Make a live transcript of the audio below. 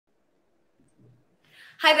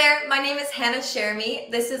Hi there, my name is Hannah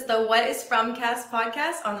Sheremy. This is the What is From Cast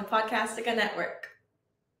podcast on the Podcastica Network.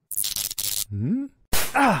 Hmm?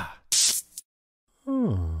 Ah!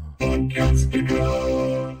 Oh.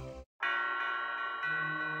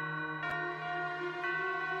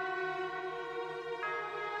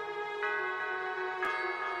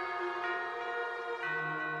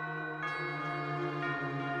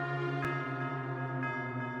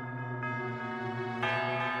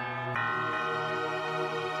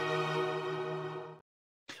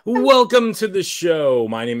 Welcome to the show.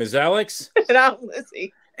 My name is Alex. And I'm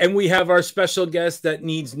Lizzie. And we have our special guest that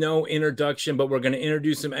needs no introduction, but we're going to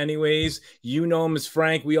introduce him anyways. You know him as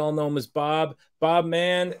Frank. We all know him as Bob. Bob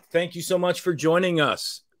Mann, thank you so much for joining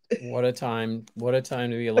us. What a time. What a time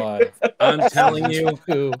to be alive. I'm telling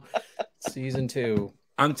you. Season 2.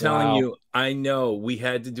 I'm telling you, I know we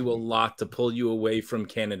had to do a lot to pull you away from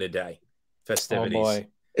Canada Day festivities. Oh boy.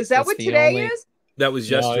 Is that what today is? That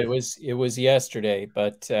was yesterday. No, it was yesterday,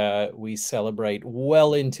 but we celebrate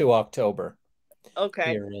well into October.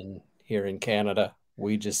 Okay. Here in Canada.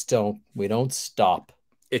 We don't stop.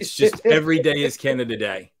 It's just every day is Canada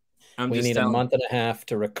Day. We need a month and a half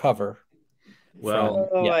to recover. Well,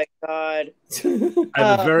 my God.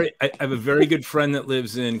 I have a very good friend that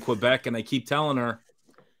lives in Quebec, and I keep telling her,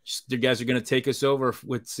 you guys are going to take us over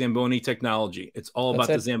with Zamboni technology. It's all about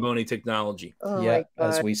the Zamboni technology. Yeah,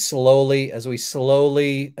 as we slowly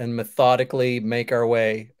and methodically make our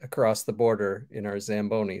way across the border in our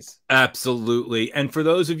Zambonis. Absolutely. And for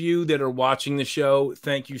those of you that are watching the show,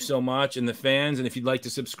 thank you so much. And the fans, and if you'd like to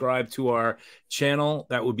subscribe to our channel,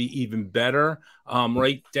 that would be even better.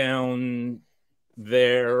 Right down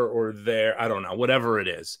there or there, I don't know, whatever it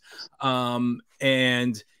is.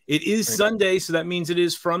 And it is Sunday, so that means it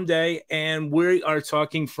is From Day, and we are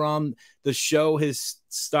talking from the show has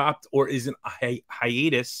stopped or is in a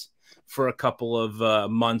hiatus for a couple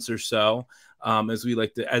of months or so, as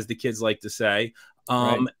the kids like to say.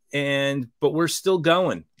 But we're still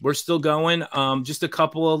going. Just a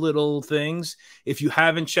couple of little things. If you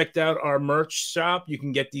haven't checked out our merch shop, you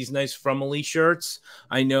can get these nice Fromily shirts.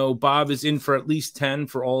 I know Bob is in for at least 10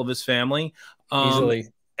 for all of his family.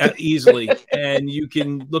 Easily. And you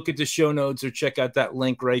can look at the show notes or check out that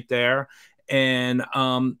link right there. And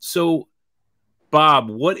so, Bob,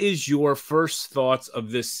 what is your first thoughts of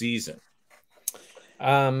this season?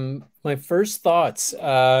 My first thoughts,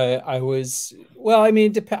 I guess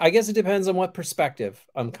it depends on what perspective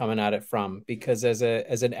I'm coming at it from, because as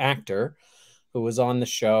an actor who was on the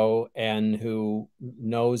show and who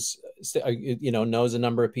knows a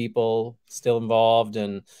number of people still involved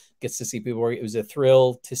and gets to see people work, it was a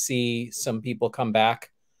thrill to see some people come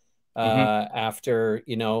back after,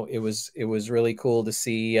 it was really cool to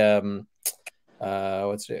see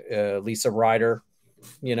Lisa Ryder,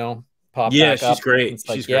 pop back she's up. great. It's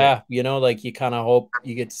like, she's great. You kind of hope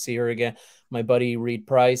you get to see her again. My buddy Reed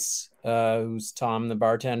Price, who's Tom the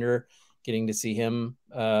bartender, getting to see him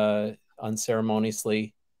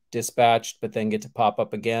unceremoniously dispatched, but then get to pop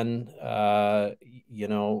up again, the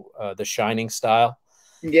Shining style.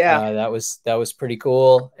 That was pretty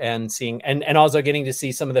cool. And seeing and also getting to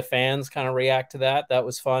see some of the fans kind of react to that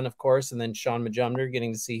was fun, of course. And then Sean Majumder,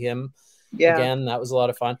 getting to see him again, that was a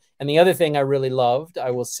lot of fun. And the other thing I really loved,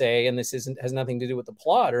 I will say, and this has nothing to do with the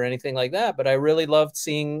plot or anything like that, but I really loved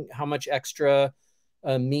seeing how much extra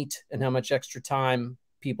meat and how much extra time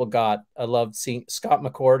people got. I loved seeing Scott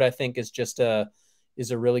McCord. I think is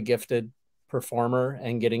a really gifted performer,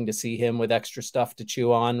 and getting to see him with extra stuff to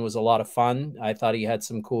chew on was a lot of fun. I thought he had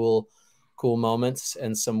some cool moments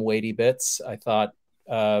and some weighty bits. I thought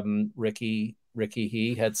Ricky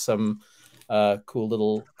he had some cool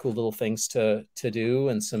little things to do,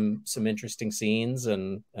 and some interesting scenes,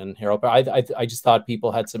 and Harold. I just thought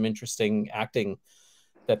people had some interesting acting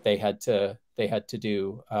that they had to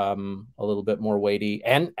do, a little bit more weighty.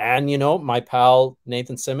 And my pal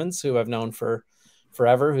Nathan Simmons, who I've known for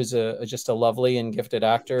forever, who's just a lovely and gifted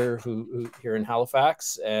actor who here in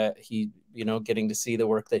Halifax, he getting to see the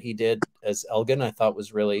work that he did as Elgin, I thought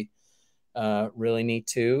was really neat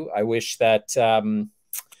too. I wish that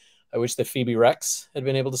Phoebe Rex had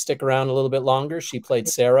been able to stick around a little bit longer. She played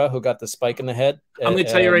Sarah, who got the spike in the head. I'm going to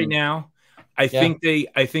tell you right now, I think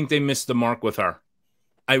they missed the mark with her.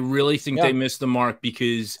 I really think they missed the mark,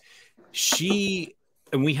 because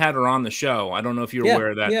and we had her on the show. I don't know if you're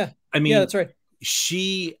aware of that. Yeah. I mean, that's right.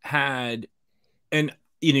 She had, and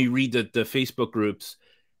you read the Facebook groups,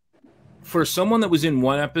 for someone that was in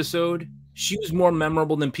one episode, she was more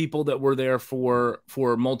memorable than people that were there for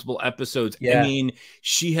multiple episodes. I mean,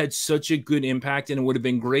 she had such a good impact, and it would have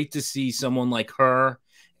been great to see someone like her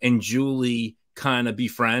and Julie kind of be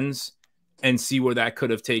friends. and see where that could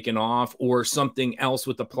have taken off, or something else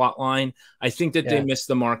with the plot line. I think that they missed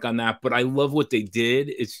the mark on that, but I love what they did.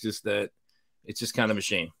 It's just that it's just kind of a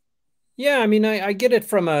shame. Yeah, I mean, I get it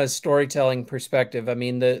from a storytelling perspective. I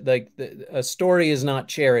mean, a story is not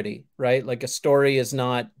charity, right? Like a story is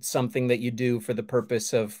not something that you do for the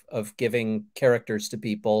purpose of giving characters to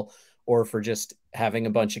people, or for just having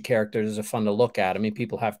a bunch of characters that are fun to look at. I mean,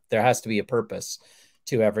 there has to be a purpose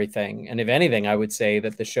to everything. And if anything, I would say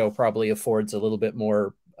that the show probably affords a little bit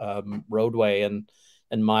more roadway and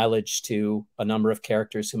mileage to a number of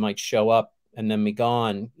characters who might show up and then be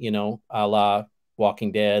gone, you know, a la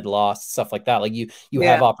Walking Dead, Lost, stuff like that. Like you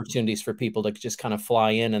have opportunities for people to just kind of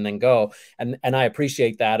fly in and then go. And I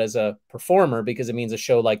appreciate that as a performer, because it means a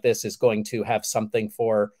show like this is going to have something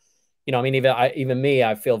for, you know, I mean, even me,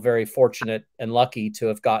 I feel very fortunate and lucky to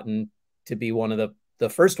have gotten to be one of the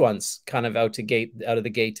first ones kind of out of the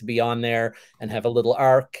gate to be on there and have a little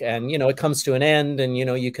arc. And, you know, it comes to an end and, you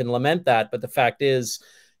know, you can lament that. But the fact is,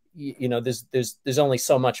 you know, there's only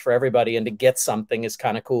so much for everybody, and to get something is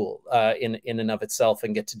kind of cool in and of itself,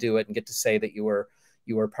 and get to do it and get to say that you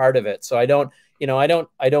were part of it. So I don't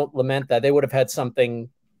lament that. They would have had something.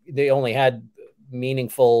 They only had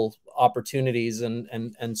meaningful opportunities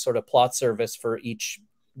and sort of plot service for each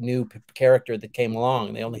new character that came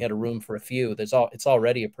along. They only had a room for a few. It's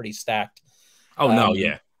already a pretty stacked.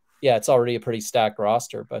 Yeah, it's already a pretty stacked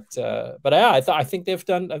roster, but yeah, I think they've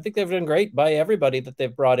done great by everybody that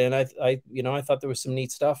they've brought in. I thought there was some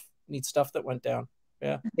neat stuff that went down.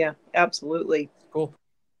 Yeah, absolutely. Cool.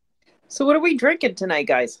 So what are we drinking tonight,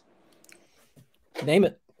 guys? Name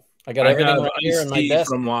it. I got everything right here in my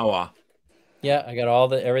desk from Wawa. Yeah, I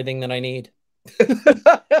got everything that I need.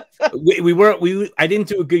 I didn't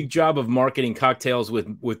do a good job of marketing cocktails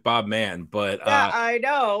with Bob Mann, but I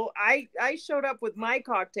know. I showed up with my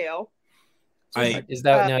cocktail. Is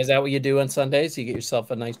that what you do on Sundays? You get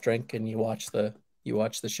yourself a nice drink and you watch the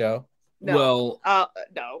show? No.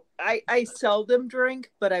 No. I seldom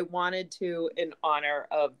drink, but I wanted to in honor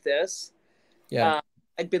of this. Yeah.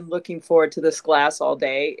 I'd been looking forward to this glass all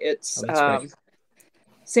day. It's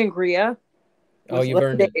sangria. Oh, you've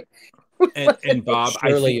earned it. And Bob,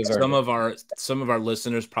 I think some of our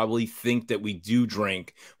listeners probably think that we do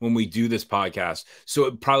drink when we do this podcast, so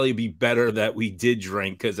it'd probably be better that we did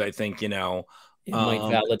drink, because I think, you know, it might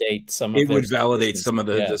validate some. It would validate some of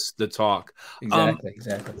the talk.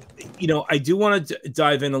 Exactly. You know, I do want to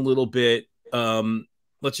dive in a little bit.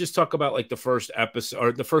 Let's just talk about like the first episode,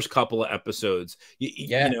 or the first couple of episodes.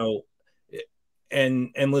 You know,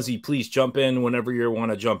 and Lizzie, please jump in whenever you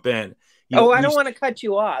want to jump in. I don't want to cut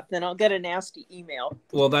you off. Then I'll get a nasty email.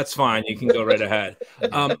 Well, that's fine. You can go right ahead.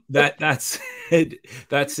 That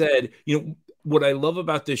said, you know, what I love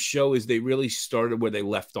about this show is they really started where they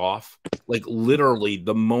left off. Like literally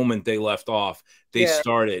the moment they left off, they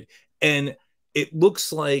started. And it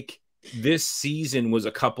looks like this season was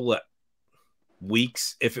a couple of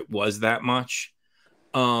weeks, if it was that much.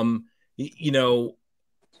 You know,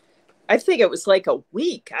 I think it was like a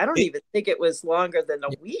week. I don't even think it was longer than a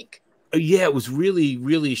week. Yeah, it was really,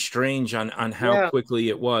 really strange on how quickly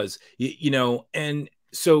it was, you know. And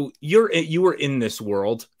so you were in this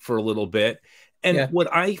world for a little bit. And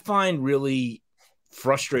what I find really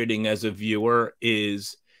frustrating as a viewer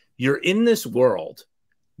is you're in this world.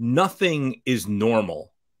 Nothing is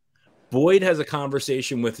normal. Boyd has a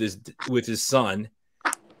conversation with his son,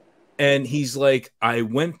 and he's like, I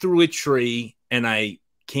went through a tree and I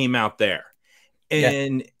came out there.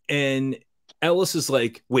 And Ellis is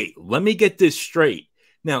like, wait, let me get this straight.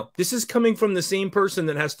 Now, this is coming from the same person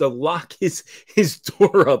that has to lock his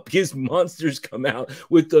door up. His monsters come out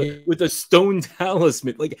with a stone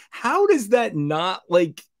talisman. Like, how does that not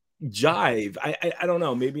like jive? I don't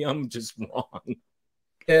know. Maybe I'm just wrong.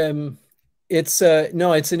 It's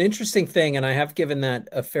an interesting thing, and I have given that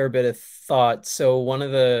a fair bit of thought. So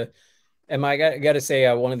I got to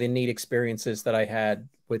say, one of the neat experiences that I had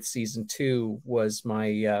with season 2 was my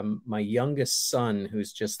youngest son,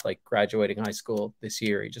 who's just like graduating high school this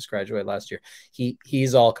year. He just graduated last year.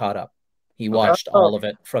 He's all caught up. He watched all of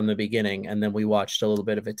it from the beginning, and then we watched a little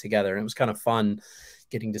bit of it together, and it was kind of fun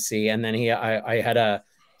getting to see. And then I had a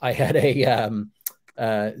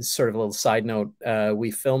sort of a little side note.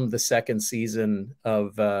 We filmed the second season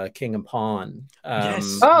of King and Pawn,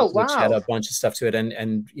 which had a bunch of stuff to it.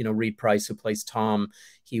 And you know, Reed Price, who plays Tom,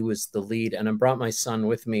 he was the lead. And I brought my son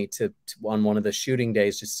with me to on one of the shooting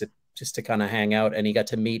days just to kind of hang out. And he got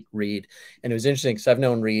to meet Reed. And it was interesting because I've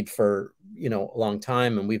known Reed for, you know, a long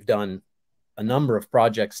time, and we've done a number of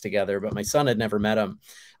projects together, but my son had never met him.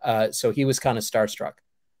 So he was kind of starstruck.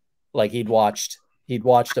 Like he'd watched He'd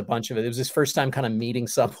watched a bunch of it. It was his first time kind of meeting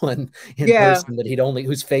someone in person that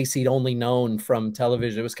whose face he'd only known from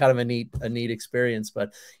television. It was kind of a neat experience.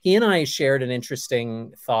 But he and I shared an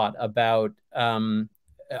interesting thought about on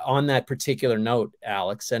that particular note,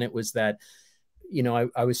 Alex, and it was that, you know,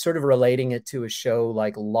 I was sort of relating it to a show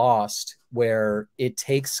like Lost, where it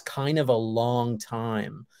takes kind of a long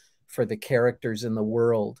time for the characters in the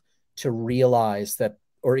world to realize that,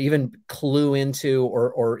 or even clue into,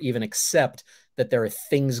 or even accept that there are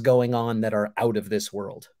things going on that are out of this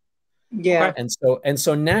world. Yeah. And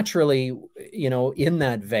so naturally, you know, in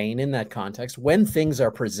that vein, in that context, when things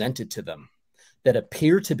are presented to them that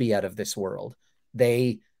appear to be out of this world,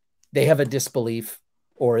 they have a disbelief,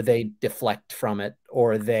 or they deflect from it,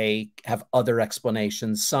 or they have other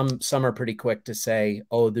explanations. Some are pretty quick to say,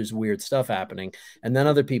 oh, there's weird stuff happening. And then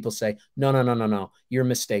other people say, no, you're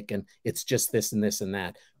mistaken. It's just this and this and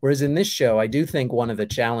that. Whereas in this show, I do think one of the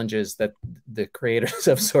challenges that the creators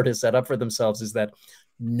have sort of set up for themselves is that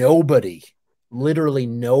nobody, literally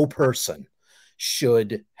no person,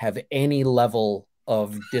 should have any level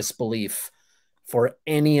of disbelief for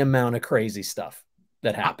any amount of crazy stuff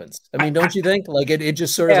that happens. I mean, don't you think? Like it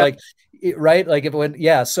just sort of like, right? Like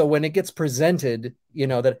so when it gets presented, you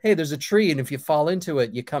know, that, hey, there's a tree, and if you fall into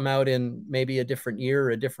it, you come out in maybe a different year or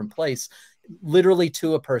a different place. Literally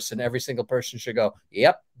to a person, every single person should go,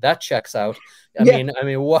 yep, that checks out. I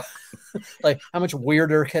mean, what, like, how much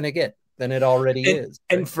weirder can it get than it already is?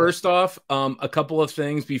 And first off, a couple of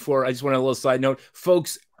things before, I just want a little side note,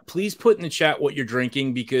 folks. Please put in the chat what you're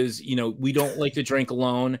drinking, because, you know, we don't like to drink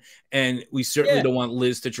alone, and we certainly don't want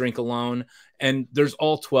Liz to drink alone. And there's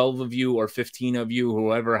all 12 of you or 15 of you,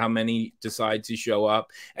 whoever, how many decide to show up.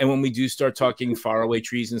 And when we do start talking faraway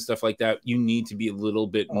trees and stuff like that, you need to be a little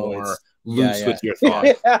bit more loose with your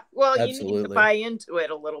thoughts. Well, absolutely. You need to buy into it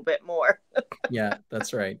a little bit more. Yeah,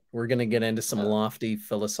 that's right. We're going to get into some lofty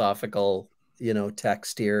philosophical, you know,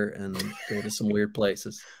 text here and go to some weird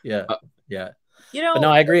places. Yeah. You know, but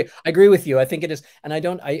no, I agree with you. I think it is. And I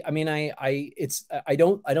don't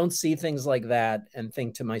see things like that and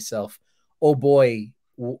think to myself, oh boy,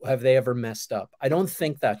 have they ever messed up? I don't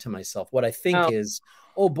think that to myself. What I think is,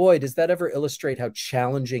 oh boy, does that ever illustrate how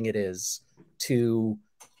challenging it is to,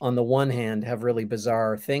 on the one hand, have really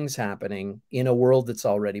bizarre things happening in a world that's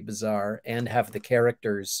already bizarre, and have the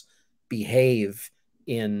characters behave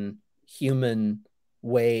in human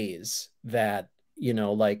ways that, you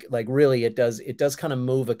know, like really it does kind of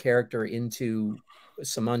move a character into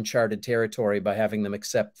some uncharted territory by having them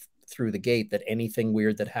accept through the gate that anything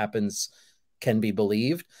weird that happens can be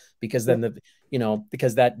believed, because then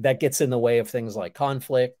because that gets in the way of things like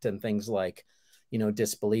conflict and things like, you know,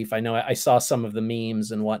 disbelief. I know I saw some of the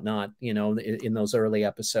memes and whatnot, you know, in those early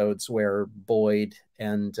episodes where Boyd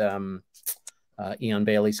and Ian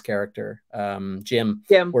Bailey's character, Jim,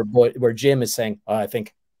 where Jim is saying, oh, I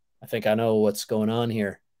think I know what's going on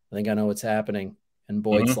here. I think I know what's happening. And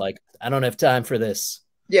Boyd's like, I don't have time for this.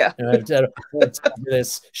 Yeah. I don't have time for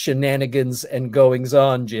this shenanigans and goings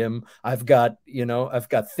on, Jim. I've got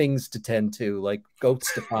things to tend to, like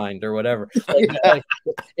goats to find or whatever. Like,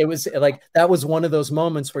 it was like, that was one of those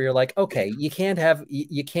moments where you're like, okay, you can't have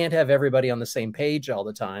everybody on the same page all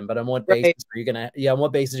the time, but on what basis are you going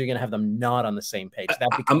to have them not on the same page?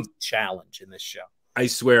 That becomes a challenge in this show. I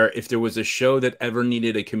swear, if there was a show that ever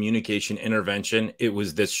needed a communication intervention, it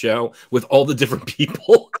was this show, with all the different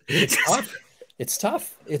people. It's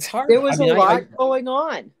tough. It's hard. There was a lot going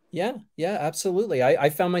on. Yeah, absolutely. I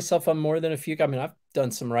found myself on more than a few. I mean, I've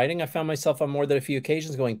done some writing. I found myself on more than a few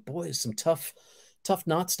occasions going, boy, there's some tough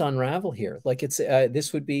knots to unravel here. Like it's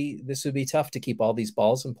this would be tough to keep all these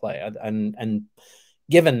balls in play. And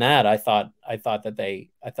given that, I thought they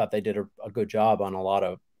did a good job on a lot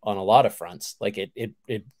of fronts. Like it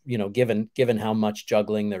you know, given how much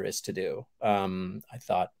juggling there is to do, I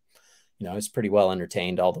thought, you know, I was pretty well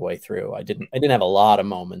entertained all the way through. I didn't have a lot of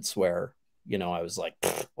moments where, you know, I was like,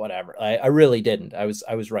 whatever. I really didn't. I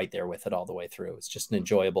was right there with it all the way through. It's just an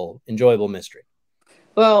enjoyable mystery.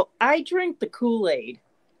 Well, I drink the Kool-Aid.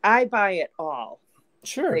 I buy it all.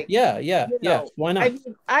 Sure. Like, yeah. Why not? I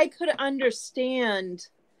mean, I could understand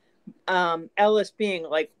Ellis being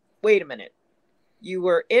like, wait a minute. You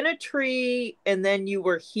were in a tree and then you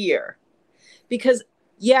were here. Because,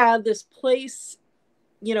 this place,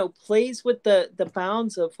 you know, plays with the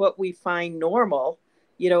bounds of what we find normal,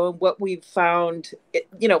 you know, and what we've found,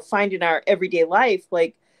 you know, find in our everyday life.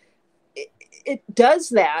 Like, it does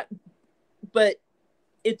that, but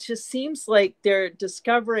it just seems like they're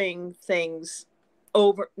discovering things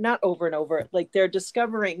not over and over, like they're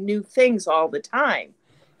discovering new things all the time,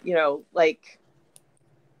 you know, like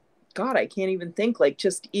God, I can't even think, like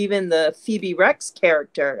just even the Phoebe Rex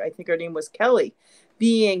character, I think her name was Kelly,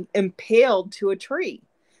 being impaled to a tree.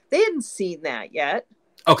 They hadn't seen that yet.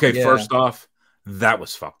 Okay, first off, that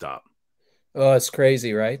was fucked up. Oh, it's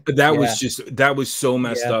crazy, right? That was so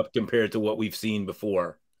messed up compared to what we've seen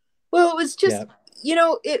before. Well, it was just,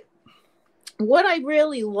 what I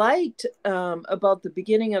really liked about the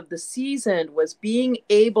beginning of the season was being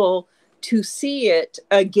able to see it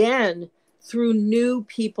again through new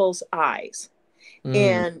people's eyes.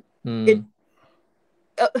 And it,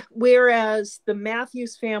 whereas the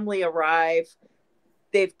Matthews family arrive,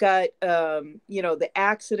 they've got, the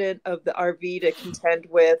accident of the RV to contend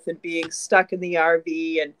with and being stuck in the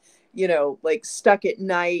RV and, like stuck at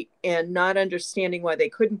night and not understanding why they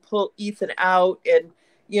couldn't pull Ethan out, and,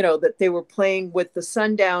 that they were playing with the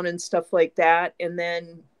sundown and stuff like that. And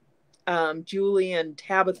then Julie and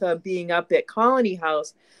Tabitha being up at Colony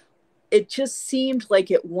House, it just seemed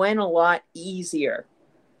like it went a lot easier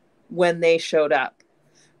when they showed up.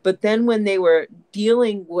 But then when they were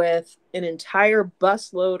dealing with an entire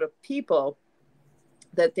busload of people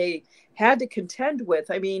that they had to contend with,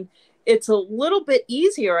 I mean, it's a little bit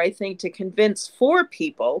easier, I think, to convince 4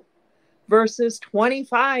 people versus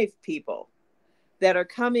 25 people that are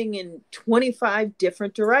coming in 25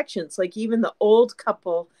 different directions. Like even the old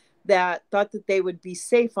couple that thought that they would be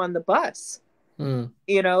safe on the bus,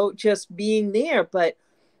 just being there. But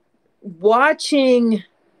watching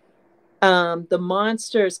the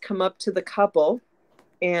monsters come up to the couple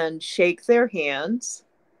and shake their hands,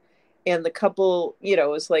 and the couple,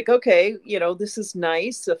 is like, okay, this is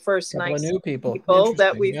nice. The first nice new people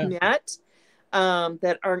that we've met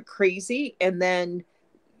that aren't crazy. And then,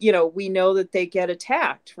 we know that they get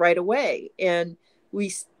attacked right away. And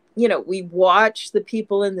we watch the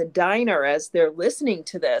people in the diner as they're listening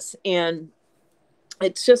to this. And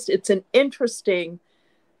it's an interesting,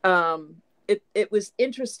 it was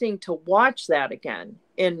interesting to watch that again,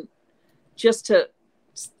 and just to,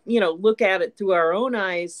 look at it through our own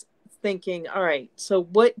eyes, thinking, all right, so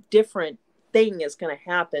what different thing is going to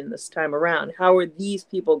happen this time around? How are these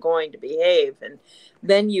people going to behave? And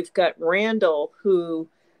then you've got Randall, who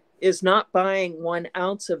is not buying 1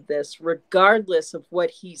 ounce of this, regardless of what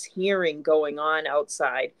he's hearing going on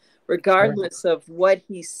outside, regardless of what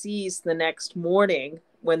he sees the next morning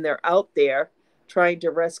when they're out there trying to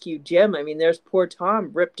rescue Jim. I mean, there's poor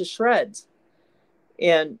Tom ripped to shreds.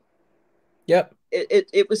 And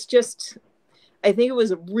it was just, I think it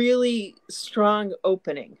was a really strong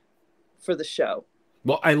opening for the show.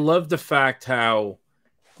 Well, I love the fact how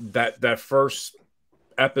that first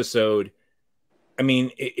episode, I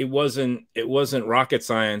mean, it wasn't rocket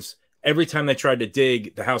science. Every time they tried to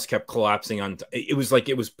dig, the house kept collapsing on. It was like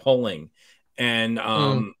it was pulling, and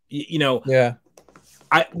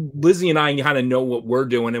Lizzie and I kind of know what we're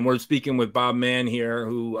doing, and we're speaking with Bob Mann here,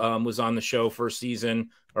 who was on the show first season,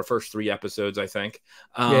 our first 3 episodes, I think.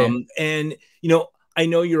 And I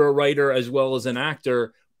know you're a writer as well as an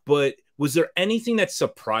actor, but was there anything that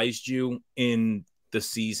surprised you in the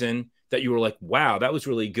season that you were like, wow, that was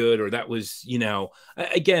really good? Or that was,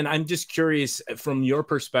 again, I'm just curious from your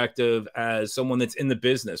perspective as someone that's in the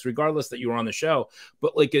business, regardless that you were on the show,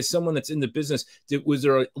 but like as someone that's in the business, was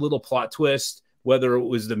there a little plot twist, whether it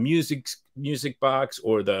was the music box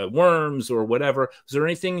or the worms or whatever? Was there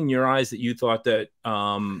anything in your eyes that you thought that,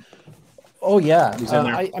 oh yeah.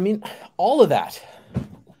 I mean, all of that.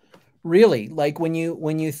 Really, like when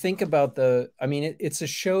you think about it's a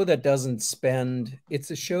show that doesn't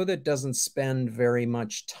spend very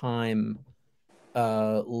much time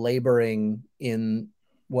laboring in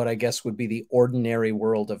what I guess would be the ordinary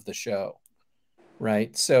world of the show,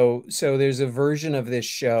 right? So there's a version of this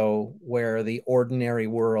show where the ordinary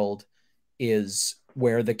world is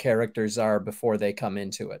where the characters are before they come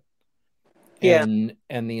into it. And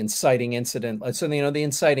the inciting incident. So the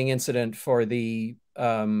inciting incident for the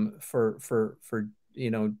for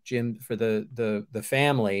Jim, for the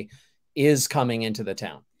family, is coming into the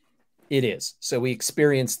town. It is. So we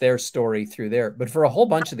experience their story through there. But for a whole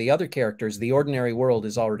bunch of the other characters, the ordinary world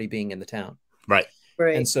is already being in the town. Right.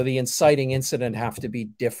 And so the inciting incident have to be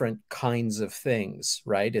different kinds of things,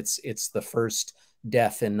 right? It's the first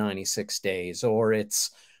death in 96 days, or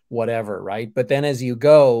it's whatever, right? But then as you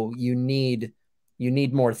go, you need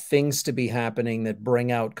more things to be happening that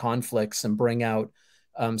bring out conflicts and bring out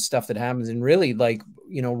stuff that happens. And really, like,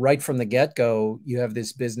 right from the get-go, you have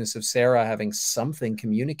this business of Sarah having something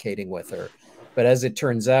communicating with her. But as it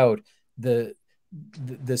turns out, the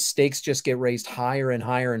stakes just get raised higher and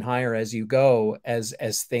higher and higher as you go, as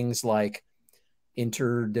things like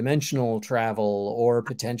interdimensional travel or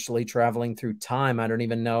potentially traveling through time. I don't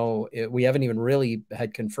even know. We haven't even really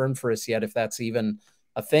had confirmed for us yet if that's even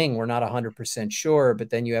a thing. We're not 100% sure. But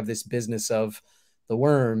then you have this business of the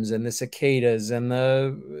worms and the cicadas and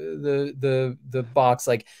the box,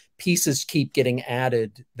 like pieces keep getting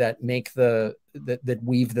added that make that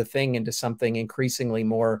weave the thing into something increasingly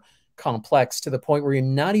more complex, to the point where you're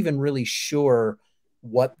not even really sure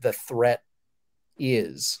what the threat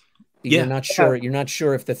is. You're not sure. You're not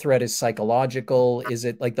sure if the threat is psychological. Is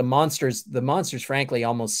it like the monsters? The monsters, frankly,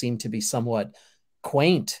 almost seem to be somewhat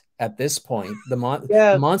quaint at this point. The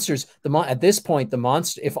monsters. At this point, the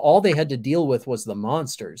monster. If all they had to deal with was the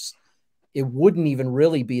monsters, it wouldn't even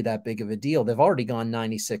really be that big of a deal. They've already gone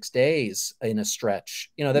 96 days in a stretch.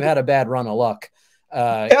 You know, they've had a bad run of luck.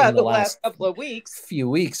 In the last couple of weeks, few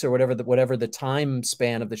weeks, or whatever the time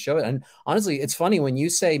span of the show. And honestly, it's funny when you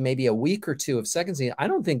say maybe a week or two of second season. I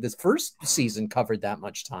don't think this first season covered that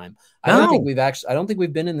much time. I don't think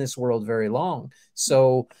we've been in this world very long.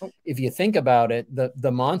 So if you think about it,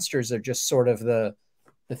 the monsters are just sort of the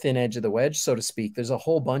thin edge of the wedge, so to speak. There's a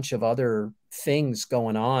whole bunch of other things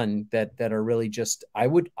going on that are really just, I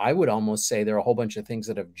would almost say there are a whole bunch of things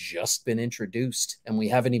that have just been introduced, and we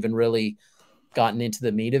haven't even really gotten into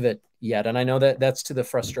the meat of it yet. And I know that that's to the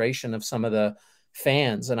frustration of some of the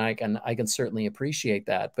fans, and I can certainly appreciate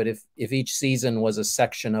that. But if each season was a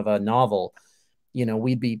section of a novel, you know,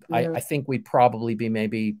 we'd be, I think we'd probably be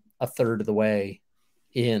maybe a third of the way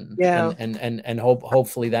in. And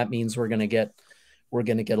hopefully that means we're going to get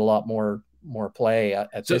a lot more play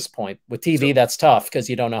at this point. With TV, that's tough because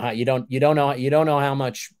you don't know how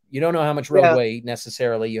much roadway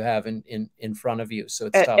necessarily you have in front of you. So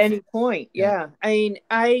it's at tough. any point. Yeah. I mean,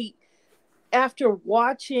 after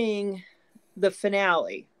watching the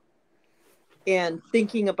finale and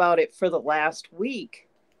thinking about it for the last week,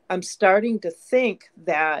 I'm starting to think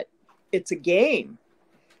that it's a game.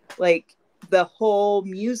 Like the whole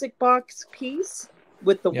music box piece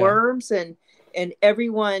with the worms and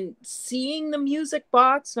everyone seeing the music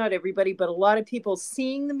box, not everybody, but a lot of people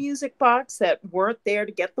seeing the music box that weren't there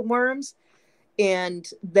to get the worms. And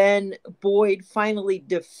then Boyd finally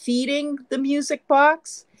defeating the music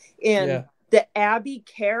box. And the Abby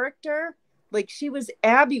character, like she was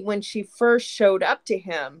Abby when she first showed up to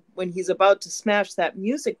him, when he's about to smash that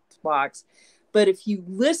music box. But if you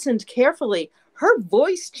listened carefully, her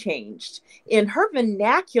voice changed and her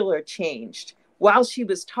vernacular changed while she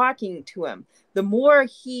was talking to him. The more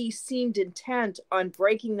he seemed intent on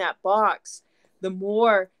breaking that box, the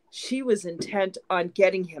more she was intent on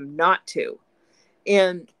getting him not to.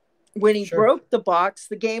 And when he broke the box,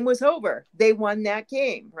 the game was over. They won that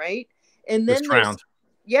game, right? And then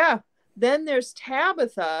there's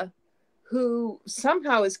Tabitha, who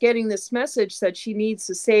somehow is getting this message that she needs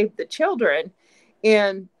to save the children.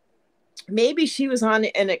 And maybe she was on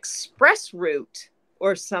an express route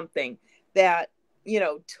or something that, you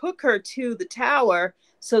know, took her to the tower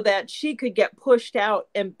so that she could get pushed out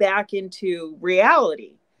and back into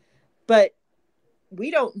reality. But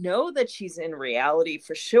we don't know that she's in reality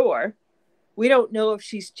for sure. We don't know if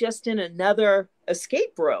she's just in another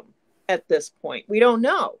escape room at this point. We don't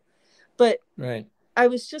know. But I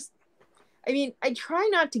try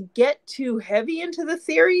not to get too heavy into the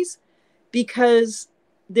theories because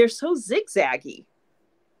they're so zigzaggy.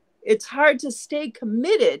 It's hard to stay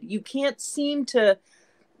committed. You can't seem to,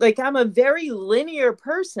 like, I'm a very linear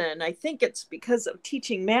person. I think it's because of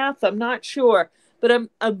teaching math. I'm not sure, but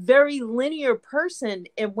I'm a very linear person.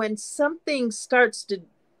 And when something starts to,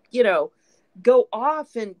 you know, go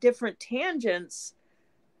off in different tangents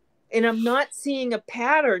and I'm not seeing a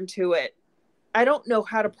pattern to it, I don't know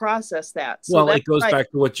how to process that. So well, it goes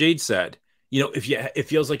back to what Jade said. You know, it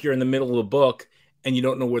feels like you're in the middle of a book and you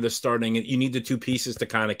don't know where they're starting, and you need the two pieces to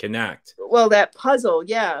kind of connect. Well, that puzzle,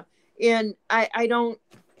 and I don't.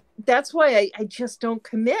 That's why I just don't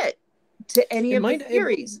commit to any of the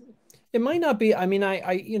theories. It might not be. I mean,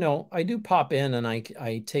 I do pop in and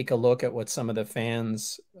I take a look at what some of the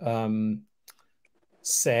fans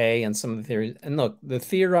say and some of the theories. And look, the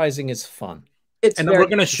theorizing is fun. We're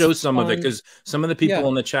going to show some of it because some of the people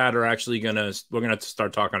in the chat are actually we're going to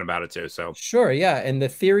start talking about it too. So sure. Yeah. And the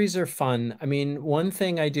theories are fun. I mean, one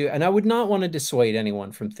thing I do, and I would not want to dissuade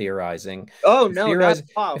anyone from theorizing. Oh, no.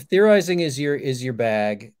 If theorizing is your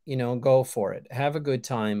bag, you know, go for it. Have a good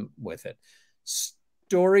time with it.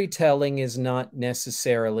 Storytelling is not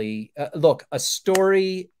necessarily, look, a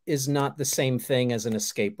story is not the same thing as an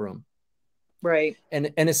escape room. Right.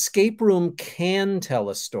 And an escape room can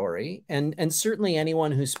tell a story. And certainly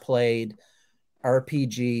anyone who's played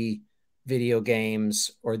RPG video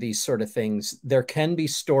games or these sort of things, there can be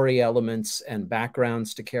story elements and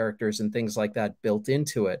backgrounds to characters and things like that built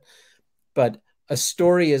into it. But a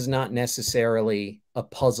story is not necessarily a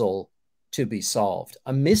puzzle to be solved.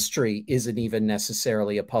 A mystery isn't even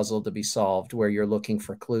necessarily a puzzle to be solved where you're looking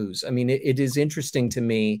for clues. I mean, it is interesting to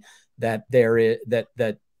me that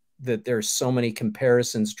there's so many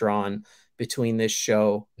comparisons drawn between this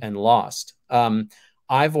show and Lost.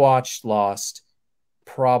 I've watched Lost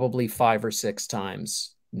probably 5 or 6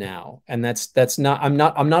 times now, and that's not I'm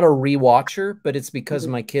not a rewatcher, but it's because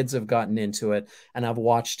my kids have gotten into it, and I've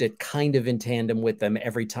watched it kind of in tandem with them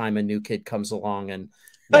every time a new kid comes along and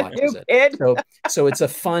watches it. So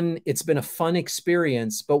it's been a fun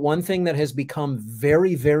experience. But one thing that has become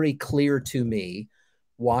very, very clear to me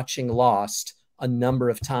watching Lost a number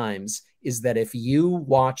of times is that if you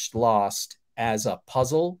watched Lost as a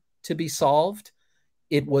puzzle to be solved,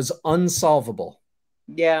 it was unsolvable.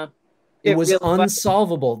 Yeah. It was really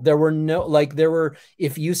unsolvable. There were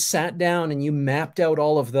if you sat down and you mapped out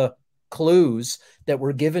all of the clues that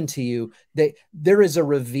were given to you, there is a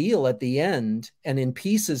reveal at the end and in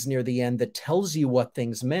pieces near the end that tells you what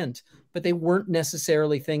things meant, but they weren't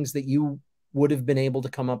necessarily things that you would have been able to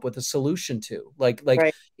come up with a solution to.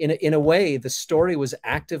 Right. In a way, the story was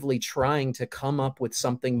actively trying to come up with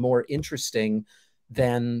something more interesting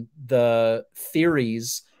than the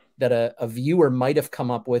theories that a viewer might have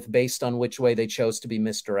come up with based on which way they chose to be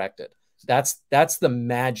misdirected. That's the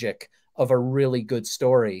magic of a really good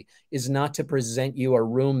story, is not to present you a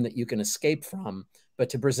room that you can escape from, but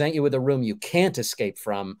to present you with a room you can't escape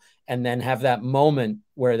from, and then have that moment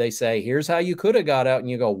where they say, here's how you could have got out, and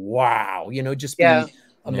you go, wow, just be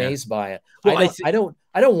amazed by it. Well,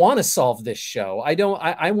 I don't want to solve this show.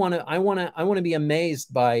 I want to be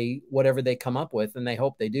amazed by whatever they come up with, and they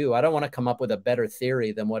hope they do. I don't want to come up with a better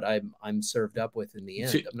theory than what I'm served up with in the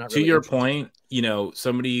end. I'm not really to your point,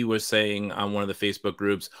 somebody was saying on one of the Facebook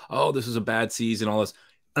groups, oh, this is a bad season, all this.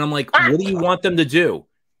 And I'm like, what do you want them to do?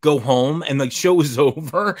 Go home and show is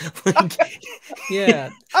over? Yeah.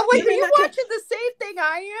 Oh, wait, are you watching the same thing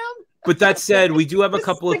I am? But that said, we do have a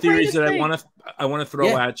couple of theories that I want to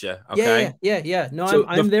throw at you. Okay. Yeah. No, so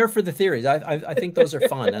I'm there for the theories. I think those are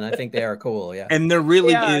fun, and I think they are cool. Yeah. And there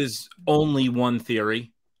really is only one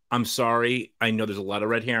theory. I'm sorry. I know there's a lot of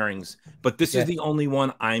red herrings, but this is the only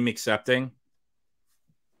one I'm accepting.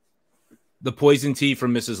 The poison tea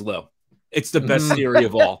from Mrs. Liu. It's the best theory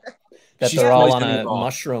of all. That they're all on a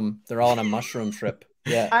mushroom. They're all on a mushroom trip.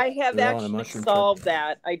 Yeah. I have actually solved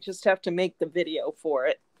that. I just have to make the video for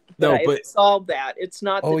it. No, but I solved that. It's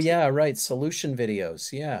not. Oh yeah, right. Solution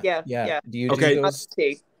videos. Yeah. Do you do those?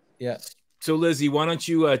 Yeah. So Lizzie, why don't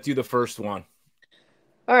you do the first one?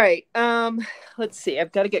 All right. Let's see.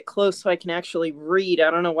 I've got to get close so I can actually read.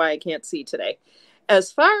 I don't know why I can't see today.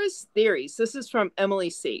 As far as theories, this is from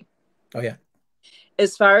Emily C. Oh yeah.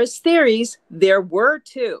 As far as theories, there were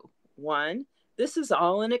 2. 1, this is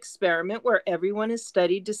all an experiment where everyone is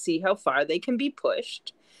studied to see how far they can be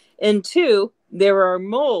pushed. And 2, there are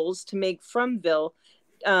moles to make Fromville,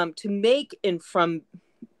 there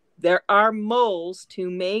are moles to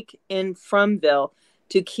make in Fromville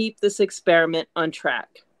to keep this experiment on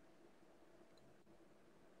track.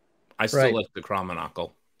 I still like the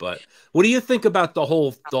Cromonocle, but what do you think about the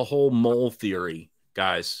whole mole theory,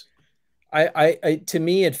 guys? To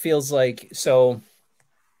me, it feels like so.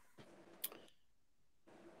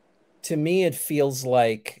 To me, it feels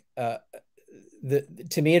like the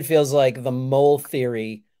mole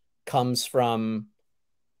theory comes from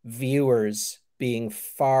viewers being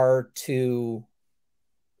far too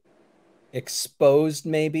exposed,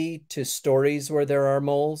 maybe, to stories where there are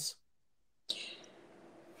moles.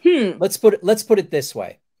 Let's put it this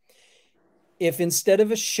way: if instead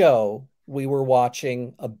of a show we were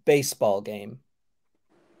watching a baseball game,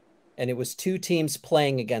 and it was 2 teams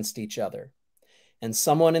playing against each other, and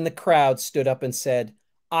someone in the crowd stood up and said,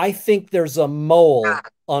 I think there's a mole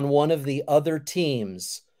on one of the other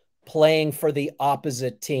teams playing for the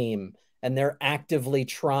opposite team, and they're actively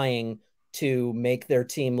trying to make their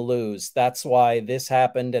team lose. That's why this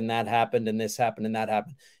happened and that happened and this happened and that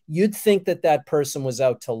happened. You'd think that person was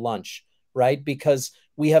out to lunch, right? Because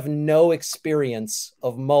we have no experience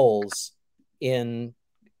of moles in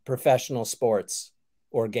professional sports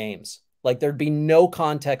or games. There'd be no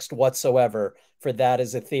context whatsoever for that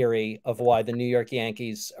as a theory of why the New York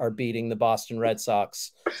Yankees are beating the Boston Red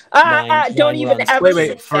Sox. Don't even ever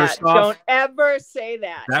say that. Don't ever say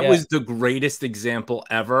that. That was the greatest example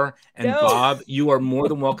ever. And Bob, you are more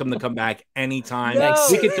than welcome to come back anytime.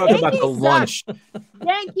 We could talk about the lunch.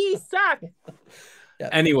 Yankees suck.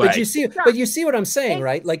 Anyway, but you see what I'm saying,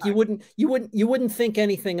 right? Like you wouldn't think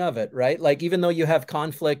anything of it, right? Like even though you have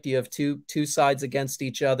conflict, you have two sides against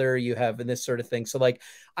each other, you have this sort of thing. So like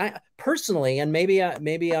I personally, and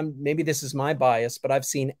maybe this is my bias, but I've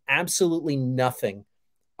seen absolutely nothing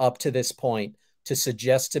up to this point to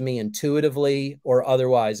suggest to me intuitively or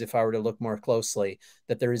otherwise, if I were to look more closely,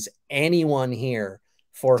 that there is anyone here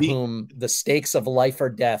for whom the stakes of life or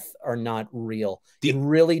death are not real. It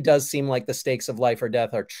really does seem like the stakes of life or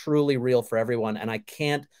death are truly real for everyone. And I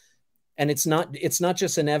can't, and it's not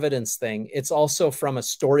just an evidence thing. It's also from a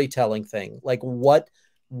storytelling thing. Like what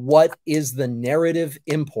is the narrative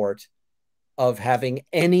import of having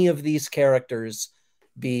any of these characters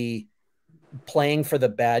be playing for the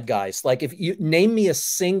bad guys? Like if you name me a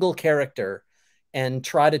single character and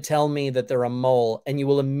try to tell me that they're a mole, and you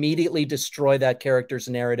will immediately destroy that character's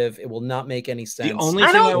narrative. It will not make any sense. The only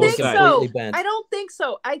thing I will say, I don't think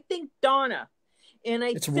so. I think Donna. And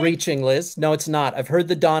it's reaching, Liz. No, it's not. I've heard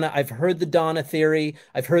the Donna theory.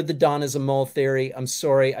 I've heard the Donna's a mole theory. I'm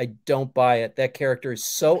sorry, I don't buy it. That character is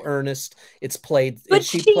so earnest. It's played.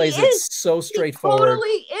 She plays it so straightforward.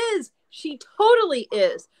 She totally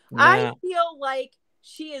is. Nah. I feel like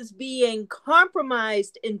she is being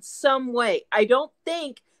compromised in some way. I don't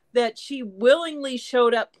think that she willingly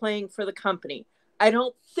showed up playing for the company. I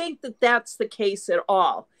don't think that that's the case at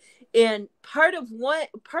all. And part of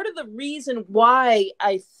the reason why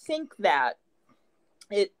I think that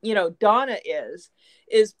Donna is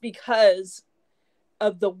because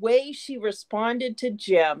of the way she responded to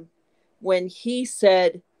Jim when he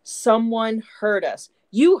said, "Someone hurt us."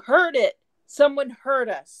 You heard it. Someone hurt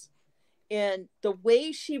us. And the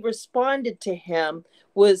way she responded to him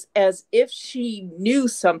was as if she knew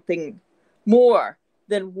something more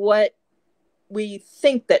than what we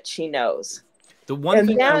think that she knows. The one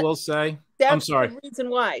thing I will say, I'm sorry. The reason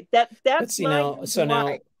why. That's so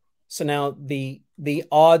now the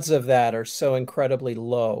odds of that are so incredibly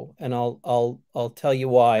low, and I'll tell you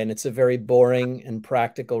why, and it's a very boring and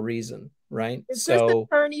practical reason, right? Is this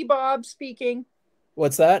Attorney Bob speaking?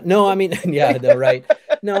 What's that? No, I mean, yeah, no, right.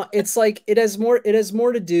 No, it's like it has more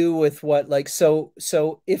to do with what, like, so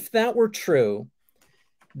if that were true,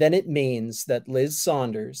 then it means that Liz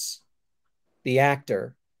Saunders, the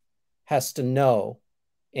actor, has to know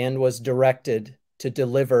and was directed to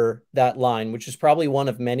deliver that line, which is probably one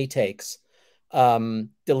of many takes,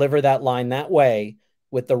 deliver that line that way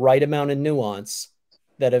with the right amount of nuance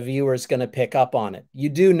that a viewer is going to pick up on it. You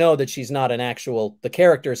do know that the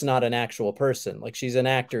character is not an actual person. Like, she's an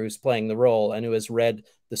actor who's playing the role and who has read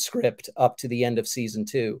the script up to the end of season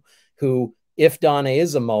 2, who, if Donna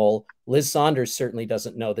is a mole, Liz Saunders certainly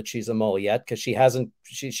doesn't know that she's a mole yet, because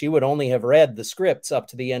she would only have read the scripts up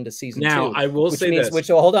to the end of season 2. Now, I will say this.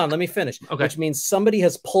 Hold on, let me finish. Okay. Which means somebody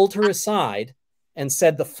has pulled her aside and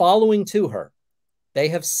said the following to her. They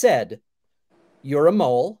have said, "You're a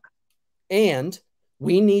mole, and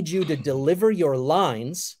we need you to deliver your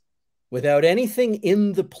lines without anything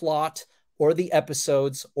in the plot or the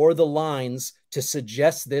episodes or the lines to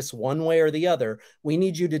suggest this one way or the other. We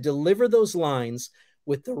need you to deliver those lines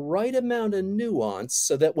with the right amount of nuance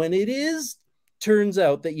so that when turns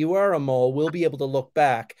out that you are a mole, we'll be able to look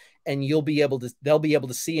back and they'll be able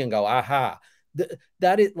to see and go, aha."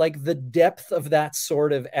 That is, like, the depth of that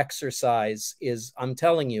sort of exercise is, I'm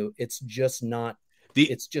telling you, it's just not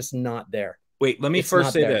there. Wait, let me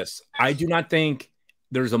first say this. I do not think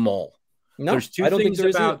there's a mole. No, there's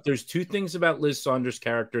two things about Liz Saunders'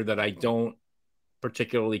 character that I don't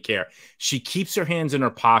particularly care. She keeps her hands in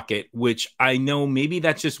her pocket, which I know maybe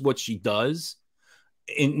that's just what she does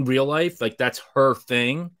in real life. Like, that's her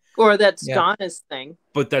thing. Or that's Donna's thing.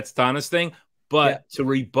 But that's Donna's thing. But to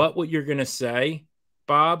rebut what you're going to say,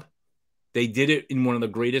 Bob, they did it in one of the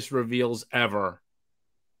greatest reveals ever,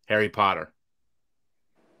 Harry Potter.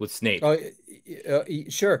 With Snape. Oh,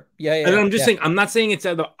 sure. Yeah. And I'm just saying, I'm not saying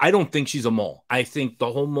I don't think she's a mole. I think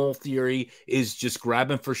the whole mole theory is just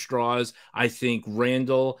grabbing for straws. I think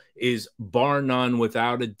Randall is, bar none,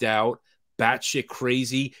 without a doubt, batshit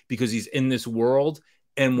crazy because he's in this world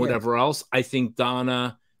and whatever else. I think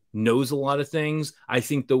Donna knows a lot of things. I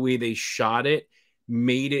think the way they shot it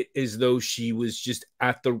made it as though she was just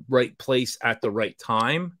at the right place at the right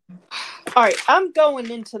time. All right, I'm going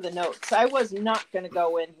into the notes. I was not going to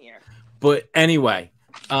go in here. But anyway,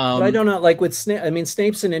 but I don't know. Like with Snape, I mean,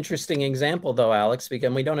 Snape's an interesting example, though, Alex.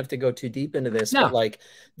 Because we don't have to go too deep into this. No. But like,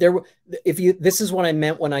 this is what I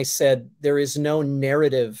meant when I said there is no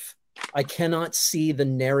narrative. I cannot see the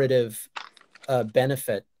narrative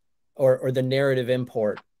benefit or the narrative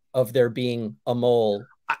import of there being a mole.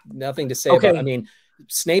 Nothing to say about. I mean,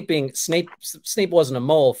 Snape wasn't a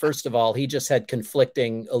mole. First of all, he just had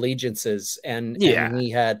conflicting allegiances, and he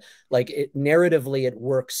had narratively it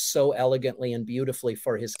works so elegantly and beautifully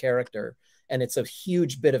for his character, and it's a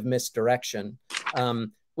huge bit of misdirection.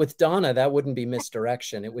 With Donna, that wouldn't be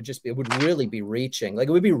misdirection. It would really be reaching. Like,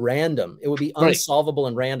 it would be random. It would be unsolvable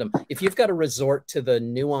and random. If you've got to resort to the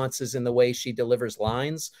nuances in the way she delivers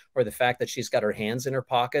lines, or the fact that she's got her hands in her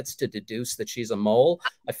pockets to deduce that she's a mole,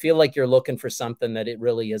 I feel like you're looking for something that it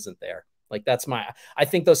really isn't there. Like, I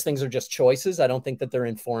think those things are just choices. I don't think that they're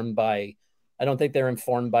informed by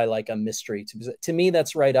like a mystery. To me,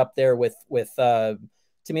 that's right up there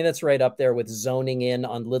with zoning in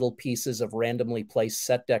on little pieces of randomly placed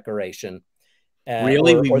set decoration.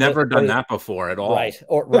 Really? We've never done that before at all. Right.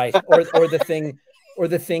 Or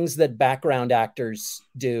the things that background actors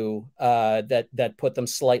do that put them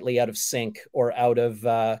slightly out of sync or out of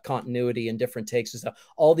continuity in different takes and stuff.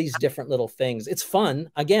 All these different little things. It's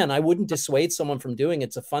fun. Again, I wouldn't dissuade someone from doing it.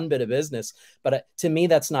 It's a fun bit of business. But to me,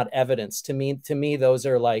 that's not evidence. To me, those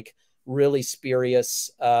are like really spurious,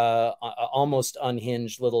 almost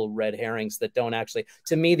unhinged little red herrings that don't actually.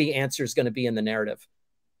 To me, the answer is going to be in the narrative.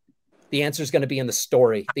 The answer is going to be in the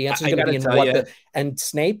story. The answer is going to be in what and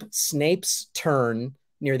Snape's turn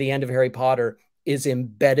near the end of Harry Potter is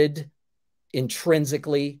embedded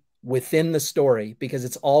intrinsically within the story, because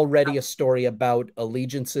it's already a story about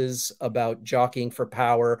allegiances, about jockeying for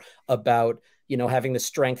power, about, having the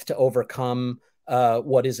strength to overcome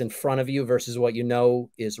what is in front of you versus what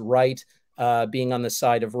is right, being on the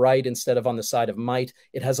side of right instead of on the side of might.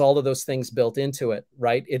 It has all of those things built into it,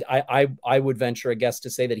 right? I would venture a guess to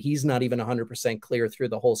say that he's not even 100% clear through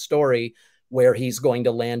the whole story where he's going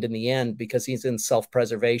to land in the end, because he's in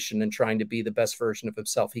self-preservation and trying to be the best version of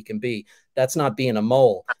himself he can be. That's not being a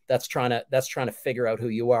mole. That's trying to figure out who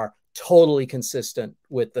you are. Totally consistent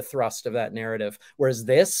with the thrust of that narrative. Whereas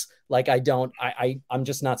this, I'm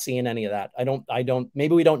just not seeing any of that. I don't,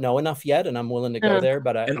 maybe we don't know enough yet, and I'm willing to go there,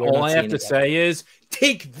 but all I have to say is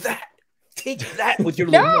take that with your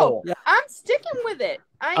no, little. Yeah. I'm sticking with it.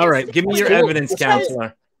 All right. Give me your evidence,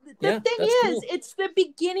 counselor. The thing is, it's the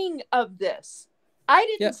beginning of this. I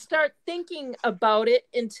didn't start thinking about it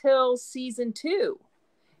until season 2.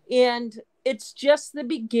 And it's just the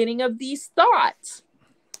beginning of these thoughts.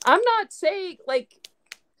 I'm not saying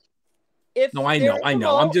No, I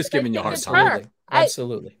know. I'm just giving you a hard time.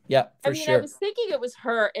 Absolutely. Yeah, for sure. I was thinking it was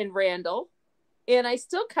her and Randall, and I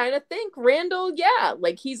still kind of think Randall,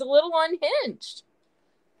 he's a little unhinged.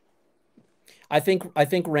 I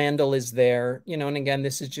think Randall is there, and again,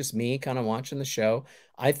 this is just me kind of watching the show.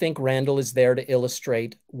 I think Randall is there to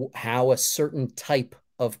illustrate how a certain type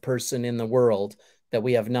of person in the world that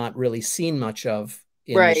we have not really seen much of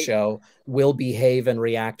in the show will behave and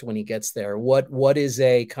react when he gets there. What is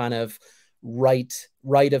a kind of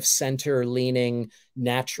right of center leaning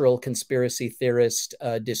natural conspiracy theorist,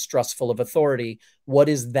 distrustful of authority? What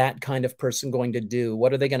is that kind of person going to do?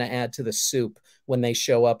 What are they going to add to the soup when they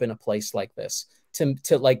show up in a place like this?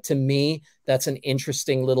 To me, that's an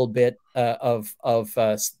interesting little bit of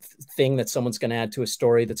thing that someone's going to add to a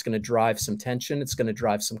story that's going to drive some tension. It's going to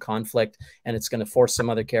drive some conflict, and it's going to force some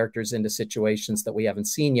other characters into situations that we haven't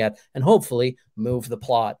seen yet, and hopefully move the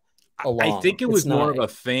plot along. I think it was more of a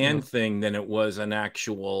fan thing than it was an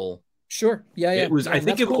actual. Sure. Yeah. It was. I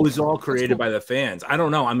think it was all created by the fans. I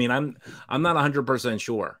don't know. I mean, I'm not 100%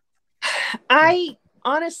 sure.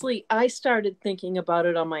 Honestly, I started thinking about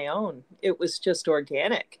it on my own. It was just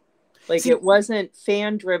organic. It wasn't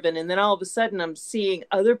fan driven. And then all of a sudden I'm seeing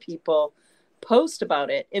other people post about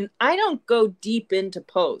it. And I don't go deep into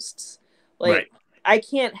posts. I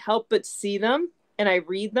can't help but see them and I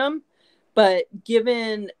read them. But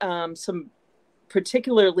given some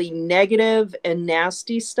particularly negative and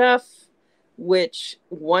nasty stuff, which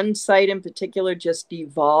one site in particular just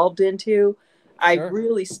devolved into, I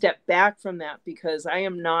really stepped back from that because I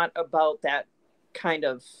am not about that kind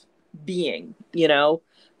of being,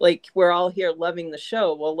 we're all here loving the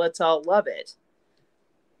show. Well, let's all love it.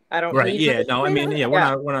 I don't. Right. Yeah. No, I mean, we're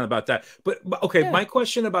not about that. But okay. My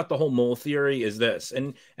question about the whole mole theory is this,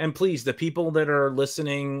 and please, the people that are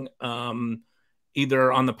listening,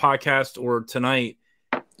 either on the podcast or tonight,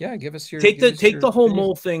 give us your take the whole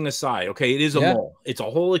mole thing aside. Okay. It is a mole. It's a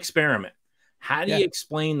whole experiment. How do you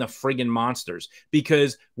explain the friggin' monsters?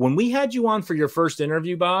 Because when we had you on for your first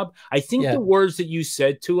interview, Bob, I think the words that you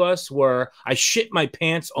said to us were, I shit my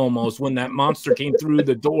pants almost when that monster came through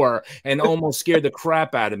the door and almost scared the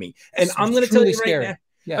crap out of me. And I'm going to tell you right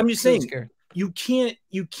now, I'm just saying, you can't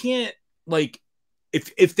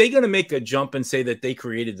if they're going to make a jump and say that they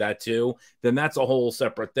created that too, then that's a whole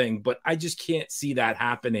separate thing. But I just can't see that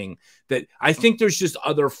happening. That I think there's just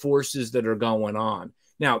other forces that are going on.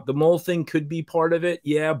 Now, the mole thing could be part of it.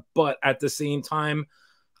 Yeah. But at the same time,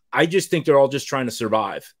 I just think they're all just trying to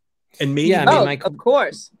survive. And maybe, yeah, I mean, of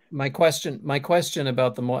course. My question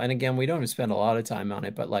about the mole, and again, we don't spend a lot of time on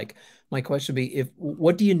it, but like my question would be,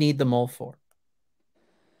 what do you need the mole for?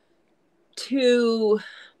 To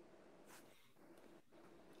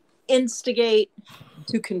instigate,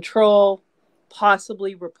 to control,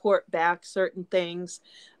 possibly report back certain things,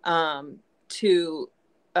 to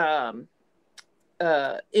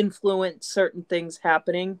influence certain things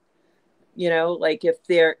happening. You know, like if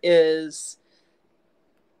it is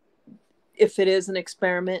an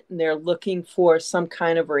experiment and they're looking for some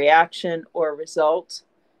kind of reaction or result,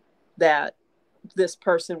 that this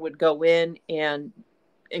person would go in and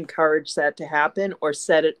encourage that to happen or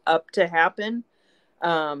set it up to happen.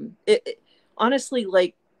 Honestly,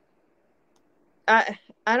 like, I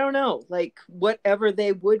don't know, like whatever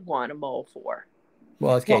they would want a mole for.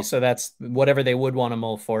 Well, okay, so that's whatever they would want a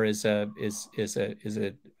mole for is a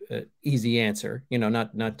easy answer, you know,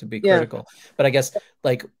 not to be critical, but I guess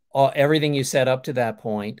like everything you set up to that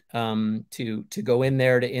point, to go in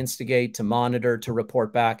there, to instigate, to monitor, to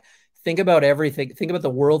report back. Think about everything. Think about the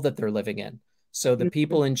world that they're living in. So the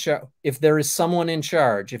people in charge, if there is someone in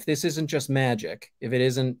charge, if this isn't just magic, if it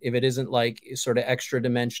isn't like sort of extra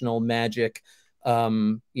dimensional magic,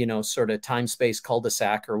 you know, sort of time space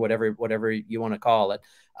cul-de-sac or whatever you want to call it.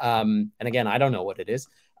 And again, I don't know what it is.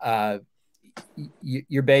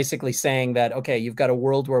 You're basically saying that, okay, you've got a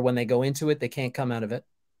world where when they go into it, they can't come out of it.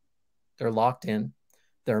 They're locked in.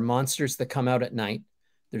 There are monsters that come out at night.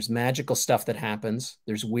 There's magical stuff that happens.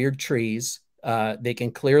 There's weird trees. They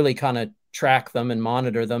can clearly kind of track them and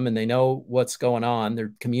monitor them, and they know what's going on.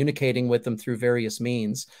 They're communicating with them through various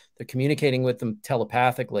means. They're communicating with them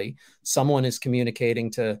telepathically. Someone is communicating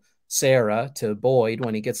to Sarah, to Boyd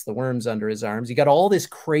when he gets the worms under his arms. You got all this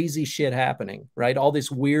crazy shit happening, right? All this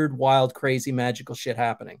weird, wild, crazy, magical shit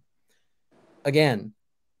happening. Again,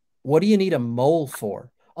 what do you need a mole for?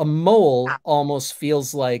 A mole almost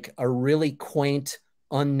feels like a really quaint,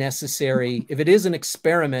 unnecessary, if it is an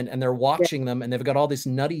experiment and they're watching them and they've got all this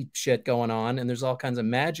nutty shit going on and there's all kinds of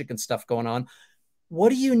magic and stuff going on, what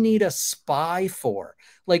do you need a spy for?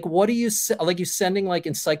 Like, what do you, like, you sending like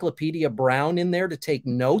Encyclopedia Brown in there to take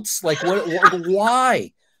notes? Like,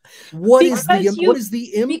 why? What is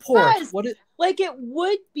the import? Like, it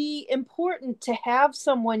would be important to have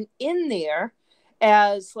someone in there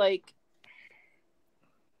as like,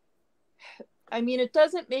 I mean, it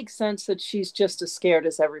doesn't make sense that she's just as scared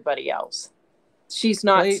as everybody else. She's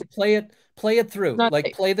not. Play it through.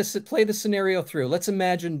 Like, play the scenario through. Let's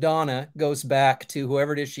imagine Donna goes back to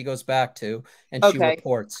whoever it is she goes back to, and she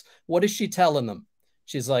reports. What is she telling them?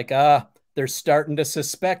 She's like, they're starting to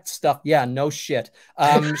suspect stuff. Yeah, no shit.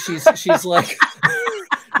 She's like,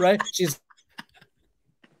 right? She's.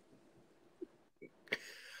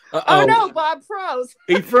 Oh no, Bob froze.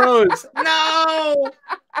 He froze. No,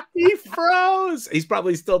 he froze. He's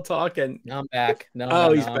probably still talking. No, I'm back.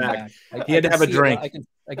 He's back. He had to have a drink.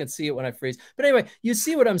 I can see it when I freeze. But anyway, you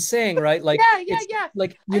see what I'm saying, right? Like, yeah.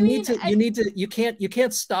 Like you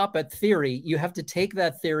can't stop at theory. You have to take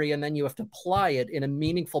that theory and then you have to apply it in a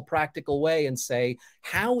meaningful, practical way and say,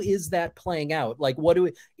 how is that playing out? Like,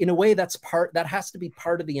 in a way that has to be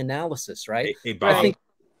part of the analysis, right? Hey, Bob.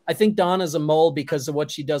 I think Donna's a mole because of what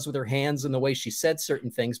she does with her hands and the way she said certain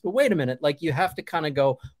things. But wait a minute, like, you have to kind of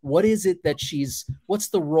go, what is it that what's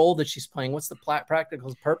the role that she's playing? What's the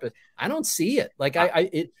practical purpose? I don't see it. Like,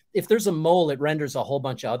 if there's a mole, it renders a whole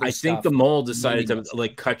bunch of other stuff. I think the mole decided to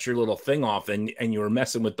like cut your little thing off and you were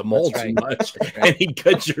messing with the mole too much. And he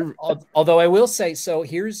cut your. Although I will say, so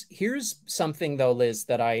here's something though, Liz,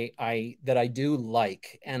 that I do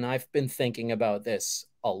like, and I've been thinking about this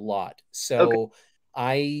a lot. So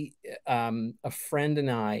a friend and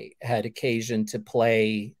I had occasion to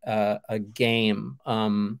play a game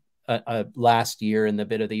last year and the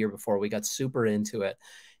bit of the year before. We got super into it,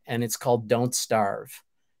 and it's called Don't Starve.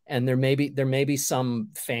 And there may be some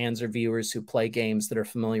fans or viewers who play games that are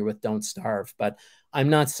familiar with Don't Starve, but I'm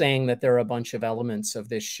not saying that there are a bunch of elements of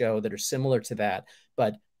this show that are similar to that.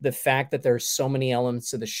 But the fact that there's so many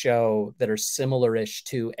elements of the show that are similar-ish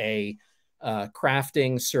to a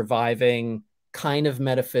crafting, surviving, kind of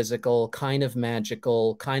metaphysical, kind of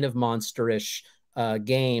magical, kind of monsterish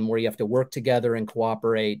game where you have to work together and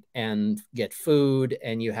cooperate and get food,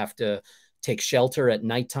 and you have to take shelter at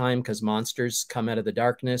nighttime because monsters come out of the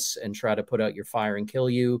darkness and try to put out your fire and kill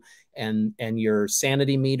you. And your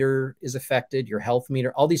sanity meter is affected, your health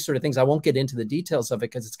meter, all these sort of things. I won't get into the details of it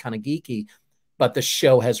because it's kind of geeky, but the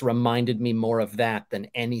show has reminded me more of that than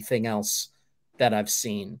anything else that I've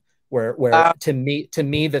seen. Where to me,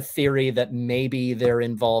 the theory that maybe they're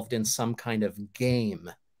involved in some kind of game,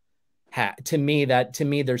 to me,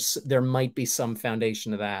 there might be some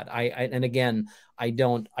foundation of that. And again, I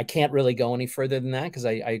can't really go any further than that because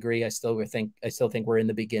I agree. I still think we're in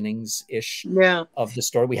the beginnings ish of the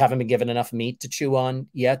story. We haven't been given enough meat to chew on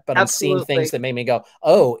yet, but Absolutely. I'm seeing things that make me go,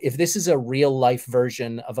 oh, if this is a real life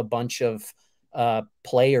version of a bunch of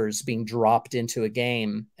players being dropped into a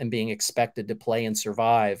game and being expected to play and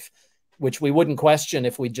survive, which we wouldn't question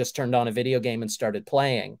if we just turned on a video game and started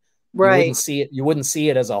playing. Right. You wouldn't see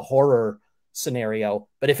it as a horror scenario,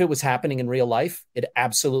 but if it was happening in real life, it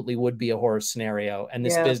absolutely would be a horror scenario. And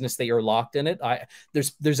this business that you're locked in it,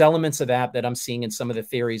 there's elements of that I'm seeing in some of the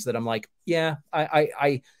theories that I'm like, yeah,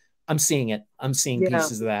 I'm seeing it. I'm seeing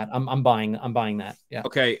pieces of that. I'm buying that. Yeah.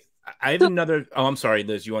 Okay. I have another. Oh, I'm sorry,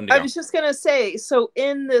 Liz. You wanted to go. I was just gonna say. So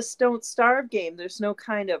in this Don't Starve game, there's no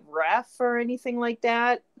kind of ref or anything like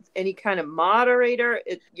that. Any kind of moderator.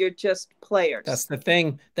 You're just players. That's the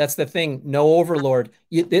thing. No overlord.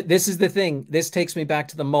 This is the thing. This takes me back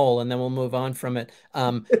to the mole, and then we'll move on from it.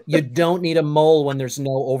 You don't need a mole when there's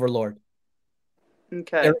no overlord.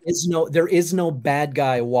 Okay. There is no bad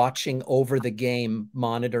guy watching over the game,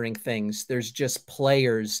 monitoring things. There's just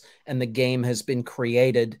players, and the game has been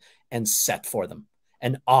created and set for them,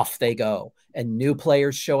 and off they go. And new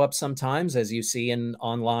players show up sometimes, as you see in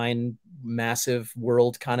online massive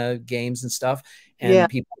world kind of games and stuff, and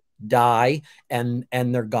people die and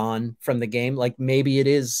they're gone from the game. Like maybe it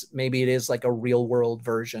is like a real world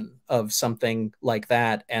version of something like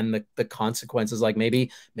that, and the consequences, like maybe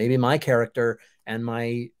my character and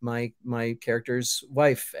my character's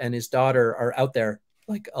wife and his daughter are out there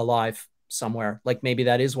like alive somewhere. Like maybe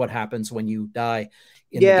that is what happens when you die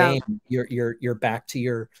in the game. You're back to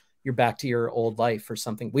your old life or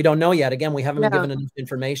something. We don't know yet. Again, we haven't been given enough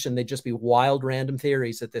information. They'd just be wild random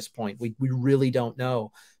theories at this point. We really don't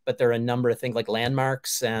know, but there are a number of things like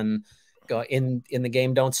landmarks, and go in the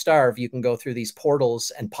game Don't Starve, you can go through these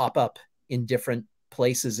portals and pop up in different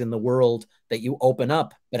places in the world that you open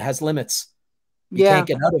up, but it has limits. You can't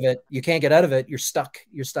get out of it. You're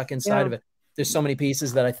stuck inside of it. There's so many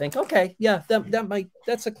pieces that I think, okay,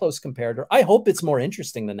 that's a close comparator. I hope it's more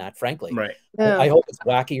interesting than that, frankly. Right. I hope it's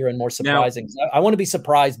wackier and more surprising. I want to be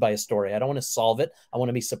surprised by a story. I don't want to solve it. I want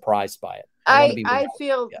to be surprised by it. I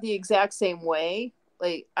feel the exact same way.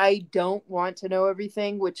 Like, I don't want to know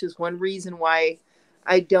everything, which is one reason why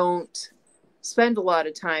I don't spend a lot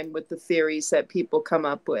of time with the theories that people come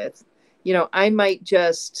up with. You know, I might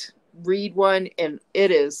just read one and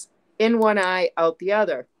it is in one eye, out the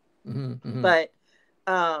other. But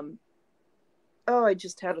I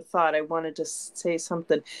just had a thought. I wanted to say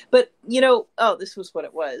something, but this was what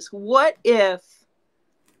it was. What if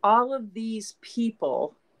all of these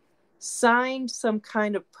people signed some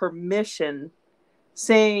kind of permission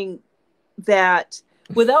saying that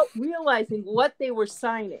without realizing what they were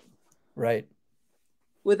signing, right?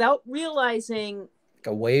 Without realizing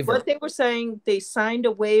a waiver, what they were saying, they signed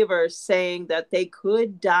a waiver saying that they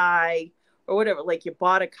could die or whatever. Like you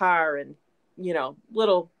bought a car and,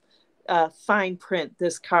 little fine print,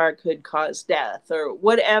 this car could cause death or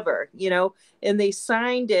whatever, and they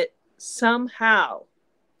signed it somehow,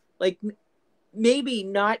 like maybe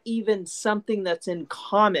not even something that's in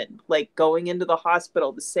common, like going into the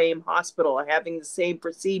hospital, the same hospital, or having the same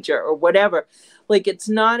procedure or whatever. Like it's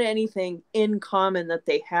not anything in common that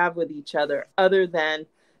they have with each other, other than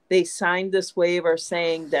they signed this waiver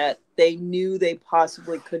saying that they knew they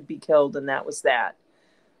possibly could be killed, and that was that.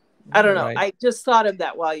 I don't know. Right. I just thought of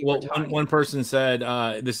that while you were talking. One person said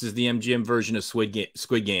this is the MGM version of Squid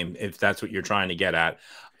Game, if that's what you're trying to get at.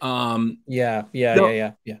 Yeah.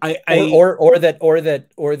 Or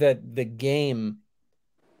that the game.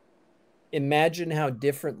 Imagine how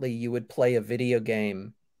differently you would play a video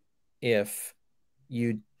game if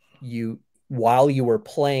you while you were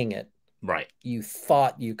playing it, right, you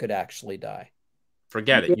thought you could actually die.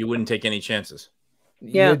 Forget it. You wouldn't take any chances.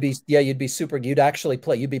 You'd be super. You'd actually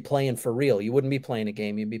play. You'd be playing for real. You wouldn't be playing a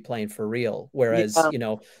game. You'd be playing for real. Whereas,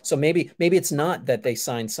 so maybe it's not that they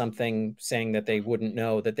signed something saying that they wouldn't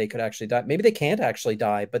know that they could actually die. Maybe they can't actually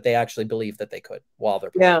die, but they actually believe that they could while they're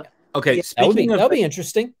playing. It. Okay. Yeah. That would be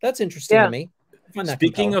interesting. That's interesting to me.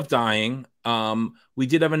 Speaking of dying, we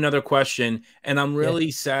did have another question, and I'm really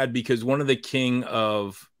sad because one of the king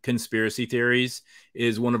of conspiracy theories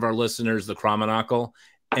is one of our listeners, the Chromonacle.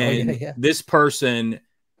 And this person,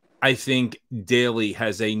 I think, daily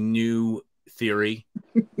has a new theory.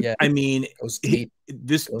 Yeah, I mean,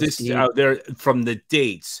 this out there, from the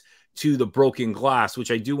dates to the broken glass,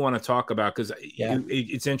 which I do want to talk about because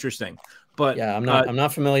it's interesting. But yeah, I'm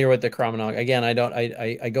not familiar with the chronology. Again,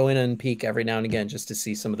 I go in and peek every now and again just to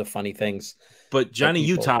see some of the funny things. But Johnny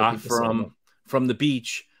Utah from the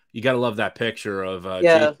beach, you got to love that picture of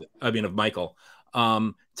of Michael.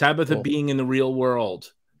 Tabitha being in the real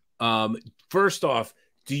world. First off,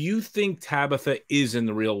 do you think Tabitha is in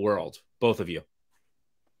the real world? Both of you.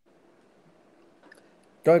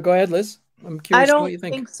 Go ahead, Liz. I'm curious what you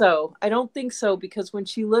think. I don't think so. I don't think so, because when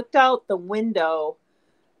she looked out the window,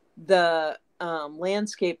 the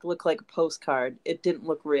landscape looked like a postcard. It didn't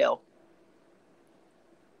look real.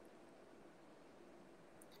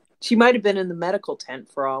 She might have been in the medical tent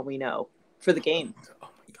for all we know for the game. Oh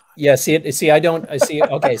my God. Yeah. See, I see.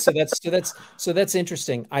 Okay. So that's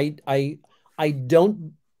interesting. I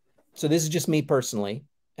don't. So this is just me personally.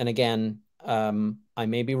 And again, I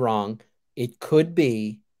may be wrong. It could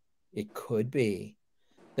be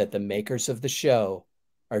that the makers of the show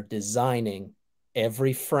are designing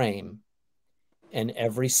every frame and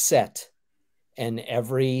every set and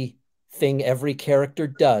everything every character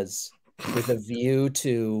does with a view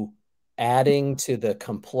to adding to the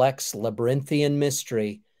complex labyrinthian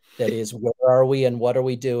mystery that is, where are we and what are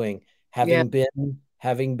we doing? Having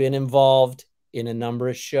been involved in a number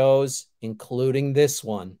of shows, including this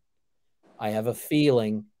one, I have a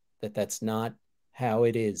feeling that that's not how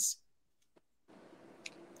it is.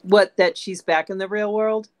 What, that she's back in the real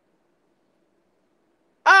world?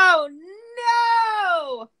 Oh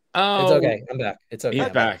no! Oh, it's okay. I'm back. It's okay. He's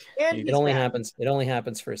back. It only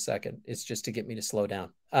happens for a second. It's just to get me to slow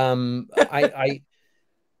down. I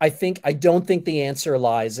don't think the answer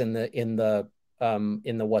lies in the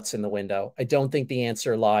what's in the window. I don't think the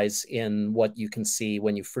answer lies in what you can see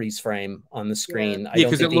when you freeze frame on the screen. Yeah,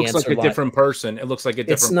 because it looks like a different person. It looks like a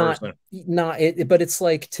different person. But it's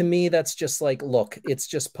like, to me, that's just like, look, it's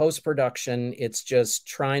just post-production. It's just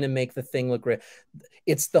trying to make the thing look great.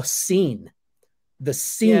 It's the scene.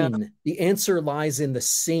 The answer lies in the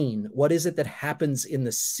scene. What is it that happens in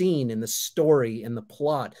the scene, in the story, in the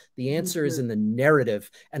plot? The answer is in the narrative.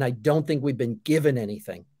 And I don't think we've been given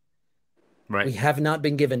anything. Right. We have not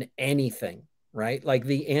been given anything, right? Like,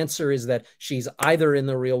 the answer is that she's either in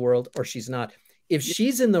the real world or she's not. If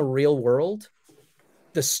she's in the real world,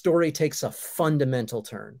 the story takes a fundamental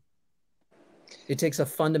turn. It takes a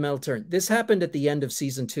fundamental turn. This happened at the end of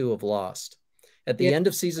season 2 of Lost. At the end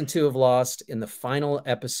of season 2 of Lost, in the final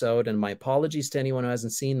episode, and my apologies to anyone who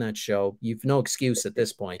hasn't seen that show, you've no excuse at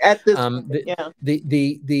this point. At this point,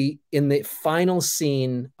 in the final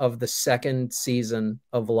scene of the second season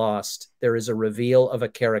of Lost, there is a reveal of a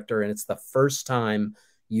character, and it's the first time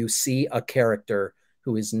you see a character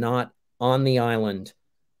who is not on the island,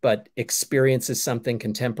 but experiences something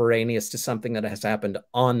contemporaneous to something that has happened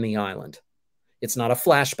on the island. It's not a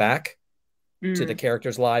flashback to the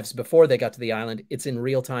characters' lives before they got to the island. It's in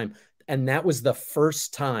real time. And that was the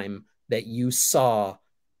first time that you saw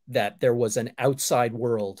that there was an outside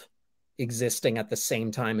world existing at the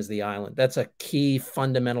same time as the island. That's a key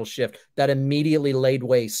fundamental shift that immediately laid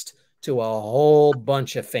waste to a whole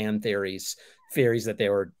bunch of fan theories that they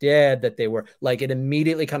were dead, that they were like, it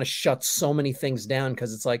immediately kind of shuts so many things down,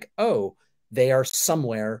 because it's like, oh, they are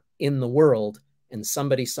somewhere in the world, and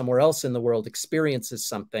somebody somewhere else in the world experiences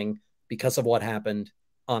something because of what happened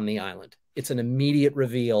on the island. It's an immediate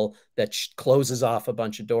reveal that closes off a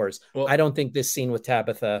bunch of doors. Well, I don't think this scene with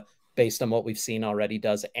Tabitha, based on what we've seen already,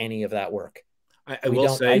 does any of that work. I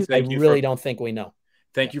really don't think we know.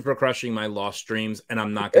 Thank you for crushing my Lost dreams, and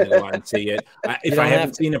I'm not going to go out and see it. If I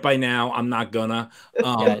haven't seen it by now, I'm not gonna.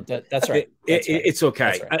 That's right. It's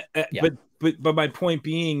okay. Right. But my point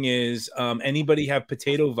being is, anybody have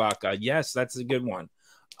potato vodka? Yes, that's a good one.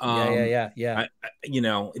 Yeah.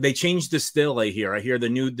 They changed the still. I hear the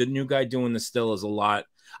new guy doing the still is a lot.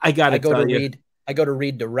 I go to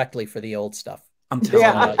read directly for the old stuff. I'm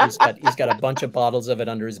telling you. He's got a bunch of bottles of it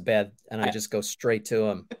under his bed, and I just go straight to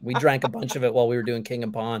him. We drank a bunch of it while we were doing King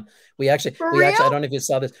and Pawn. We actually, I don't know if you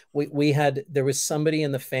saw this. There was somebody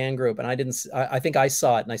in the fan group, and I think I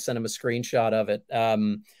saw it, and I sent him a screenshot of it.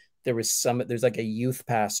 There's like a youth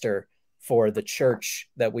pastor for the church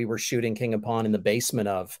that we were shooting King and Pawn in the basement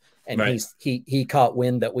of. And he caught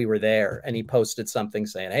wind that we were there, and he posted something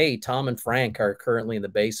saying, "Hey, Tom and Frank are currently in the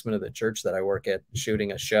basement of the church that I work at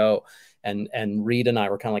shooting a show." And Reed and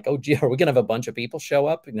I were kind of like, "Oh, gee, are we gonna have a bunch of people show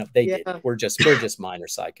up?" They did. We're just minor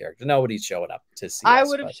side characters. Nobody's showing up to see us. I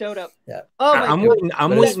would have showed up. Yeah. Oh,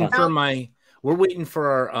 I'm waiting for my we're waiting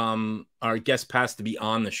for our guest pass to be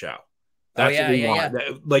on the show. That's what we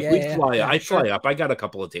want. Like we fly. I fly up. I got a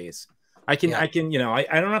couple of days. I can. You know. I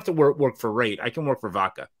don't have to work for rate. I can work for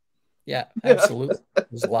vodka. Yeah, absolutely.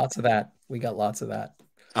 There's lots of that. We got lots of that.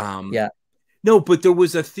 Yeah. No, but there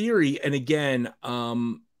was a theory, and again,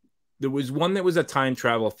 there was one that was a time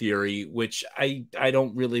travel theory, which I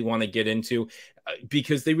don't really want to get into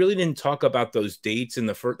because they really didn't talk about those dates in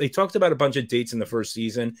the first. They talked about a bunch of dates in the first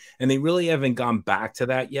season, and they really haven't gone back to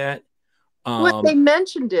that yet. Well, they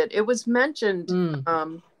mentioned it. It was mentioned.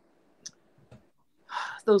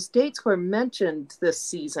 Those dates were mentioned this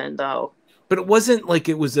season, though. But it wasn't like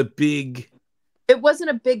it was a big. It wasn't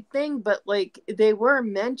a big thing, but like they were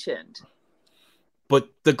mentioned. But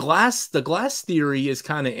the glass theory is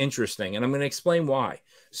kind of interesting, and I'm going to explain why.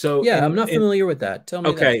 So yeah, I'm not familiar with that. Tell me.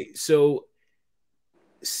 Okay, so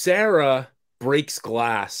Sarah breaks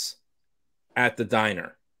glass at the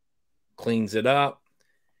diner, cleans it up.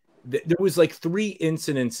 There was like 3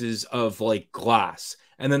 incidences of like glass.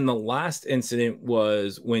 And then the last incident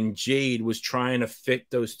was when Jade was trying to fit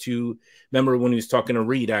those 2. Remember when he was talking to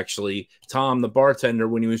Reed, actually, Tom, the bartender,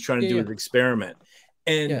 when he was trying to do his experiment.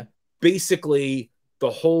 And basically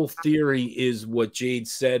the whole theory is what Jade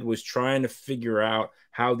said was trying to figure out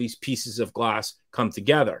how these pieces of glass come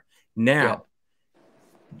together. Now,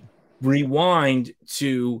 rewind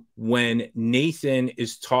to when Nathan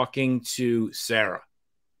is talking to Sarah.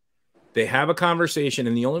 They have a conversation,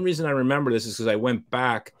 and the only reason I remember this is because I went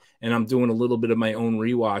back and I'm doing a little bit of my own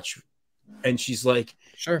rewatch. And she's like,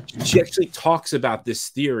 sure. She actually talks about this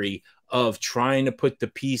theory of trying to put the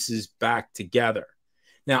pieces back together.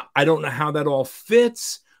 Now, I don't know how that all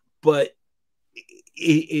fits, but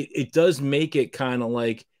it does make it kind of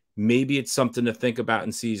like maybe it's something to think about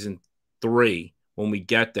in season 3 when we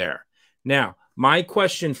get there. Now, my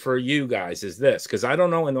question for you guys is this, because I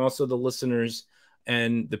don't know, and also the listeners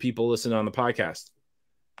and the people listening on the podcast.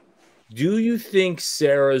 Do you think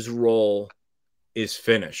Sarah's role is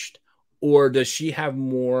finished, or does she have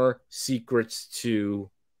more secrets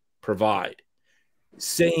to provide?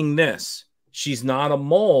 Saying this, she's not a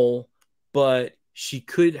mole, but she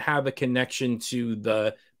could have a connection to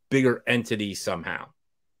the bigger entity somehow.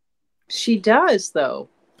 She does, though.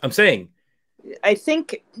 I'm saying. I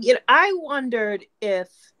think, you know, I wondered if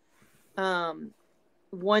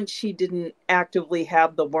once she didn't actively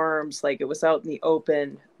have the worms, like it was out in the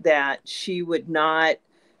open, that she would not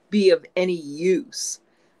be of any use.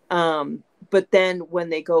 But then when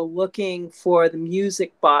they go looking for the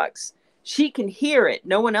music box, she can hear it.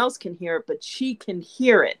 No one else can hear it, but she can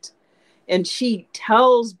hear it. And she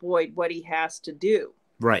tells Boyd what he has to do.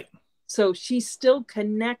 Right. So she's still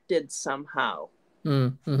connected somehow.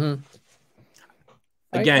 Mm-hmm.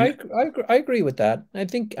 Again, I agree with that. I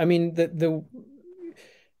think, I mean, the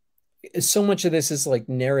so much of this is like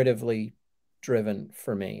narratively driven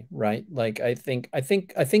for me, right? Like I think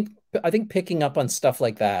picking up on stuff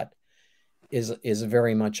like that is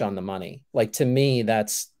very much on the money. Like to me,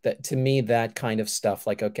 that kind of stuff,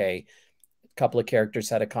 like, okay, a couple of characters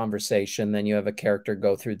had a conversation, then you have a character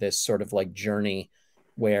go through this sort of like journey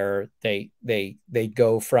where they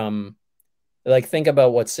go from, like, think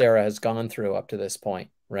about what Sarah has gone through up to this point,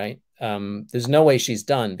 right? There's no way she's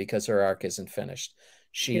done because her arc isn't finished.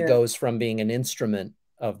 She goes from being an instrument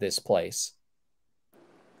of this place,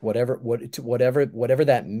 whatever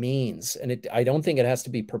that means. And I don't think it has to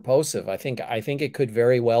be purposive. I think it could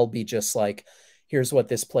very well be just like, here's what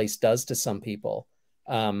this place does to some people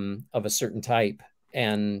of a certain type.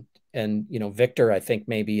 And you know, Victor, I think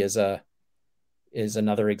maybe is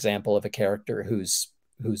another example of a character who's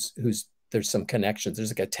there's some connections.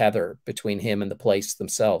 There's like a tether between him and the place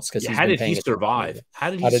themselves. Because how did he survive? How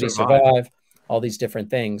did he survive? All these different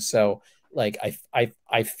things. So like,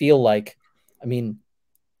 I feel like, I mean,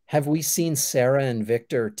 have we seen Sarah and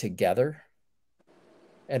Victor together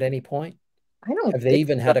at any point? I don't. Have they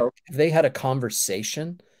even had a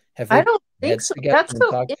conversation? I don't think so. That's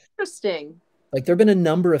so interesting. Like there have been a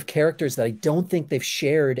number of characters that I don't think they've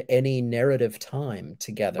shared any narrative time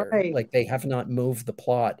together. Right. Like they have not moved the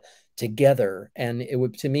plot together. And it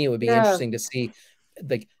would, to me, it would be interesting to see,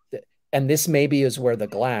 like, and this maybe is where the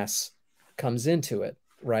glass comes into it,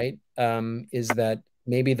 right? Is that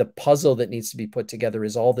maybe the puzzle that needs to be put together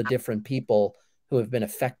is all the different people who have been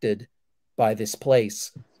affected by this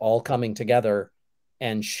place all coming together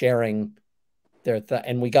and sharing their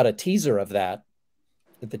and we got a teaser of that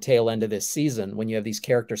at the tail end of this season when you have these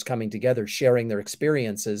characters coming together sharing their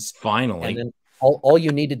experiences finally, and then all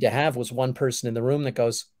you needed to have was one person in the room that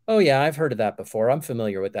goes, oh yeah, I've heard of that before, I'm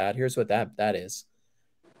familiar with that, here's what that is.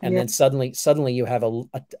 And then suddenly you have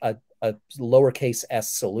a lowercase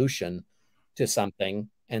s solution to something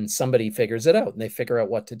and somebody figures it out and they figure out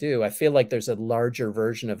what to do. I feel like there's a larger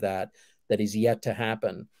version of that is yet to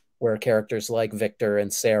happen, where characters like Victor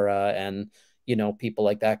and Sarah and, you know, people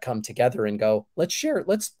like that come together and go,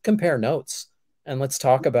 let's compare notes and let's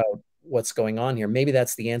talk about what's going on here. Maybe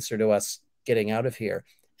that's the answer to us getting out of here.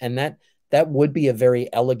 And that would be a very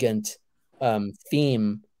elegant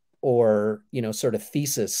theme, or, you know, sort of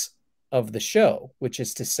thesis of the show, which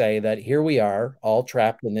is to say that here we are all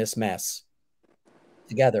trapped in this mess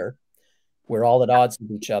together. We're all at odds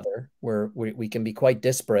with each other. We can be quite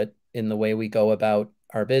disparate in the way we go about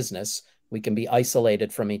our business. We can be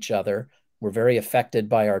isolated from each other. We're very affected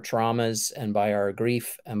by our traumas and by our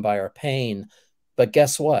grief and by our pain. But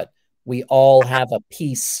guess what? We all have a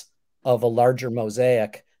piece of a larger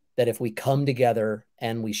mosaic that if we come together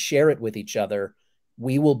and we share it with each other,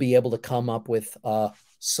 we will be able to come up with a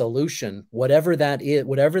solution, whatever that is,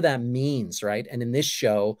 whatever that means, right? And in this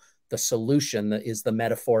show, the solution is the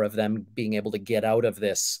metaphor of them being able to get out of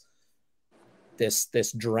this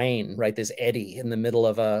drain, right? This eddy in the middle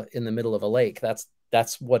of a lake.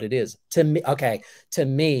 That's what it is to me. Okay, to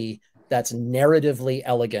me, that's narratively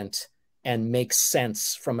elegant and makes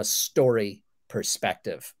sense from a story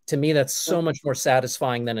perspective. To me, that's so much more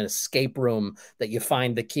satisfying than an escape room that you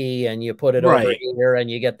find the key and you put it over here and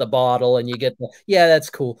you get the bottle and you get yeah, that's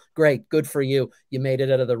cool, great, good for you, you made it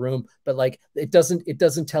out of the room. But like, it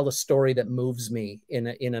doesn't tell a story that moves me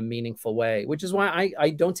in a meaningful way, which is why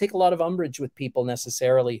I don't take a lot of umbrage with people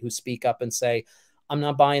necessarily who speak up and say, I'm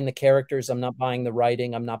not buying the characters, I'm not buying the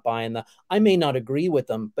writing, I'm not buying I may not agree with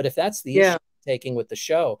them, but if that's the issue I'm taking with the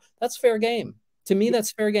show, that's fair game. To me,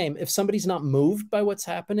 that's fair game. If somebody's not moved by what's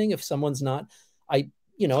happening, if someone's not,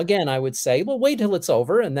 again, I would say, well, wait till it's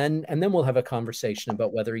over, and then we'll have a conversation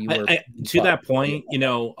about whether you were. To that point,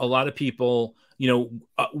 a lot of people,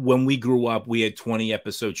 when we grew up, we had 20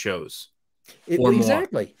 episode shows.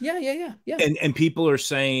 Exactly. More. Yeah. And people are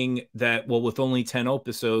saying that, well, with only 10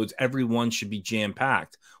 episodes, everyone should be jam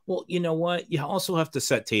packed. Well, you know what? You also have to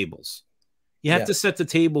set tables. You have to set the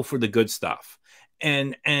table for the good stuff.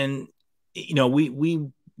 And we've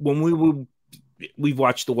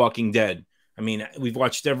watched The Walking Dead. I mean, we've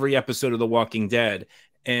watched every episode of The Walking Dead.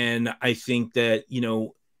 And I think that,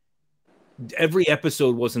 every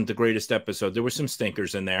episode wasn't the greatest episode. There were some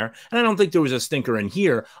stinkers in there. And I don't think there was a stinker in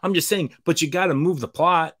here. I'm just saying, but you got to move the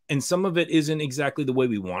plot. And some of it isn't exactly the way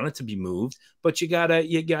we want it to be moved, but you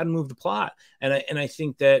gotta move the plot. And I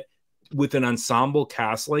think that with an ensemble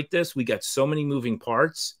cast like this, we got so many moving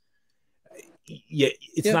parts.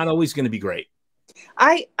 It's not always going to be great.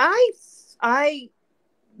 I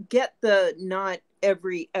get the not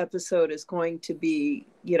every episode is going to be,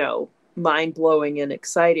 mind-blowing and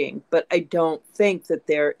exciting, but I don't think that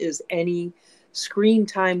there is any screen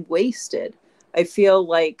time wasted. I feel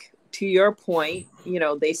like, to your point,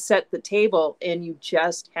 they set the table and you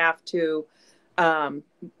just have to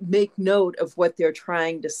make note of what they're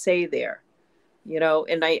trying to say there.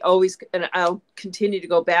 And I'll continue to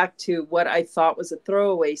go back to what I thought was a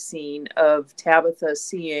throwaway scene of Tabitha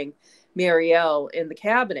seeing Marielle in the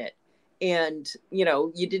cabinet. And,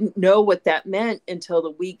 you didn't know what that meant until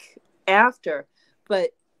the week after, but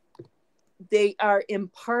they are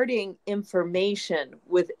imparting information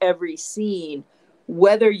with every scene,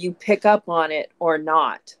 whether you pick up on it or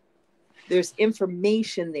not. There's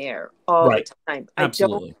information there all the time.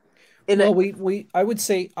 Absolutely. I would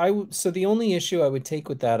say so the only issue I would take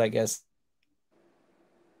with that, I guess,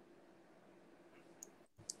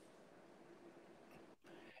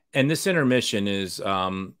 and this intermission is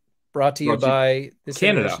brought to you by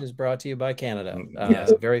Canada. Intermission is brought to you by Canada.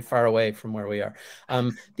 Very far away from where we are.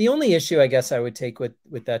 The only issue I guess I would take with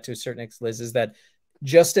that to a certain extent, Liz, is that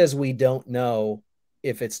just as we don't know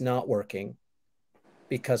if it's not working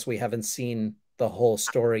because we haven't seen the whole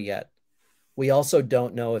story yet, we also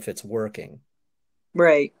don't know if it's working.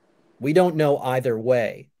 Right. We don't know either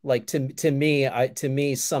way. Like to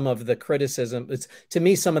me, some of the criticism,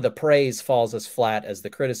 some of the praise falls as flat as the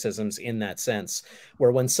criticisms in that sense,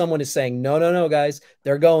 where when someone is saying, no, guys,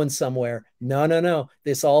 they're going somewhere. No,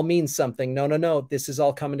 this all means something. No, this is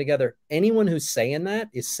all coming together. Anyone who's saying that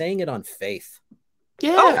is saying it on faith.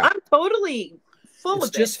 Yeah. Oh, I'm totally full of it.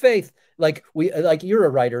 It's just faith. Like you're a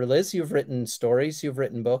writer, Liz. You've written stories, you've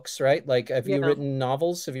written books, right? Like, have you written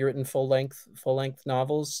novels? Have you written full length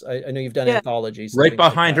novels? I know you've done anthologies. Right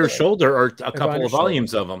behind her shoulder are a couple of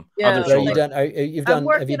volumes of them. Yeah. I'm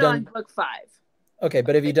working on book 5. Okay,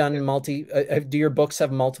 but have you done do your books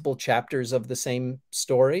have multiple chapters of the same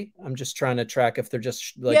story? I'm just trying to track if they're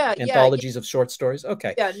just anthologies of short stories.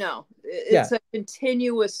 Okay. Yeah, no. It's a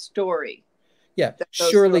continuous story. Yeah,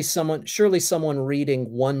 surely someone reading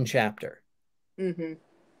one chapter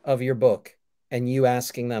of your book and you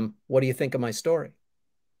asking them, what do you think of my story?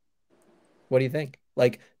 What do you think?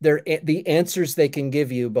 Like the answers they can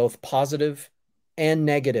give you, both positive and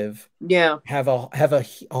negative, have a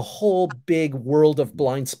whole big world of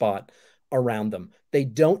blind spot around them. They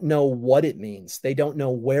don't know what it means. They don't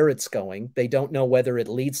know where it's going. They don't know whether it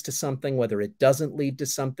leads to something, whether it doesn't lead to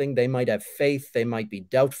something. They might have faith. They might be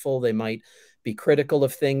doubtful. They might be critical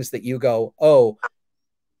of things that you go, oh.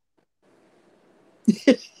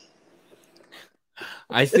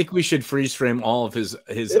 I think we should freeze frame all of his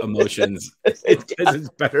emotions. It's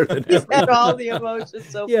better than He's ever. had all the emotions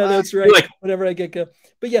so far. That's right. Like, whenever I get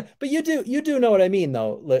but you do know what I mean,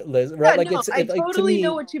 though, Liz, right? Yeah, like I totally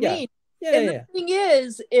know what you mean. And the thing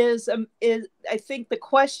is I think the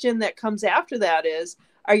question that comes after that is,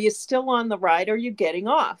 are you still on the ride or are you getting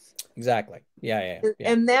off? Exactly. Yeah.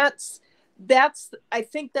 And that's I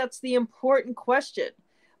think that's the important question.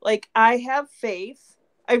 Like, I have faith.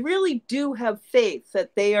 I really do have faith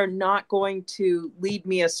that they are not going to lead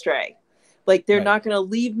me astray. Like, they're not going to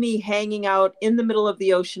leave me hanging out in the middle of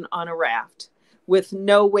the ocean on a raft with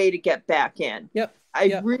no way to get back in.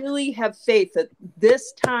 I really have faith that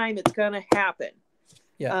this time it's going to happen.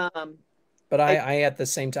 But I at the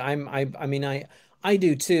same time, I mean, I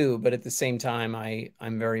do too, but at the same time,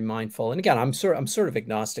 I'm very mindful. And again, I'm sort of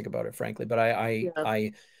agnostic about it, frankly, but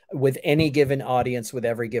I with any given audience, with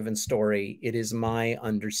every given story, it is my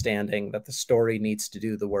understanding that the story needs to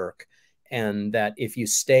do the work, and that if you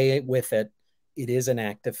stay with it, it is an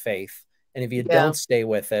act of faith. And if you don't stay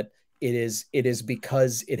with it, it is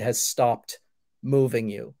because it has stopped moving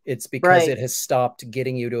you. It's because it has stopped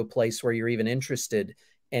getting you to a place where you're even interested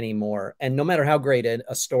anymore. And no matter how great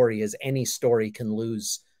a story is, any story can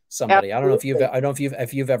lose somebody. Absolutely. I don't know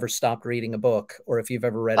if you've ever stopped reading a book, or if you've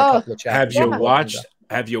ever read a couple of chapters.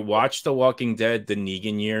 Have you watched The Walking Dead, the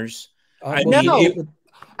Negan years? I gave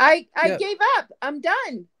up. I'm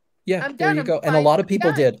done. Yeah, there you go. And a lot of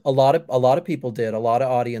people did. A lot of people did. A lot of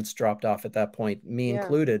audience dropped off at that point, me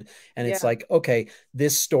included. And it's like, okay,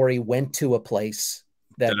 this story went to a place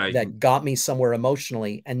that got me somewhere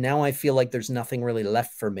emotionally, and now I feel like there's nothing really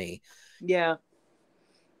left for me. Yeah,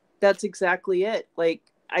 that's exactly it. Like,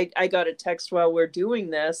 I got a text while we're doing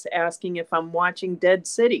this asking if I'm watching Dead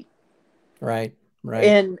City. Right.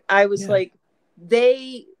 And I was like,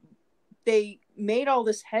 they made all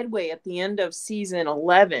this headway at the end of season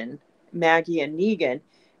 11, Maggie and Negan,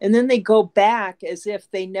 and then they go back as if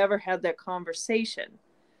they never had that conversation.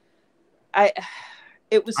 I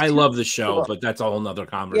love the show, but that's a whole nother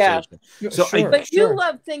conversation. Yeah. So you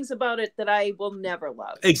love things about it that I will never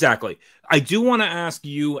love. Exactly. I do want to ask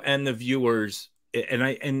you and the viewers,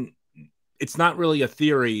 and it's not really a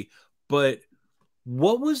theory, but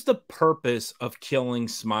what was the purpose of killing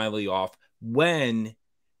Smiley off when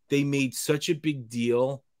they made such a big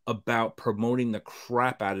deal about promoting the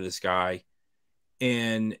crap out of this guy?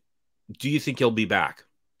 And do you think he'll be back?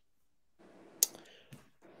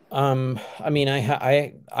 I mean,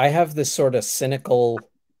 I have this sort of cynical,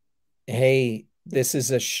 hey, this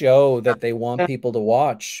is a show that they want people to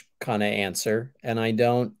watch kind of answer. And I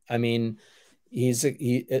mean,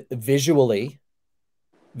 visually,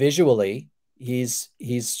 he's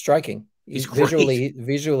striking. He's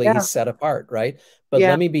visually he's set apart, right? But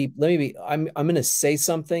let me be I'm going to say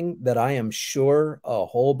something that I am sure a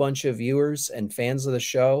whole bunch of viewers and fans of the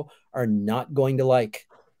show are not going to like.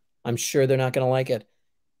 I'm sure they're not going to like it.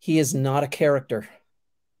 He is not a character.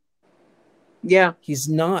 Yeah. He is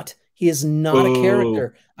not a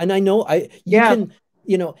character. And I know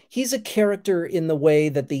he's a character in the way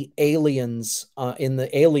that the aliens in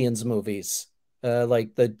the Aliens movies,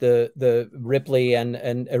 like the Ripley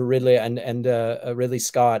and Ridley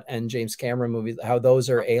Scott and James Cameron movies, how those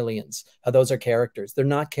are aliens, how those are characters. They're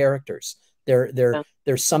not characters.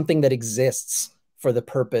 They're something that exists for the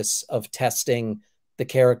purpose of testing the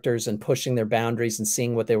characters and pushing their boundaries and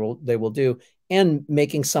seeing what they will do, and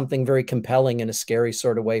making something very compelling in a scary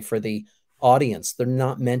sort of way for the audience. They're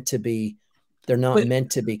not meant to be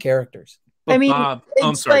characters. I mean, Bob,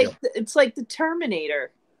 it's like the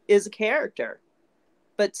Terminator is a character,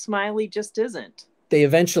 but Smiley just isn't. They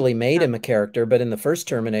eventually made him a character, but in the first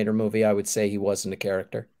Terminator movie, I would say he wasn't a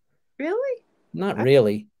character. Really? Not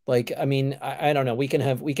really. Like, I mean, I don't know. We can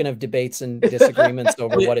have debates and disagreements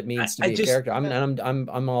over what it means to be a character.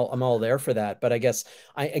 I'm all there for that. But I guess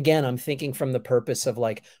I'm thinking from the purpose of,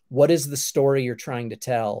 like, what is the story you're trying to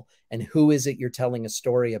tell, and who is it you're telling a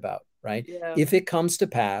story about, right? Yeah. If it comes to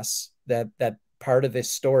pass that part of this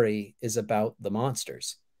story is about the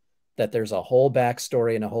monsters, that there's a whole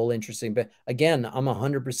backstory and a whole interesting, but again, I'm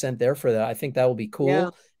 100% there for that. I think that will be cool. Yeah.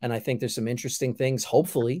 And I think there's some interesting things,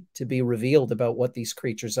 hopefully, to be revealed about what these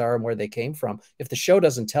creatures are and where they came from. If the show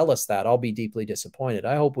doesn't tell us that, I'll be deeply disappointed.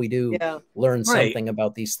 I hope we do learn something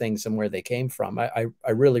about these things and where they came from. I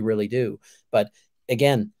really, really do. But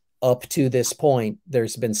again, up to this point,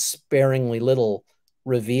 there's been sparingly little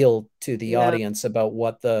revealed to the audience about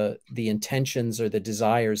what the intentions or the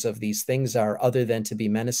desires of these things are, other than to be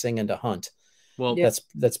menacing and to hunt. Well,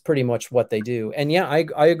 that's pretty much what they do. And yeah,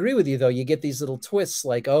 I agree with you, though. You get these little twists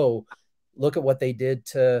like, oh, look at what they did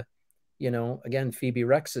to, you know, again, Phoebe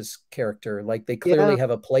Rex's character. Like, they clearly have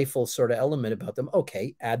a playful sort of element about them.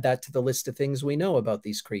 Okay, add that to the list of things we know about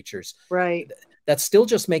these creatures. Right. That still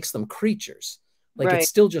just makes them creatures. Like, it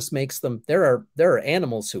still just makes them, there are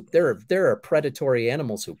animals who, there are predatory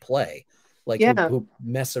animals who play, like who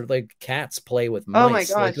mess, or like cats play with mice. Oh my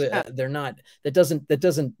gosh, like, they're not, that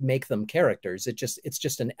doesn't make them characters. It's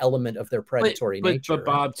just an element of their predatory nature. But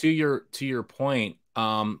Bob, to your point,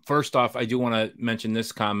 first off, I do want to mention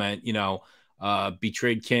this comment, you know,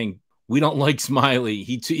 Betrayed King. We don't like Smiley.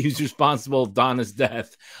 He's responsible for Donna's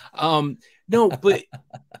death. No, but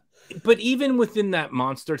but even within that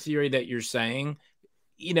monster theory that you're saying,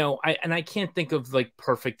 you know, I can't think of like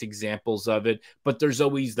perfect examples of it, but there's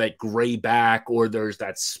always that gray back, or there's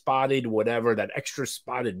that spotted whatever, that extra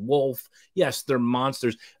spotted wolf. Yes, they're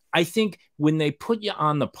monsters. I think when they put you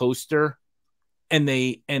on the poster and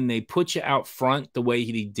they put you out front the way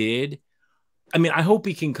he did, I mean, I hope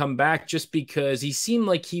he can come back, just because he seemed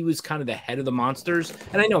like he was kind of the head of the monsters.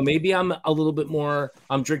 And I know maybe I'm a little bit more,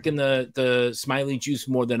 I'm drinking the Smiley juice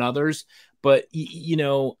more than others, but you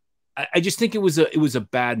know, I just think it was a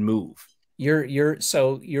bad move.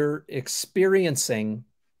 You're experiencing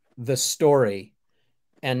the story,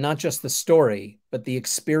 and not just the story, but the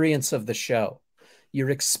experience of the show. You're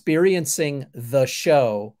experiencing the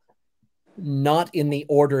show, not in the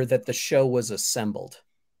order that the show was assembled.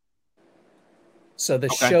 So the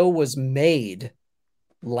show was made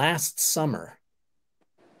last summer.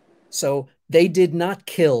 So they did not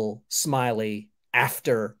kill Smiley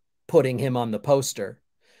after putting him on the poster.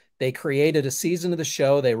 They created a season of the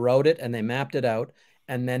show, they wrote it and they mapped it out,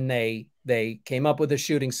 and then they came up with a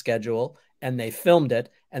shooting schedule and they filmed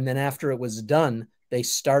it, and then after it was done, they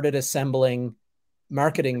started assembling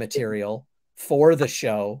marketing material for the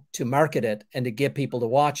show to market it and to get people to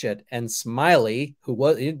watch it. And Smiley, who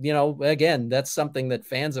was, you know, again, that's something that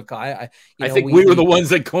fans of, I think we were the ones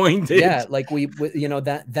that coined it. Yeah, like we you know,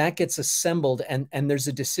 that gets assembled, and there's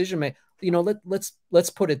a decision made. You know, let's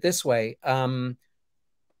put it this way.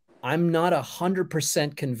 I'm not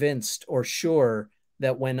 100% convinced or sure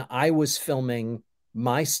that when I was filming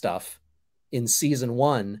my stuff in season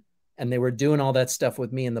 1 and they were doing all that stuff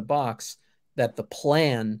with me in the box, that the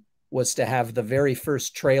plan was to have the very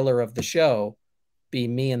first trailer of the show be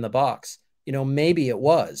me in the box. You know, maybe it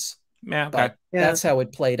was. Yeah, okay. But that's how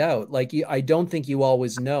it played out. Like, I don't think you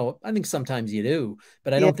always know. I think sometimes you do,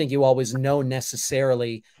 but I don't think you always know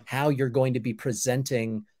necessarily how you're going to be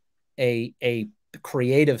presenting a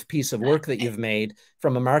creative piece of work that you've made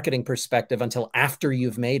from a marketing perspective until after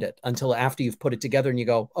you've made it, until after you've put it together and you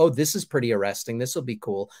go, oh, this is pretty arresting. This will be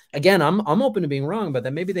cool. Again, I'm open to being wrong, but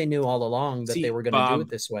then maybe they knew all along that they were going to do it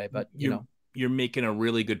this way. But you know, you're making a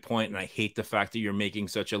really good point, and I hate the fact that you're making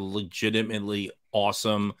such a legitimately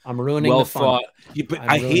awesome, I'm ruining the fun. But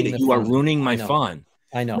I hate it. You are ruining my fun.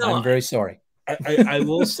 I know. No, I'm very sorry. I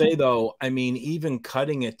will say though, I mean, even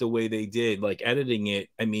cutting it the way they did, like editing it,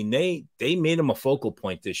 I mean, they made him a focal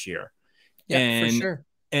point this year. Yeah, and, for sure.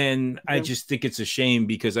 And I just think it's a shame,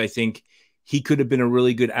 because I think he could have been a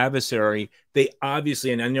really good adversary. They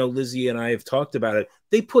obviously, and I know Lizzie and I have talked about it,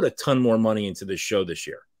 they put a ton more money into this show this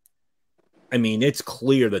year. I mean, it's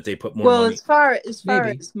clear that they put more money. Well, as far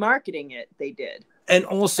as marketing it, they did. And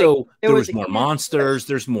also, like, there was more monsters.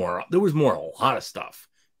 There was more, a lot of stuff.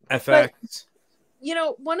 FX. But, you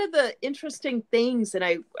know, one of the interesting things, and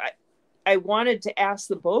I wanted to ask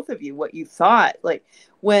the both of you what you thought, like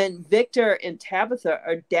when Victor and Tabitha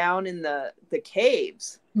are down in the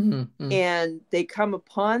caves and they come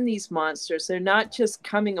upon these monsters, they're not just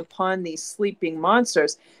coming upon these sleeping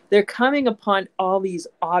monsters, they're coming upon all these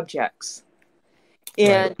objects.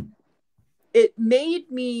 And it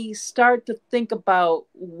made me start to think about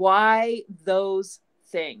why those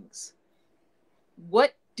things.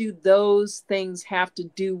 What do those things have to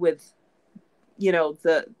do with, you know,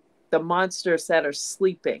 the monsters that are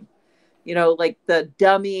sleeping? You know, like the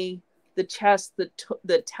dummy, the chest,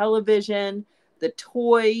 the television, the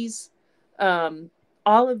toys,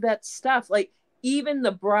 all of that stuff. Like even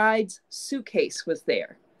the bride's suitcase was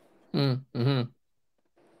there. Mm-hmm.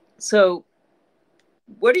 So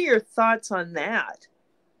what are your thoughts on that?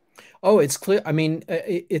 Oh, it's clear. I mean,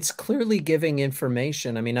 it's clearly giving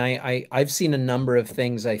information. I mean, I've seen a number of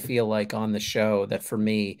things I feel like on the show that for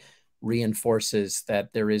me reinforces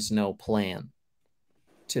that there is no plan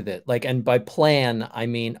to that. Like, and by plan, I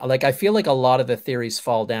mean, like, I feel like a lot of the theories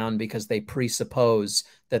fall down because they presuppose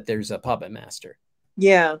that there's a puppet master.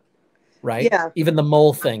 Yeah. Right. Yeah. Even the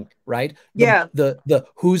mole thing. Right. Yeah. The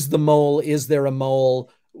who's the mole? Is there a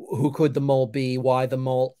mole? Who could the mole be? Why the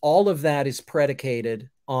mole? All of that is predicated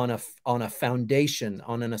on a foundation,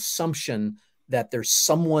 on an assumption that there's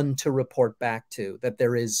someone to report back to, that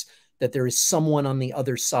there is someone on the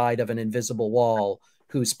other side of an invisible wall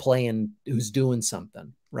who's doing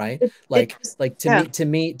something, right? To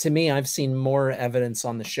me, I've seen more evidence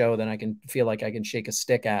on the show than I can feel like I can shake a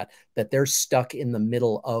stick at, that they're stuck in the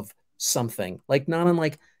middle of something. Like, not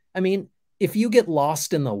unlike, I mean, if you get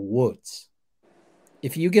lost in the woods,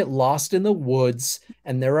 and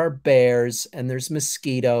there are bears and there's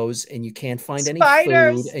mosquitoes and you can't find any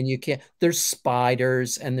food and there's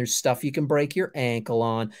spiders and there's stuff you can break your ankle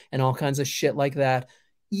on and all kinds of shit like that.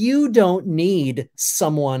 You don't need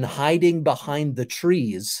someone hiding behind the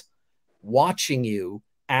trees, watching you,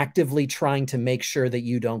 actively trying to make sure that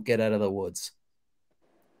you don't get out of the woods.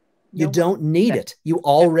 You don't need it. You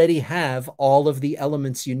already have all of the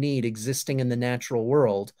elements you need existing in the natural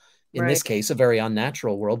world. In this case, a very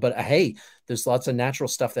unnatural world, but hey, there's lots of natural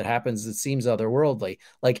stuff that happens that seems otherworldly.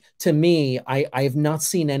 Like, to me, I have not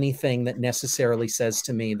seen anything that necessarily says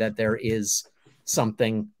to me that there is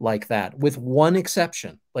something like that, with one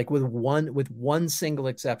exception, like with one single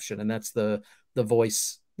exception, and that's the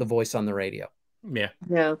voice on the radio. Yeah.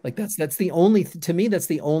 Like that's the only, to me, that's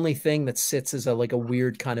the only thing that sits as a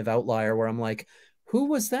weird kind of outlier where I'm like, who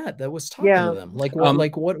was that was talking to them? Like,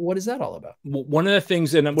 what is that all about? One of the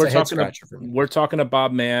things, and we're talking to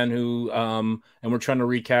Bob Mann, who, and we're trying to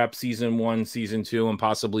recap season 1, season 2, and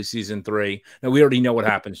possibly season 3. Now, we already know what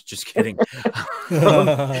happens. Just kidding.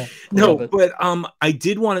 No, but I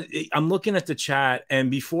did want to. I'm looking at the chat, and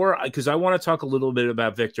because I want to talk a little bit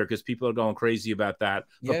about Victor, because people are going crazy about that.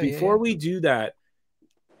 But before we do that,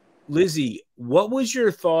 Lizzie, what was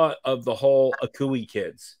your thought of the whole Akui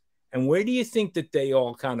kids? And where do you think that they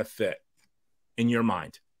all kind of fit in your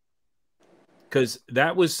mind? Because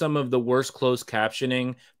that was some of the worst closed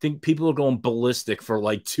captioning. I think people are going ballistic for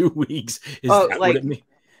like 2 weeks. Is that what it means?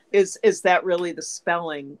 Is that really the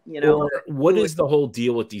spelling? You know, or what is the whole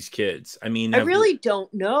deal with these kids? I mean, I really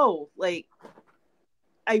don't know. Like,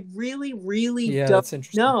 I really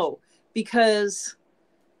don't know, because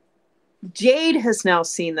Jade has now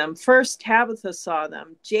seen them. First, Tabitha saw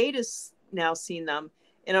them. Jade has now seen them.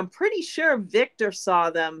 And I'm pretty sure Victor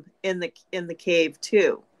saw them in the cave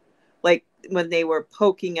too, like when they were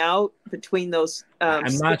poking out between those.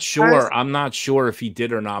 I'm not sure. I'm not sure if he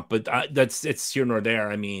did or not, but it's here nor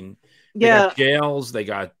there. I mean, they got jails. They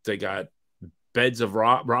got beds of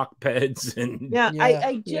rock beds, and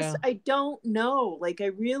I don't know. Like, I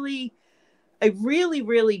really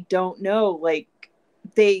don't know. Like,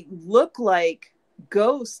 they look like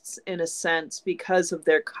ghosts in a sense because of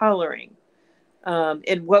their coloring.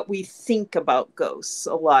 And what we think about ghosts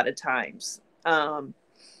a lot of times.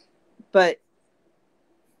 But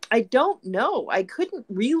I don't know. I couldn't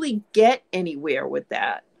really get anywhere with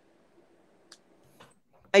that.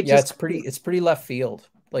 It's pretty left field.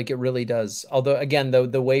 Like, it really does. Although, again,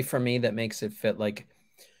 the way for me that makes it fit, like,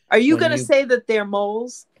 are you going to say that they're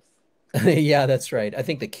moles? Yeah, that's right. I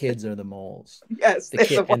think the kids are the moles. Yes.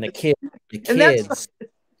 The kids,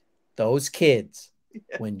 those kids.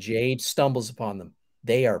 When Jade stumbles upon them,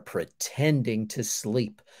 they are pretending to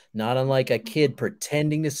sleep, not unlike a kid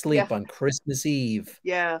pretending to sleep on Christmas Eve.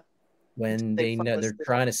 Yeah. When they know they're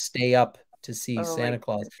trying to stay up to see Santa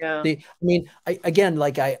Claus. Yeah.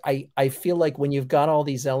 I feel like when you've got all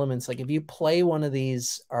these elements, like if you play one of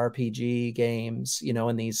these RPG games, you know,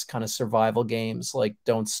 in these kind of survival games like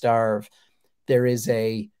Don't Starve, there is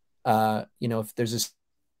a, if there's a...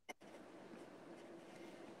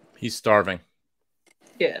 He's starving.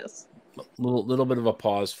 Yes. Little bit of a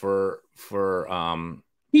pause for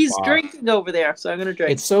he's drinking over there, so I'm gonna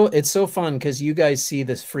drink. It's so fun because you guys see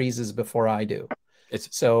this freezes before I do.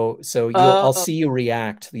 I'll see you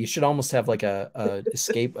react. You should almost have like a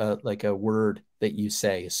escape, like a word that you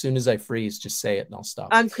say as soon as I freeze. Just say it and I'll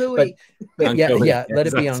stop. Ankui. But yeah, let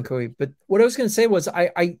it be Ankui. But what I was going to say was,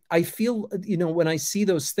 I feel, when I see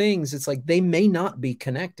those things, it's like they may not be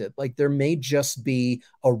connected. Like there may just be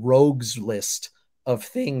a rogues list of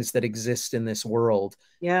things that exist in this world.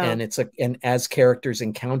 Yeah. And and as characters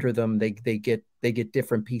encounter them, they get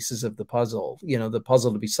different pieces of the puzzle. The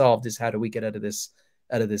puzzle to be solved is, how do we get out of this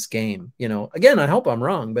out of this game. You know, again, I hope I'm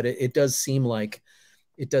wrong, but it does seem like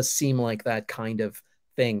that kind of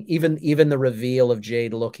thing. Even the reveal of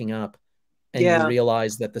Jade looking up, and you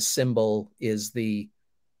realize that the symbol is the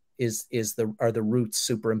roots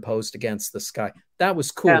superimposed against the sky. That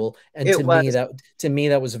was cool. And to me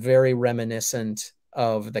that was very reminiscent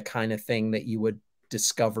of the kind of thing that you would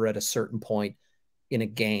discover at a certain point in a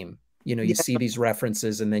game. You know, you see these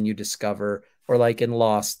references and then you discover, or like in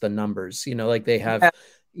Lost, the numbers, you know, like they have,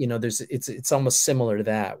 you know, it's almost similar to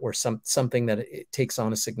that, where something that it takes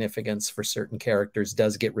on a significance for certain characters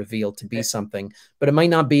does get revealed to be something, but it might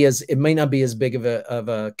not be as big of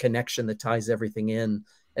a connection that ties everything in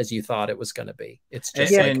as you thought it was going to be. It's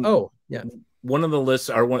just one of the lists,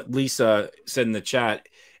 or what Lisa said in the chat,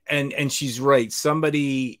 and she's right.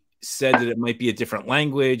 Somebody said that it might be a different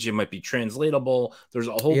language, it might be translatable. There's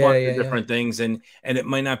a whole bunch of different things, and it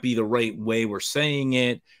might not be the right way we're saying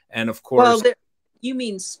it. And of course, you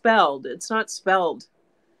mean spelled? It's not spelled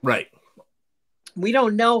right. We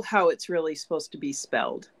don't know how it's really supposed to be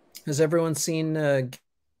spelled. Has everyone seen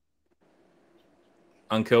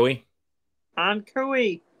Unkui?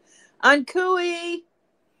 Unkui. Unkui.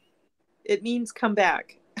 It means come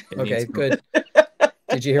back. Okay, good.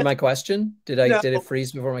 Did you hear my question? Did it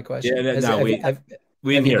freeze before my question? Yeah, have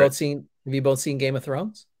you both seen Game of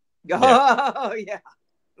Thrones? Oh yeah.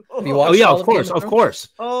 Have you watched of course.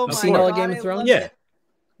 Oh, you've seen all of Game of Thrones? Yeah.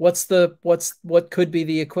 What could be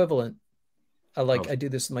the equivalent? I do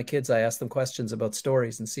this with my kids. I ask them questions about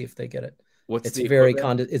stories and see if they get it. It's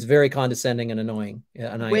very condescending and annoying.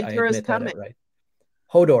 Yeah, and Winter I is admit coming. that, right?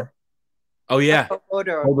 Hodor. Oh yeah.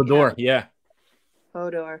 Hodor. Hold the door. Yeah.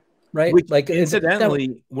 Hodor. Right. Which, like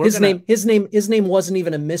incidentally, his name wasn't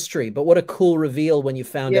even a mystery, but what a cool reveal when you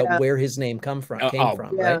found out where his name came from,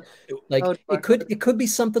 right? Like Hodor. it could be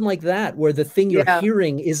something like that, where the thing you're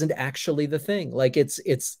hearing isn't actually the thing. Like it's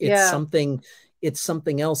something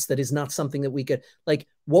else that is not something that we could, like,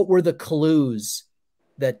 what were the clues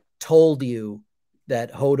that told you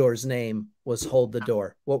that Hodor's name was Hold the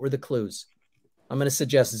Door? What were the clues? I'm going to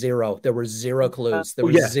suggest zero. There were zero clues. There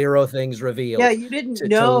were zero things revealed. Yeah, you didn't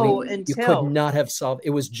know until you could not have solved. It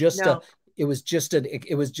was just a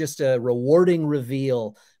rewarding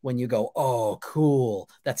reveal when you go, oh, cool.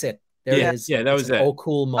 That's it. There it is. Yeah, that was it. Oh,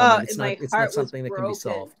 cool moment. It's not something that can be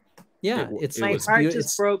solved. Yeah, my heart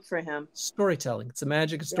just broke for him. Storytelling. It's a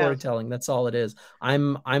magic of storytelling. That's all it is.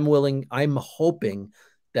 I'm hoping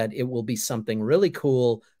that it will be something really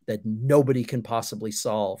cool that nobody can possibly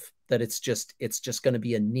solve. That it's just going to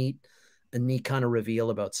be a neat kind of reveal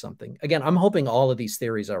about something. Again, I'm hoping all of these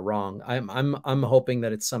theories are wrong. I'm hoping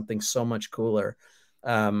that it's something so much cooler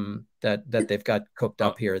that they've got cooked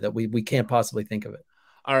up here that we can't possibly think of it.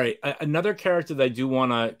 All right, another character that I do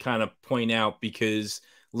want to kind of point out, because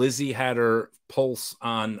Lizzie had her pulse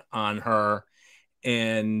on her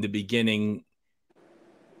in the beginning.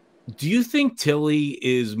 Do you think Tilly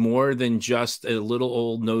is more than just a little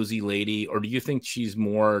old nosy lady, or do you think she's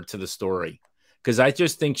more to the story? Because I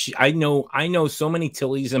just think I know so many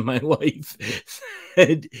Tillys in my life.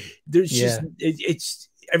 There's it's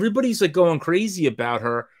everybody's like going crazy about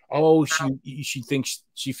her. Oh, she thinks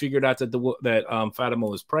she figured out that Fatima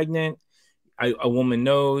was pregnant. A woman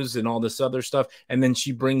knows, and all this other stuff. And then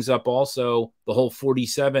she brings up also the whole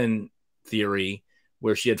 47 theory,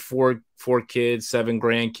 where she had four kids, 7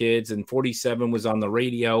 grandkids, and 47 was on the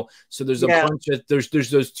radio. So there's a bunch of there's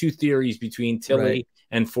those two theories between Tilly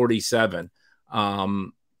and 47.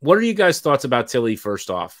 What are you guys' thoughts about Tilly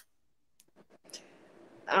first off?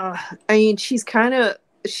 I mean, she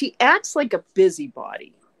acts like a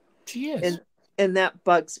busybody. She is. And that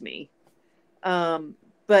bugs me.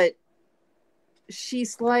 But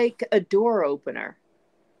she's like a door opener.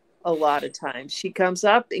 A lot of times she comes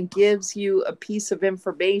up and gives you a piece of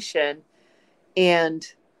information, and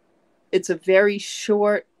it's a very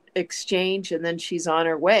short exchange, and then she's on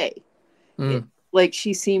her way. Like,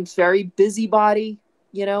 she seems very busybody,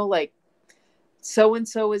 you know, like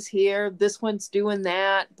so-and-so is here, this one's doing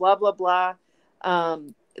that, blah, blah, blah.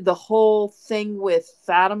 The whole thing with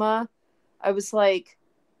Fatima, I was like,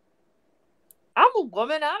 I'm a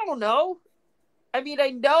woman, I don't know. I mean, I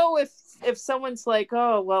know if someone's like,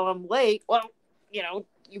 oh, well, I'm late. Well, you know,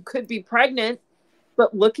 you could be pregnant.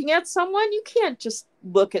 But looking at someone, you can't just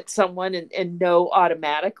look at someone and know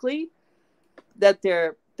automatically that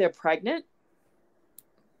they're pregnant.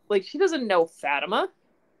 Like, she doesn't know Fatima.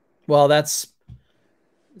 Well,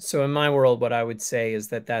 so in my world, what I would say is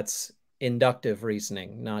that's inductive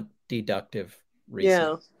reasoning, not deductive reasoning.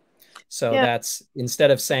 Yeah. So that's,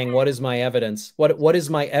 instead of saying, what is my evidence? What is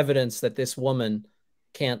my evidence that this woman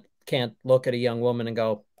can't can't look at a young woman and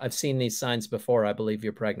go, I've seen these signs before, I believe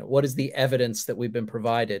you're pregnant? What is the evidence that we've been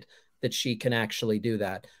provided that she can actually do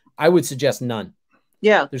that? I would suggest none.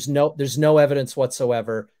 Yeah. There's no evidence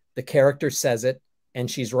whatsoever. The character says it, and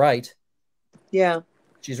she's right. Yeah.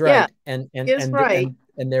 She's right. Yeah,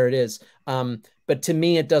 And there it is. But to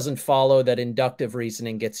me, it doesn't follow that inductive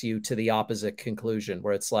reasoning gets you to the opposite conclusion,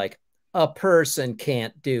 where it's like, a person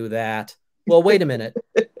can't do that. Well, wait a minute.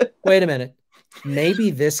 Wait a minute.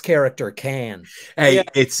 Maybe this character can. Hey, yeah.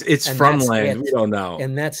 it's from land. We don't know.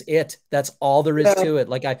 And that's it. That's all there is to it.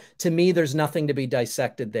 Like to me, there's nothing to be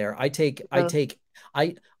dissected there.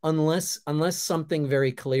 Unless something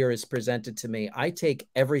very clear is presented to me, I take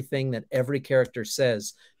everything that every character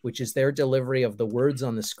says, which is their delivery of the words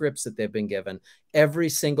on the scripts that they've been given. Every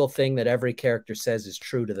single thing that every character says is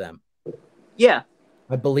true to them. Yeah.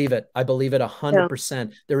 I believe it. I believe it 100%.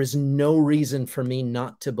 Yeah. There is no reason for me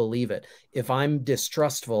not to believe it. If I'm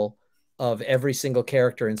distrustful of every single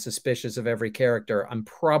character and suspicious of every character, I'm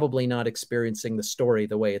probably not experiencing the story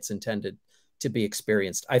the way it's intended to be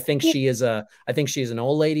experienced. I think she is an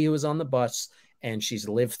old lady who was on the bus, and she's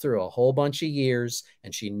lived through a whole bunch of years,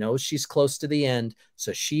 and she knows she's close to the end.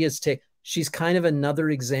 So she's kind of another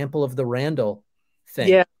example of the Randall thing.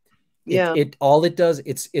 Yeah. Yeah.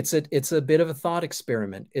 It's a bit of a thought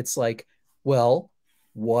experiment. It's like, well,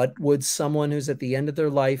 what would someone who's at the end of their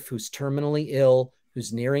life, who's terminally ill,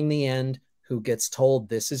 who's nearing the end, who gets told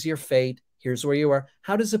this is your fate, here's where you are,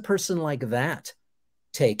 how does a person like that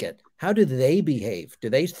take it? How do they behave? Do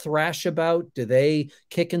they thrash about? Do they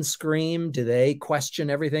kick and scream? Do they question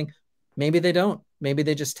everything? Maybe they don't. Maybe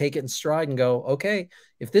they just take it in stride and go, okay,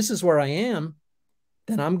 if this is where I am,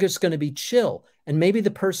 then I'm just going to be chill. And maybe the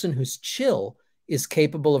person who's chill is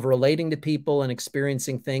capable of relating to people and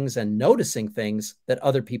experiencing things and noticing things that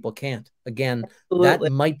other people can't. Again,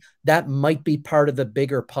 Absolutely. that might be part of the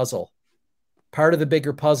bigger puzzle. Part of the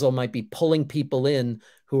bigger puzzle might be pulling people in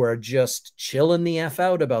who are just chilling the F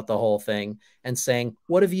out about the whole thing and saying,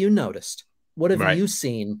 what have you noticed? What have you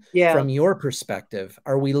seen from your perspective?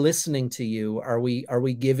 Are we listening to you? Are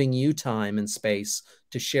we giving you time and space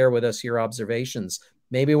to share with us your observations?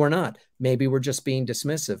 Maybe we're not. Maybe we're just being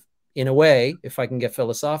dismissive. In a way, if I can get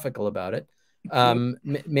philosophical about it,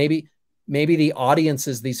 maybe the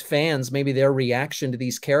audiences, these fans, maybe their reaction to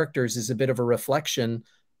these characters is a bit of a reflection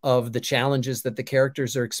of the challenges that the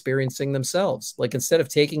characters are experiencing themselves. Like, instead of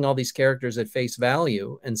taking all these characters at face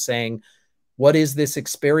value and saying, what is this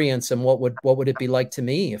experience and what would it be like to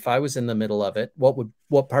me if I was in the middle of it?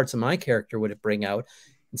 What parts of my character would it bring out?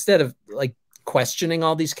 Instead of like questioning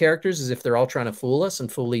all these characters as if they're all trying to fool us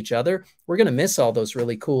and fool each other, we're going to miss all those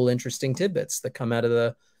really cool, interesting tidbits that come out of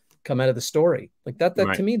the story. Like that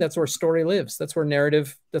to me, that's where story lives. That's where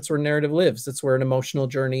narrative lives. That's where an emotional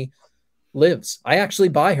journey lives. I actually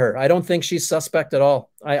buy her. I don't think she's suspect at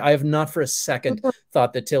all. I have not for a second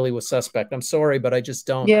thought that Tilly was suspect. I'm sorry, but I just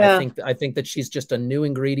don't. Yeah. I think that she's just a new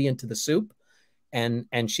ingredient to the soup, and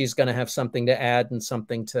she's going to have something to add and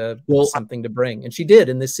something to bring. And she did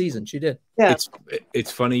in this season. She did. Yeah.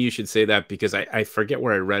 It's funny you should say that, because I forget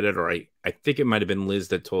where I read it, or I think it might have been Liz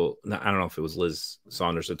that told. No, I don't know if it was Liz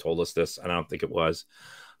Saunders that told us this. I don't think it was.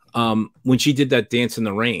 When she did that dance in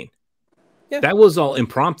the rain, that was all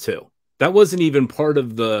impromptu. That wasn't even part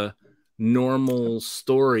of the normal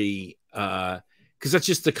story, because that's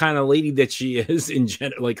just the kind of lady that she is in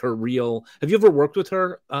general, like her real. Have you ever worked with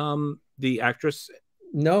her, the actress?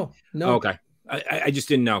 No. Oh, okay. I just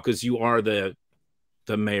didn't know, because you are the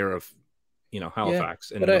mayor of,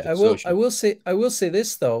 Halifax. Yeah, but I will say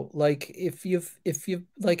this though, like if you've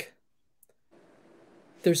like,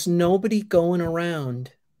 there's nobody going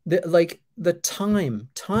around the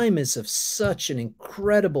time is of such an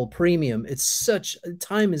incredible premium.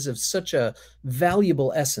 Time is of such a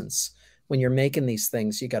valuable essence when you're making these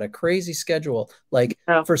things. You got a crazy schedule. Like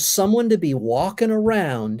for someone to be walking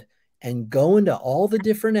around and going to all the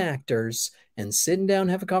different actors and sitting down,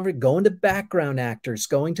 have a conversation, going to background actors,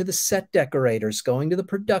 going to the set decorators, going to the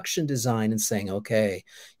production design and saying, okay,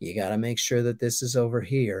 you got to make sure that this is over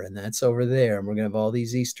here and that's over there. And we're going to have all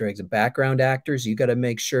these Easter eggs. And background actors, you got to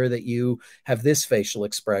make sure that you have this facial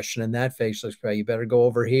expression and that facial expression. You better go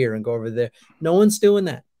over here and go over there. No one's doing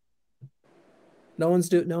that. No one's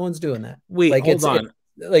doing that. Wait, like, hold on.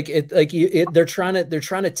 They're trying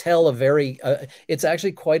to tell a very it's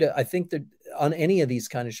actually quite a, I think that on any of these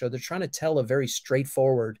kind of shows, they're trying to tell a very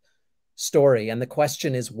straightforward story. And the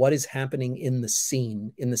question is, what is happening in the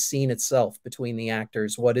scene itself between the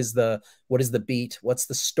actors? What is the beat? What's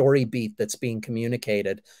the story beat that's being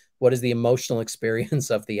communicated? What is the emotional experience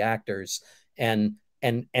of the actors? And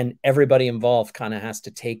and everybody involved kind of has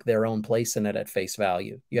to take their own place in it at face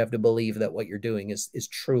value. You have to believe that what you're doing is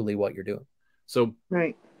truly what you're doing. So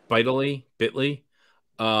right. Bitly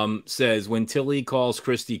says, when Tilly calls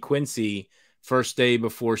Christy Quincy first day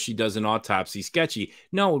before she does an autopsy, sketchy.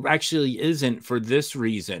 No, it actually isn't, for this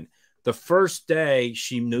reason. The first day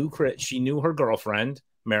she knew her girlfriend,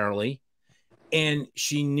 Marilee, and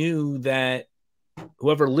she knew that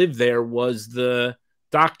whoever lived there was the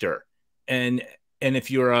doctor. And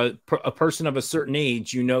if you're a person of a certain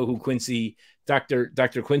age, you know who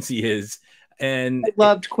Dr. Quincy is. And I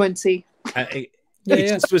loved Quincy. I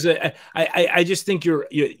just think you're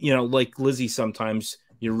like Lizzie, sometimes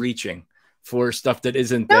you're reaching for stuff that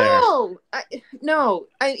isn't there. No,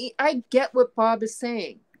 I get what Bob is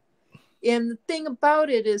saying. And the thing about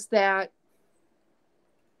it is that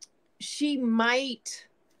she might,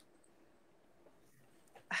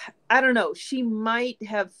 I don't know, she might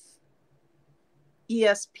have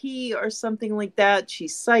ESP or something like that.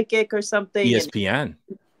 She's psychic or something. ESPN.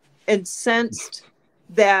 And sensed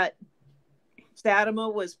that Fatima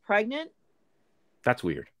was pregnant. That's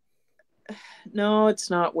weird. No, it's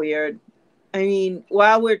not weird. I mean,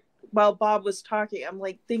 while Bob was talking, I'm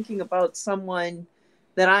like thinking about someone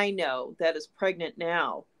that I know that is pregnant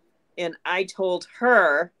now. And I told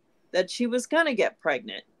her that she was going to get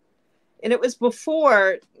pregnant. And it was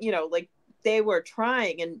before, like they were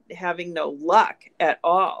trying and having no luck at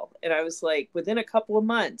all. And I was like, within a couple of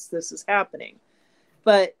months, this is happening.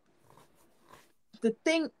 But the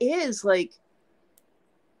thing is, like,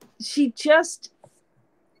 she just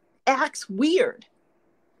acts weird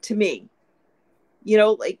to me.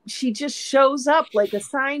 Like she just shows up like a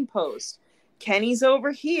signpost. Kenny's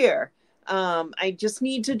over here. I just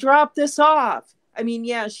need to drop this off. I mean,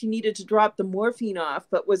 yeah, she needed to drop the morphine off,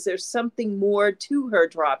 but was there something more to her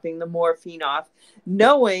dropping the morphine off,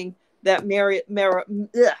 knowing that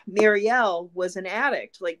Marielle was an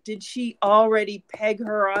addict? Like, did she already peg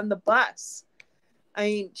her on the bus? I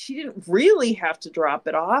mean, she didn't really have to drop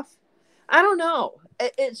it off. I don't know.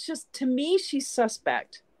 It's just, to me, she's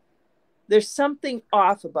suspect. There's something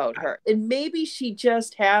off about her. And maybe she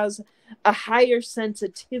just has a higher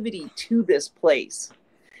sensitivity to this place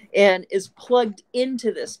and is plugged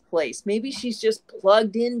into this place. Maybe she's just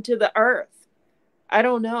plugged into the earth. I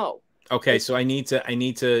don't know. Okay, so I need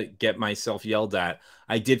to get myself yelled at.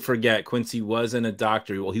 I did forget Quincy wasn't a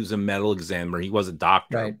doctor. Well, he was a medical examiner. He was a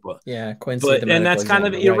doctor. Right. But, yeah, Quincy. And that's kind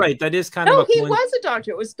of, you're right. That is kind of. No, he was a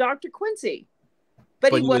doctor. It was Dr. Quincy.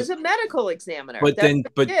 But he was a medical examiner. But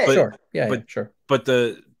sure. Yeah, sure. But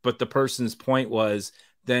the person's point was,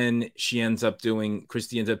 then Christy ends up doing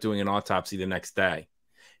an autopsy the next day.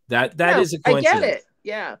 That is a coincidence. I get it.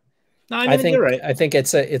 Yeah. No, I think you're right. I think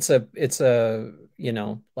it's a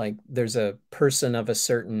like there's a person of a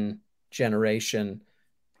certain generation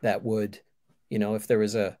that would, if there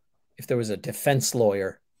was a defense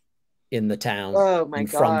lawyer in the town in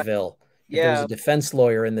Fromville. If there's a defense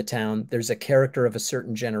lawyer in the town, there's a character of a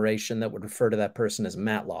certain generation that would refer to that person as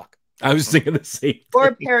Matlock. I was thinking the same thing.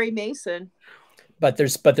 Or Perry Mason. But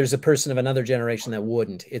there's a person of another generation that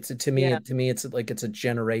wouldn't. To me, it's like it's a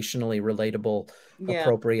generationally relatable,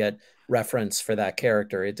 appropriate reference for that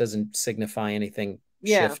character. It doesn't signify anything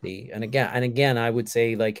shifty. And again, I would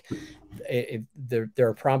say, like, there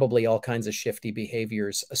are probably all kinds of shifty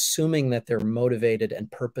behaviors, assuming that they're motivated and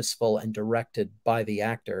purposeful and directed by the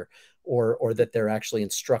actor, or that they're actually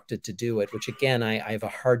instructed to do it, which again, I have a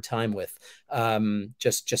hard time with.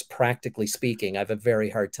 Just practically speaking, I have a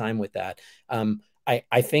very hard time with that.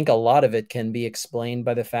 I think a lot of it can be explained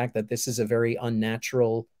by the fact that this is a very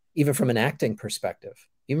unnatural, even from an acting perspective.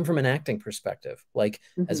 Like,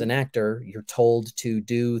 as an actor, you're told to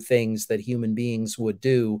do things that human beings would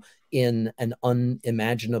do in an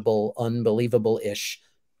unimaginable, unbelievable-ish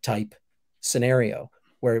type scenario,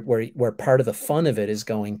 where part of the fun of it is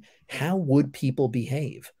going, how would people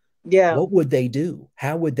behave? Yeah. What would they do?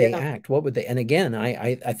 How would they act? What would they? And again,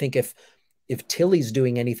 I think if Tilly's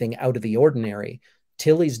doing anything out of the ordinary,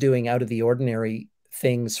 Tilly's doing out of the ordinary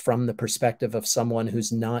things from the perspective of someone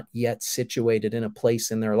who's not yet situated in a place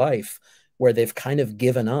in their life where they've kind of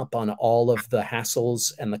given up on all of the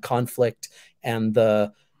hassles and the conflict and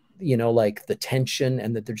the, like the tension,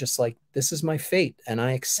 and that they're just like, this is my fate and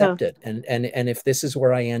I accept it. And if this is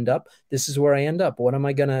where I end up, this is where I end up. What am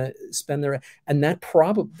I going to spend there? And that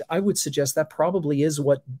I would suggest that probably is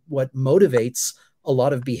what motivates a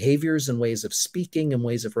lot of behaviors and ways of speaking and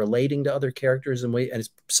ways of relating to other characters, and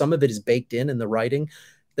some of it is baked in the writing,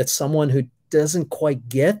 that someone who doesn't quite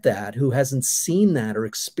get that, who hasn't seen that or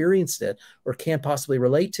experienced it or can't possibly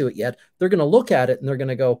relate to it yet, they're going to look at it and they're going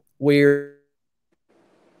to go, weird.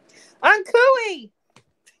 Aunt Cooey!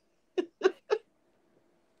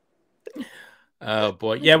 Oh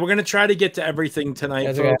boy. Yeah, we're gonna try to get to everything tonight,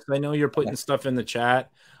 That's folks. okay. I know you're putting stuff in the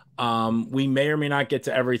chat. We may or may not get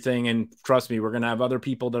to everything, and trust me, we're gonna have other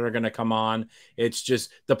people that are gonna come on. It's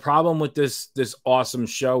just the problem with this awesome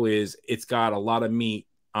show is it's got a lot of meat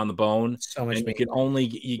on the bone, So much and meat. You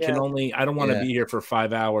can only. I don't want to be here for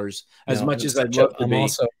 5 hours as much as I'd love to be.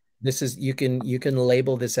 Also, this is you can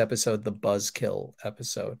label this episode the buzzkill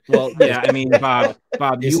episode. Well, yeah, I mean, Bob,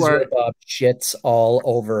 this is where Bob shits all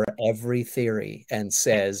over every theory and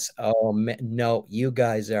says, "Oh no, you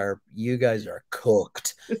guys are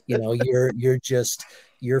cooked. You know,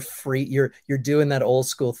 you're free. You're doing that old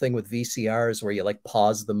school thing with VCRs where you like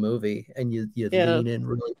pause the movie and you lean in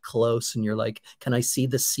really close and you're like, can I see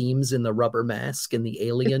the seams in the rubber mask and the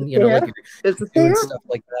alien? You know, like you're doing stuff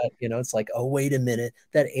like that. You know, it's like, oh wait a minute,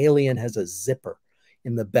 that alien has a zipper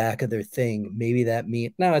in the back of their thing. Maybe that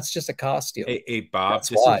means no, it's just a costume. Hey Bob,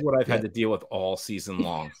 this is what I've had to deal with all season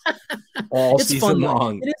long. All season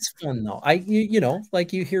long. It is fun though. You know,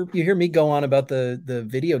 like you hear me go on about the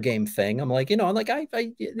video game thing. I'm like, you know, I'm like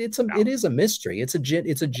it is a mystery. It's a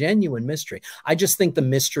genuine mystery. I just think the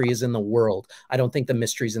mystery is in the world. I don't think the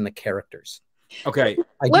mystery is in the characters. Okay.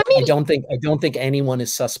 I don't think anyone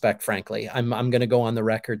is suspect, frankly. I'm going to go on the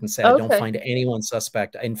record and say I don't find anyone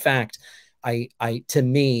suspect. In fact, to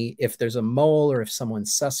me, if there's a mole or if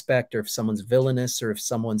someone's suspect or if someone's villainous or if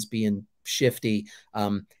someone's being shifty,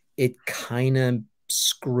 it kind of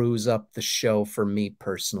screws up the show for me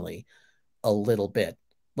personally a little bit.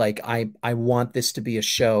 Like I want this to be a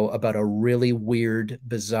show about a really weird,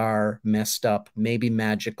 bizarre, messed up, maybe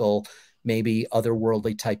magical, maybe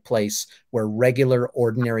otherworldly type place where regular,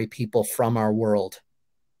 ordinary people from our world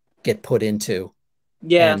get put into.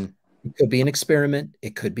 Yeah. And it could be an experiment.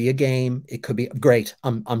 It could be a game. It could be great.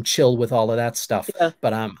 I'm chill with all of that stuff,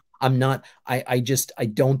 but I'm not. I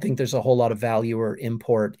don't think there's a whole lot of value or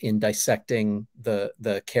import in dissecting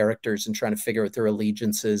the characters and trying to figure out their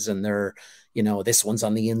allegiances and their, you know, this one's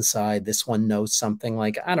on the inside. This one knows something.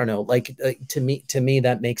 Like I don't know. Like to me,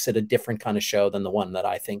 that makes it a different kind of show than the one that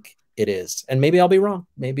I think it is. And maybe I'll be wrong.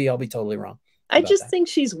 Maybe I'll be totally wrong. I just think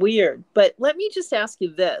she's weird. But let me just ask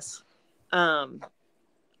you this.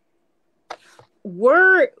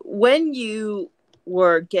 When you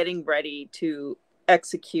were getting ready to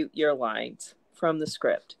execute your lines from the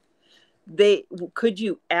script, could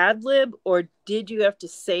you ad lib or did you have to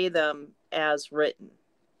say them as written?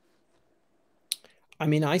 I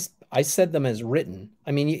mean, I said them as written.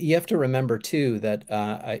 I mean, you have to remember too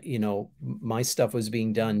that you know, my stuff was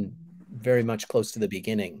being done very much close to the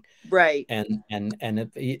beginning, right? And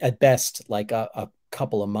at best like a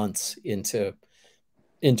couple of months into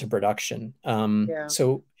production.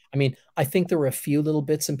 So I mean, I think there were a few little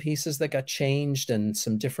bits and pieces that got changed and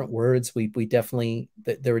some different words. We definitely,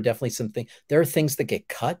 there were definitely some things. There are things that get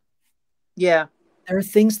cut. Yeah. There are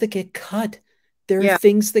things that get cut. There are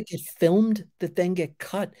things that get filmed that then get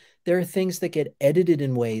cut. There are things that get edited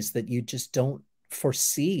in ways that you just don't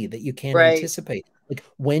foresee, that you can't anticipate. Like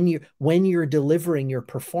when you're delivering your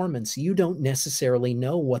performance, you don't necessarily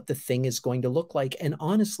know what the thing is going to look like. And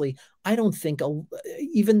honestly, I don't think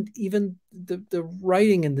even the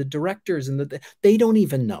writing and the directors and they don't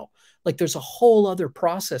even know. Like there's a whole other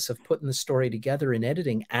process of putting the story together and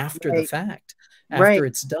editing after the fact, after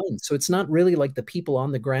it's done. So it's not really like the people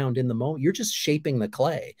on the ground in the moment. You're just shaping the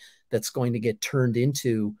clay that's going to get turned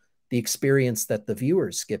into the experience that the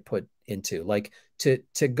viewers get put into. Like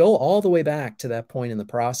to go all the way back to that point in the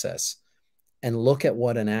process and look at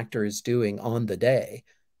what an actor is doing on the day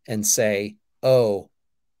and say, oh,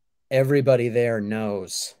 everybody there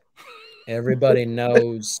knows. Everybody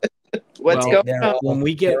knows what's going on. When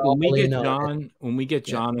we get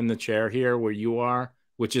John in the chair here where you are,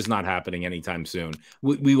 which is not happening anytime soon,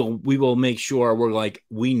 we will make sure we're like,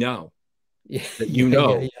 we know that you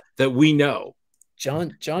know that we know.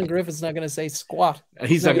 John Griffin's not going to say squat.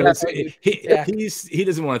 He's not going to say he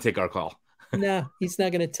doesn't want to take our call. No, he's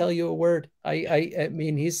not going to tell you a word. I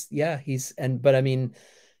mean, but I mean,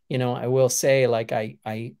 you know, I will say like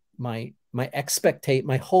my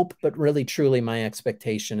hope, but really truly my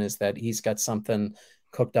expectation is that he's got something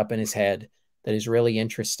cooked up in his head that is really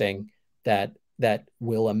interesting that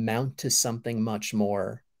will amount to something much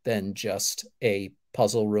more than just a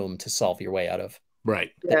puzzle room to solve your way out of.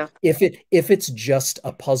 Right. Yeah. If it's just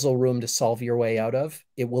a puzzle room to solve your way out of,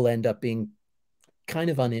 it will end up being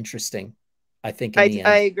kind of uninteresting I think in the end.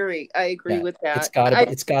 I agree. I agree with that.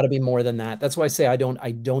 It's gotta be more than that. That's why I say I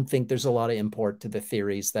don't think there's a lot of import to the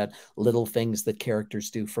theories that little things that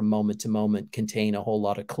characters do from moment to moment contain a whole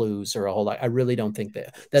lot of clues or a whole lot. I really don't think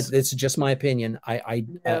that. It's just my opinion. I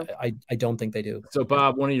don't think they do. So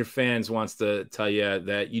Bob, one of your fans wants to tell you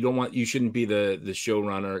that you shouldn't be the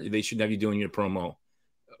showrunner. They shouldn't have you doing your promo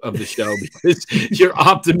of the show because your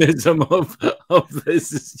optimism of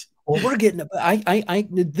this is. Well, we're getting.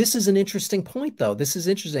 This is an interesting point, though. This is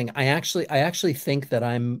interesting. I actually think that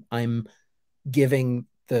I'm giving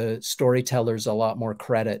the storytellers a lot more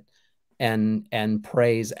credit and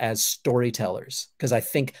praise as storytellers, because I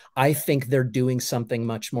think they're doing something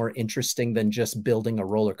much more interesting than just building a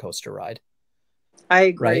roller coaster ride. I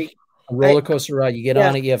agree. Right? A roller coaster ride, you get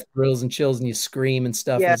on it, you have thrills and chills, and you scream and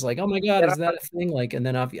stuff. And it's like, oh my god, is that a thing? Like, and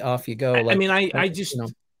then off you go. Like, I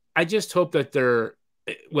just hope that they're,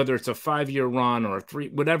 whether it's a 5-year run or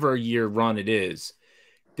whatever year run it is,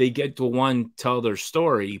 they get to, one, tell their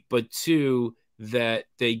story, but two, that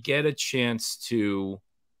they get a chance to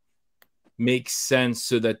make sense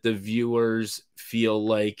so that the viewers feel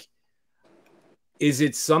like, is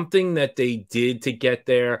it something that they did to get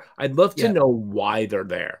there? I'd love to know why they're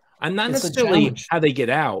there. I'm not necessarily how they get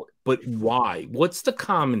out, but why? What's the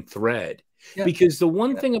common thread? Yeah. Because the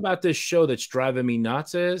one thing about this show that's driving me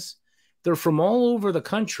nuts is they're from all over the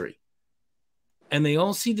country, and they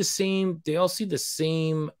all see the same. They all see the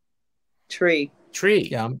same tree.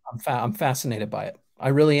 Yeah, I'm fascinated by it. I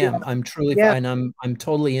really am. Yeah. I'm truly, and I'm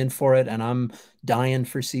totally in for it, and I'm dying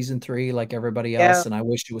for season 3 like everybody else. And I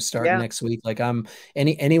wish it was starting next week. Like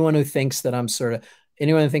anyone who thinks that I'm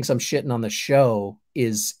anyone who thinks I'm shitting on the show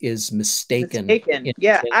is mistaken.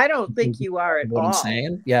 I don't think you are at all. I'm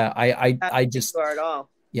saying. Yeah, I just you are at all.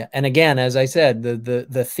 Yeah, and again, as I said,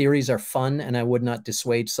 the theories are fun, and I would not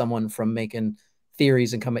dissuade someone from making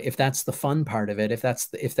theories and come if that's the fun part of it, if that's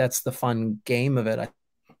the fun game of it.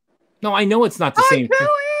 No, I know it's not the same thing.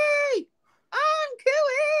 Uncooey!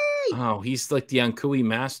 Oh, he's like the Uncooey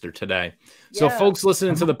master today. So folks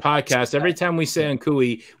listening to the podcast, every time we say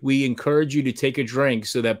Uncooey, we encourage you to take a drink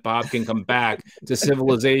so that Bob can come back to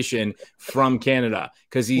civilization from Canada,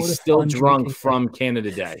 because he's still drunk from Canada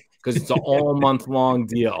Day, because it's an all month long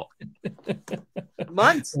deal.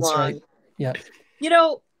 Months long. Right. Yeah. You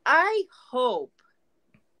know, I hope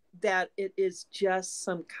that it is just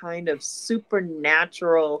some kind of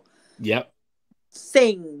supernatural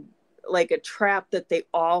thing, like a trap that they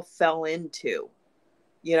all fell into,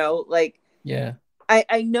 you know, like,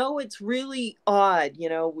 I know it's really odd,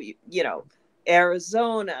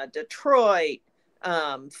 Arizona, Detroit,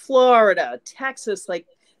 Florida, Texas, like,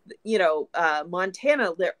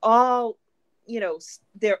 Montana, they're all,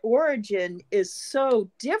 their origin is so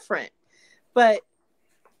different, but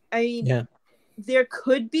I mean, there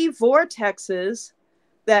could be vortexes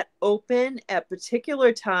that open at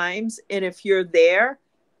particular times, and if you're there,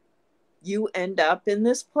 you end up in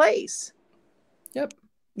this place. Yep.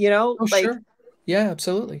 Sure. Yeah,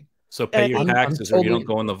 absolutely. So pay your taxes, or you don't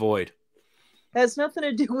go in the void. Has nothing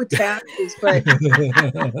to do with taxes, but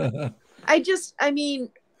I mean,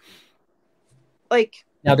 like,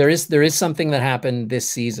 now there is something that happened this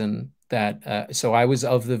season that so I was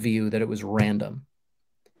of the view that it was random.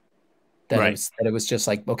 That it was just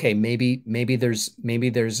like, okay, maybe there's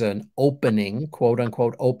an opening, quote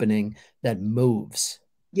unquote opening, that moves.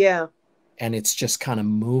 Yeah. And it's just kind of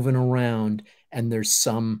moving around, and there's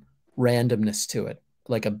some randomness to it,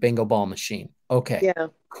 like a bingo ball machine. Okay. Yeah.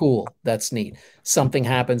 Cool. That's neat. Something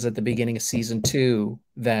happens at the beginning of season 2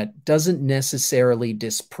 that doesn't necessarily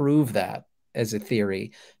disprove that as a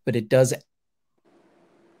theory, but it does.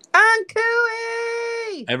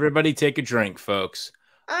 Uncooey! Everybody take a drink, folks.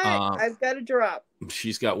 I've got a drop.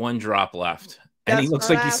 She's got one drop left. And he looks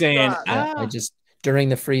like he's saying, I just, during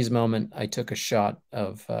the freeze moment, I took a shot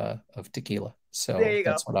of tequila. So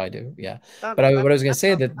that's what I do. Yeah. But what I was going to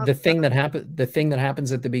say, that the thing that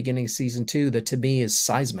happens at the beginning of season 2, that to me is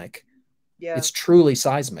seismic. Yeah. It's truly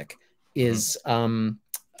seismic, is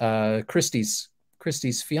Christy's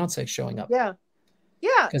fiance showing up. Yeah.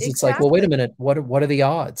 Yeah. Because it's like, well, wait a minute. What are the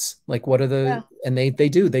odds? Like, what are the, and they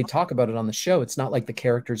talk about it on the show. It's not like the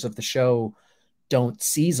characters of the show don't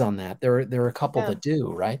seize on that. There are a couple that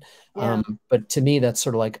do, right? Yeah. But to me, that's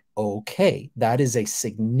sort of like, okay, that is a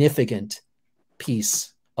significant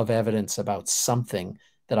piece of evidence about something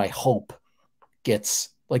that I hope gets,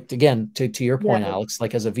 like, again, to your point, Alex,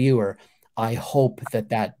 like, as a viewer, I hope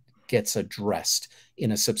that gets addressed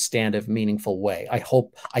in a substantive, meaningful way. I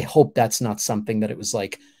hope that's not something that it was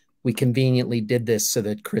like, we conveniently did this so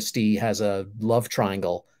that Christy has a love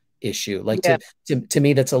triangle issue. Like, to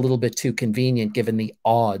me, that's a little bit too convenient, given the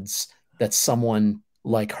odds that someone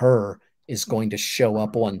like her is going to show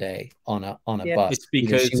up one day on a bus. It's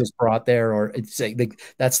because either she was brought there, or it's like,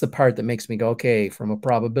 that's the part that makes me go, okay, from a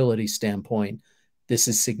probability standpoint, this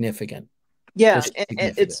is significant. Yeah,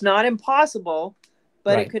 it's not impossible,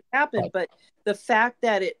 but right. It could happen. But the fact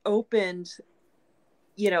that it opened,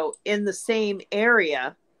 in the same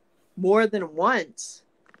area more than once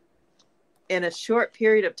in a short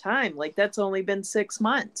period of time, like that's only been 6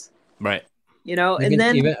 months. Right. And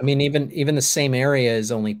then even the same area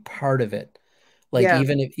is only part of it. Like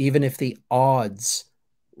even if the odds,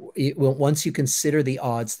 once you consider the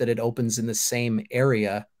odds that it opens in the same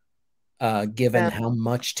area, given how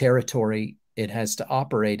much territory it has to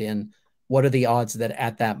operate in, what are the odds that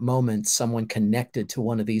at that moment someone connected to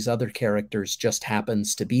one of these other characters just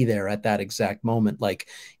happens to be there at that exact moment? Like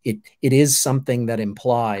it is something that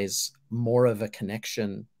implies more of a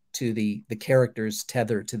connection to the characters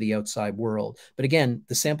tethered to the outside world. But again,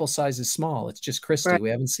 the sample size is small. It's just Christy. Right. We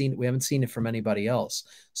haven't seen it from anybody else.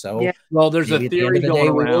 So well, there's a theory going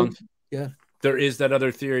around. There is that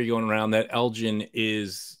other theory going around that Elgin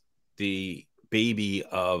is the baby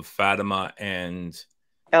of Fatima and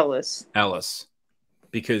Ellis,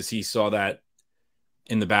 because he saw that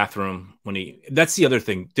in the bathroom that's the other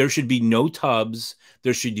thing. There should be no tubs.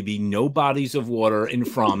 There should be no bodies of water in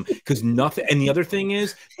From, because nothing. And the other thing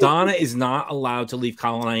is, Donna is not allowed to leave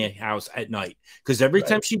Colony House at night, because every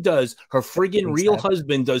time she does, her friggin' real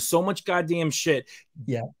husband does so much goddamn shit.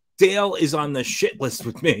 Yeah. Dale is on the shit list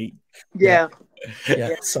with me. Yeah.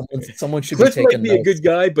 Someone should Cliff be taking might be a good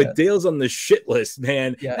guy, but Dale's on the shit list,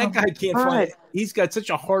 man. That guy can't find it. He's got such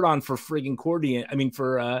a hard on for friggin' Cordian. I mean,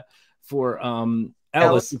 for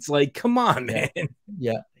Ellis. It's like, come on, man.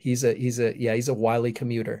 Yeah, he's a wily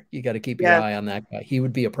commuter. You got to keep your eye on that guy. He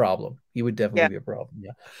would be a problem. He would definitely be a problem.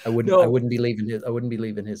 Yeah, I wouldn't be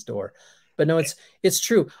leaving his door. But no, it's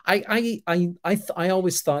true. I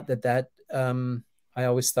always thought that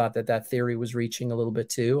theory was reaching a little bit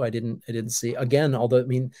too. I didn't see, again, although I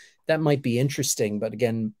mean that might be interesting, but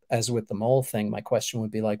again, as with the mole thing, my question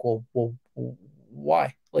would be like, well,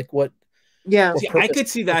 why? Like what? Yeah, I could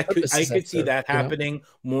see that. I could see that happening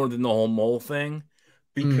more than the whole mole thing,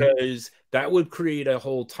 because that would create a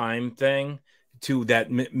whole time thing to that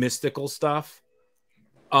mystical stuff.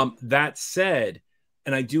 That said,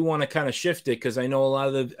 and I do want to kind of shift it, because I know a lot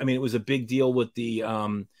of it was a big deal with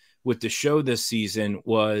the show this season.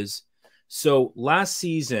 Was so last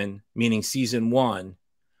season, meaning season 1,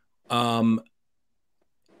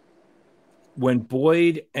 when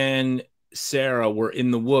Boyd and Sarah were in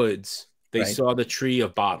the woods. They saw the tree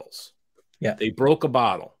of bottles. Yeah. They broke a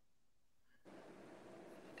bottle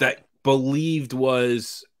that believed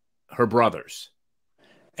was her brother's.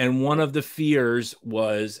 And one of the fears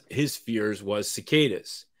was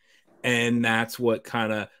cicadas. And that's what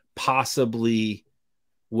kind of possibly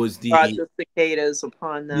was brought the cicadas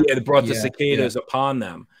upon them. Yeah, it brought the cicadas upon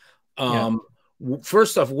them.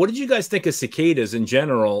 First off, what did you guys think of cicadas in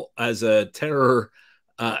general as a terror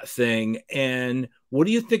thing? And what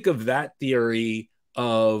do you think of that theory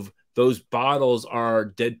of those bottles are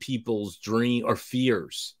dead people's dream or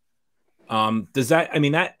fears? Does that,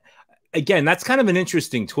 that again, that's kind of an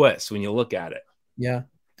interesting twist when you look at it. Yeah,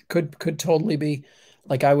 could totally be.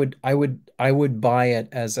 Like I would buy it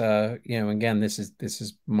as a, again, this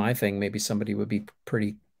is my thing. Maybe somebody would be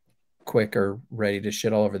pretty quick or ready to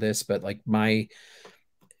shit all over this, but like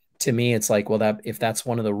to me, it's like, well, that if that's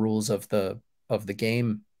one of the rules of the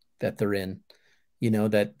game that they're in,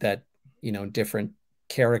 that different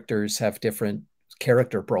characters have different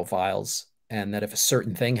character profiles, and that if a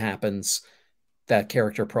certain thing happens, that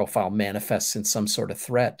character profile manifests in some sort of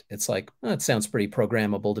threat. It's like, it sounds pretty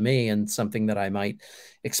programmable to me, and something that I might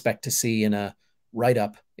expect to see in a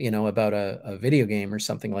write-up, about a video game or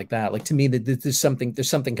something like that. Like, to me, there's something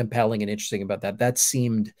compelling and interesting about that. That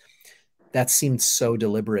seemed so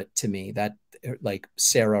deliberate to me, that like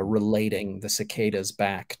Sarah relating the cicadas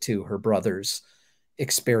back to her brother's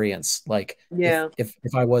experience. Like, if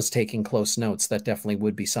I was taking close notes, that definitely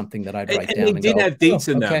would be something that I'd write down. They did have dates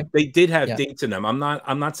in them. They did have dates in them. I'm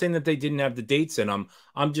not saying that they didn't have the dates in them.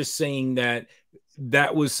 I'm just saying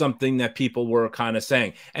that was something that people were kind of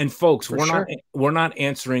saying. And folks, we're not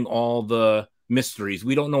answering all the mysteries.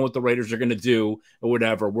 We don't know what the writers are going to do or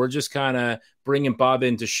whatever. We're just kind of bringing Bob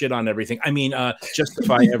in to shit on everything.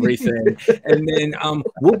 Justify everything. And then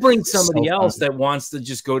we'll bring somebody else that wants to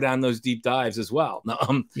just go down those deep dives as well.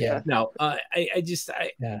 I just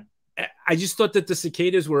thought that the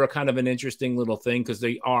cicadas were a kind of an interesting little thing, because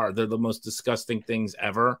they're the most disgusting things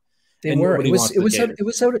ever. They were. It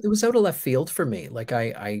was out of left field for me. Like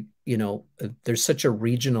there's such a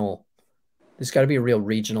regional there's got to be a real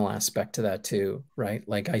regional aspect to that too, right?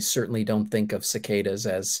 Like I certainly don't think of cicadas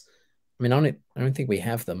as, I mean, I don't think we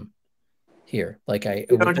have them here. Like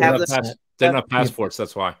You don't have them. They're not passports.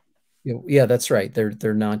 That's why. Yeah, that's right.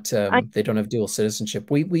 They're not. They don't have dual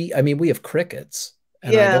citizenship. I mean, we have crickets,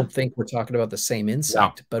 and I don't think we're talking about the same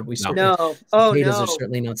insect, but we certainly cicadas are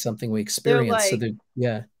certainly not something we experience. So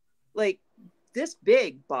they're like this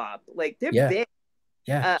big, Bob. Like they're big.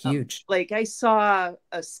 Yeah, huge. Like I saw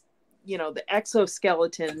the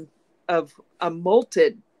exoskeleton of a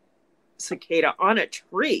molted cicada on a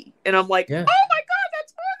tree, and I'm like, oh my God,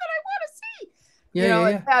 that's more than I want to see.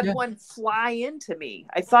 It had one fly into me.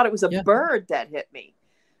 I thought it was a bird that hit me.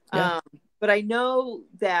 But I know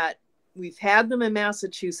that we've had them in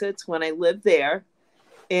Massachusetts when I lived there,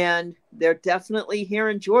 and they're definitely here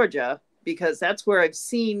in Georgia because that's where I've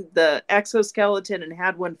seen the exoskeleton and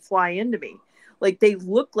had one fly into me. Like they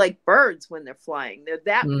look like birds when they're flying. They're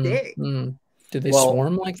that big. Do they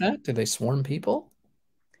swarm like that? Do they swarm people?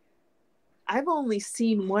 I've only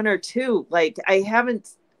seen one or two. Like I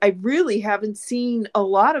really haven't seen a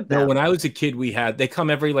lot of them. No, when I was a kid, they come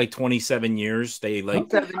every like 27 years. They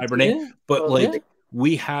like hibernate, but like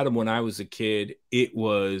we had them when I was a kid. It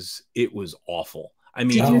was awful. I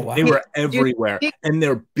mean, they were everywhere, and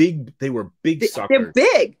they're big. They were big suckers. They're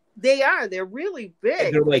big. They are. They're really big.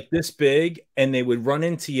 And they're like this big, and they would run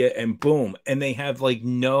into you, and boom. And they have like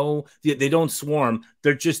they don't swarm.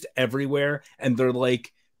 They're just everywhere, and they're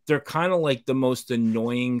kind of like the most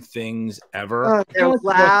annoying things ever. Oh, they're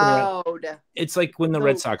loud. It's like when the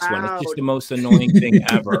Red Sox win. It's just the most annoying thing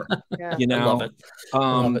ever. I love it.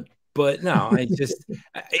 Love it. But no,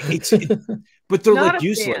 but they're like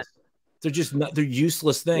useless. They're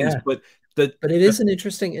useless things. Yeah. But it is an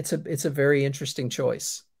interesting. It's a very interesting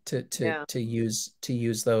choice to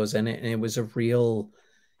use those, and it was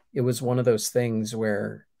it was one of those things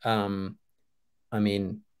where I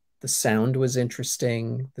mean, the sound was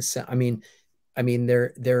interesting. There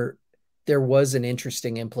was an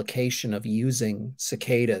interesting implication of using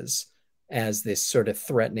cicadas as this sort of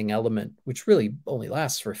threatening element, which really only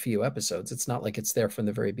lasts for a few episodes. It's not like it's there from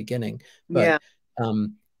the very beginning, but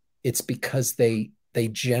it's because they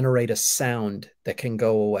generate a sound that can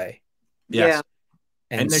go away. Yes.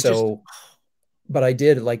 And so, but I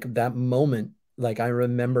did like that moment. Like I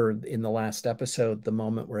remember in the last episode, the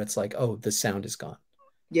moment where it's like, oh, the sound is gone.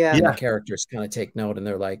 Yeah. And the characters kind of take note and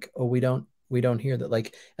they're like, oh, we don't hear that.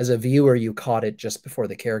 Like as a viewer, you caught it just before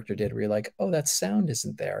the character did, where you're like, oh, that sound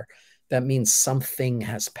isn't there. That means something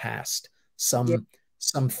has passed. Some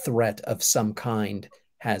threat of some kind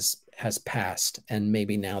has passed. And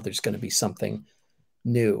maybe now there's going to be something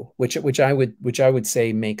new, which I would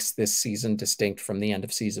say makes this season distinct from the end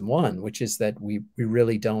of season one, which is that we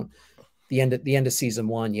really don't. The end of season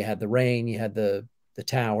one, you had the rain, you had the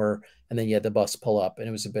tower, and then you had the bus pull up, and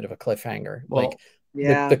it was a bit of a cliffhanger. Well,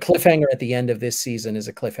 the cliffhanger at the end of this season is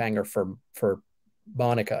a cliffhanger for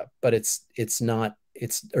Monica, but it's not,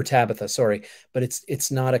 or Tabitha, sorry, but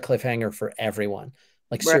it's not a cliffhanger for everyone.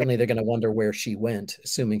 Like certainly they're going to wonder where she went,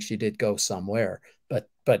 assuming she did go somewhere, but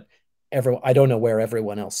everyone, I don't know where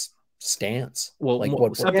everyone else stands. Well, like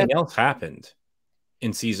something else happened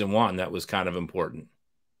in season one that was kind of important.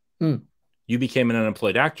 You became an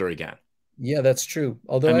unemployed actor again. Yeah, that's true.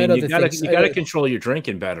 Although I mean, you got to control your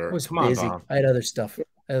drinking better. I was Come busy. on, Bob. I had other stuff.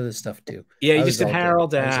 too. Yeah, you just said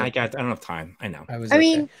Harold. I don't have time. I know. There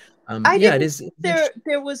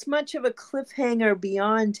was much of a cliffhanger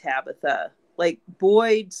beyond Tabitha. Like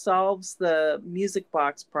Boyd solves the music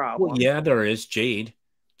box problem. Well, yeah, there is Jade.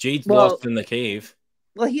 Jade's lost in the cave.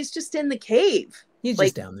 Well, he's just in the cave. He's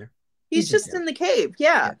just down there. He's just in the cave.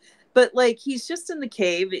 Yeah. But like he's just in the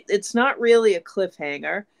cave. It's not really a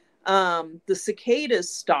cliffhanger. The cicadas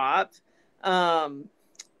stop.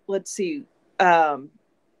 Let's see.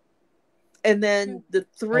 And then the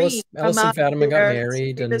three Alice and Fatima got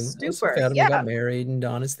married, and got married, and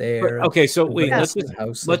Donna's there. But, okay, so wait, let's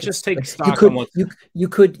just take stock on what you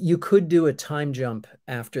could do a time jump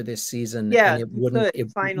after this season, and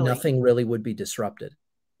nothing really would be disrupted.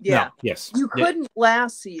 Yeah. No, yes. You couldn't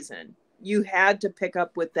last season. You had to pick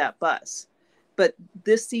up with that bus. But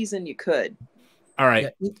this season you could. All right.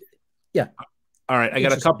 Yeah. All right. I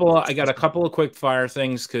got a couple of quick fire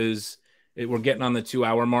things because we're getting on the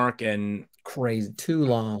 2-hour mark and crazy too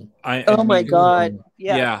long. Oh my God.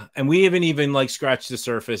 Yeah. And we haven't even like scratched the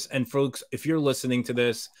surface. And folks, if you're listening to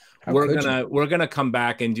this, we're gonna come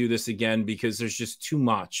back and do this again because there's just too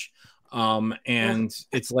much. And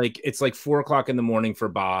it's like 4 o'clock in the morning for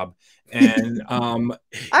Bob. And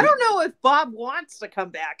I don't know if Bob wants to come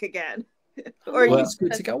back again. Or Well,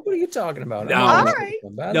 what are you talking about? No, all right.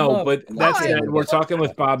 No, but that said, we're talking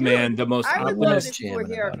with Bob Dude, Mann, the most I would love optimistic. if you were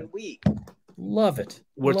here every week. Love it.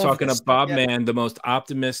 We're talking to Bob Mann, the most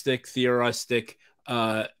optimistic, theoristic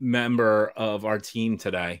member of our team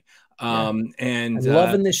today. And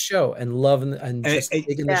loving this show and loving and just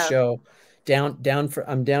taking the show down for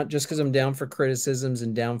I'm down just because I'm down for criticisms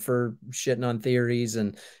and down for shitting on theories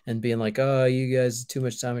and being like, oh, you guys too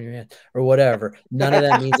much time on your hands or whatever. None of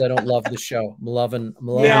that means I don't love the show. I'm loving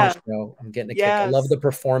the show. I'm getting a kick. I love the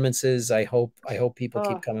performances. I hope people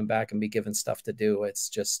keep coming back and be given stuff to do. It's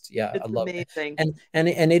just I love amazing. it.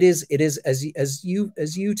 And it is as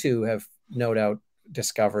you two have no doubt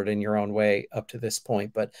discovered in your own way up to this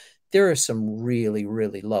point, but there are some really,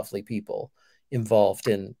 really lovely people involved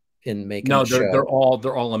in making the show.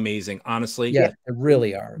 They're all amazing. Honestly, they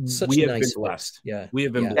really are. We have been blessed. We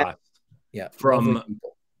have been blessed. Yeah,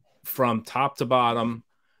 from top to bottom,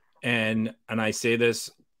 and I say this,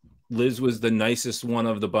 Liz was the nicest one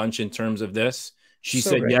of the bunch in terms of this. She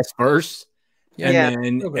said yes first,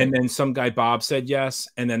 and then some guy Bob said yes,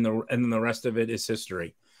 and then the rest of it is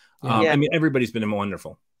history. I mean, everybody's been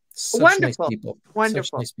wonderful. Such nice people. Such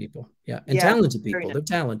nice people. Yeah. And talented people. They're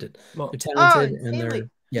talented. They're talented and they're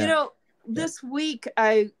you know, this week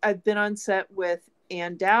I've been on set with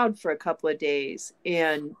Ann Dowd for a couple of days,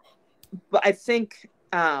 and I think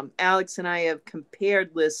Alex and I have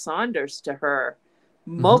compared Liz Saunders to her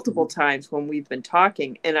multiple times when we've been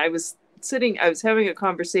talking. And I was having a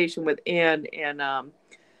conversation with Ann, and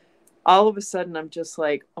all of a sudden, I'm just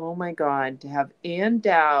like, oh my God, to have Ann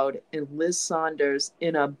Dowd and Liz Saunders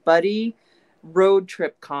in a buddy road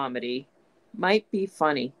trip comedy might be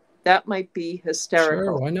funny. That might be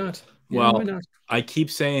hysterical. Sure, why not? Well, why not? I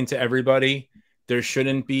keep saying to everybody, there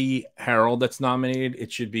shouldn't be Harold that's nominated.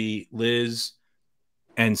 It should be Liz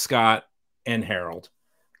and Scott and Harold.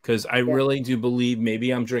 Because I really do believe,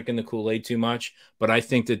 maybe I'm drinking the Kool-Aid too much, but I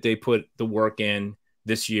think that they put the work in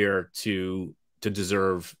this year to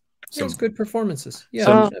deserve some good performances.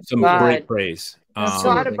 Yeah, some great praise.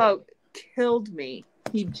 Scott about killed me.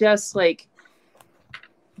 He just like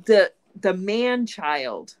the man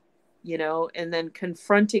child, you know, and then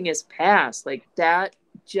confronting his past, like that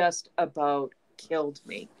just about killed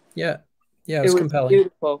me. Yeah, it was compelling.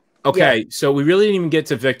 Beautiful. Okay, so we really didn't even get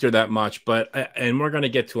to Victor that much, and we're going to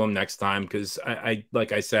get to him next time because I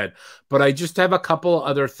like I said, but I just have a couple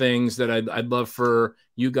other things that I'd love for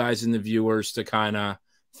you guys and the viewers to kind of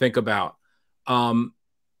think about.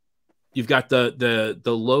 You've got the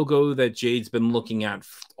logo that Jade's been looking at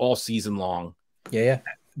all season long. Yeah.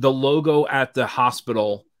 The logo at the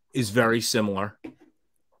hospital is very similar.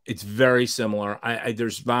 It's very similar.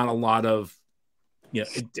 There's not a lot of,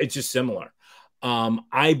 it's just similar.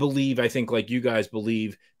 I think like you guys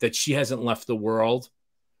believe that she hasn't left the world,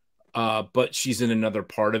 but she's in another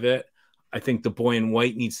part of it. I think the boy in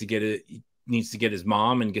white needs to get his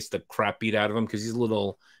mom and gets the crap beat out of him because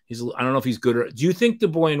I don't know if he's good or. Do you think the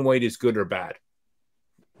boy in white is good or bad?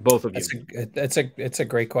 Both of you. It's a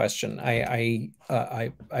great question.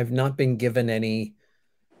 I've not been given any.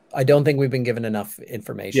 I don't think we've been given enough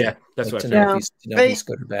information. Yeah, that's what to know if he's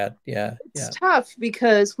good or bad. Yeah, it's tough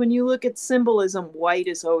because when you look at symbolism, white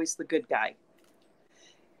is always the good guy,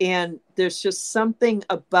 and there's just something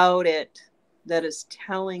about it that is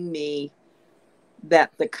telling me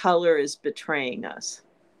that the color is betraying us.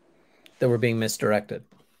 That we're being misdirected.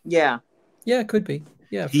 Yeah, it could be.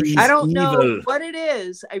 Yeah, for sure. I don't know what it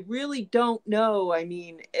is. I really don't know. I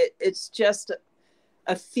mean, it's just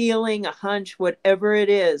a feeling, a hunch, whatever it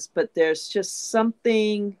is, but there's just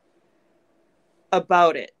something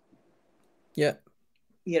about it. Yeah.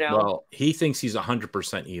 Well, he thinks he's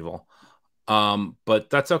 100% evil. But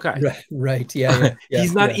that's okay. Right. Yeah.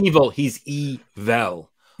 He's not evil. He's evil.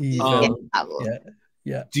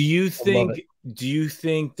 Yeah. Do you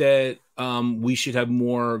think that we should have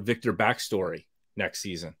more Victor backstory next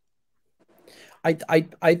season?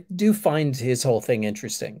 I do find his whole thing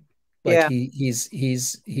interesting. Like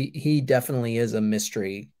he definitely is a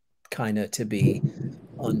mystery kind of to be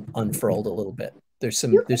unfurled a little bit. There's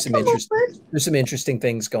some interesting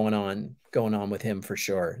things going on with him for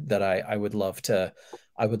sure that I would love to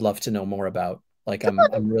know more about. Like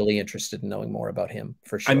I'm really interested in knowing more about him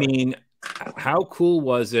for sure. I mean, how cool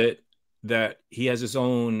was it that he has his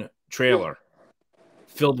own trailer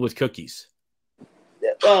filled with cookies?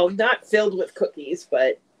 Well, not filled with cookies,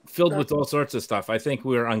 but filled with all sorts of stuff. I think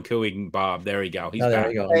we're uncooing Bob. There we go. He's there back.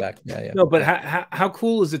 you go. I'm back. Yeah. No, but how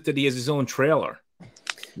cool is it that he has his own trailer?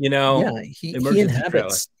 Yeah, he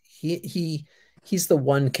inhabits. He's the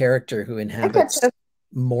one character who inhabits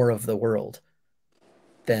more of the world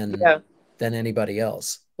than anybody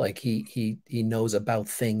else. Like he knows about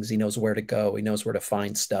things. He knows where to go. He knows where to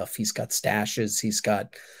find stuff. He's got stashes. He's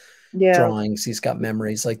got drawings. He's got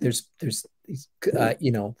memories. Like there's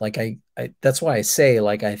you know, like I that's why I say,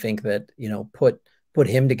 like, I think that, you know, put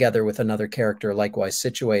him together with another character likewise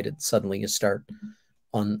situated, suddenly you start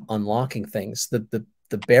unlocking things. The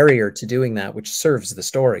barrier to doing that, which serves the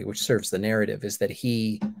story, which serves the narrative, is that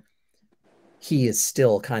he is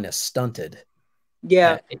still kind of stunted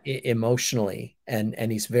emotionally,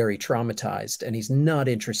 and he's very traumatized, and he's not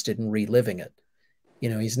interested in reliving it. You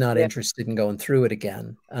know, he's not interested in going through it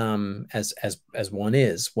again, as one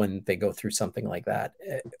is when they go through something like that,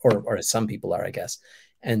 or as some people are, I guess.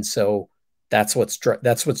 And so that's what's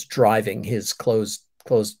driving his closed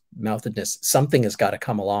mouthedness. Something has got to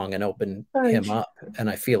come along and open him up, and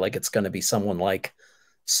I feel like it's going to be someone like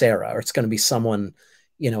Sarah, or it's going to be someone,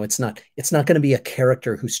 you know, it's not going to be a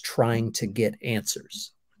character who's trying to get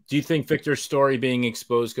answers. Do you think Victor's story being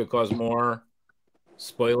exposed could cause more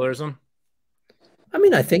spoilerism? I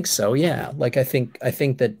mean, I think so. Yeah. Like, I think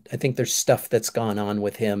there's stuff that's gone on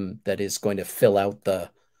with him that is going to fill out the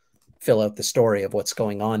story of what's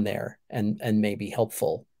going on there, and may be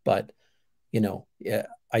helpful. But, you know, yeah,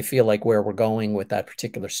 I feel like where we're going with that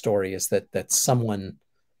particular story is that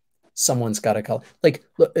someone's got to call. Like,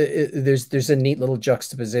 look, there's a neat little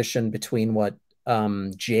juxtaposition between what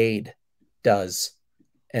Jade does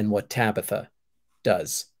and what Tabitha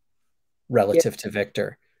does relative to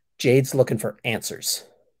Victor. Jade's looking for answers.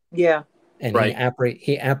 Yeah. And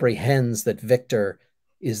he apprehends that Victor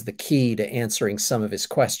is the key to answering some of his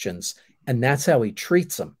questions. And that's how he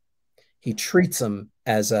treats him. He treats him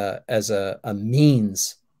as a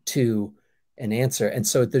means to an answer. And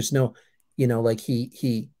so there's no, you know, like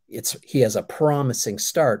he has a promising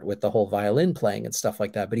start with the whole violin playing and stuff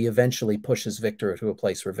like that, but he eventually pushes Victor to a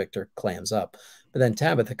place where Victor clams up. But then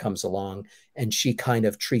Tabitha comes along, and she kind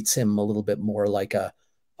of treats him a little bit more like a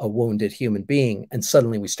wounded human being, and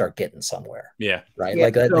suddenly we start getting somewhere. Yeah. Right. Yeah.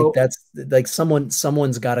 Like that's like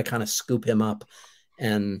someone's got to kind of scoop him up,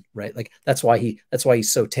 and right. Like that's why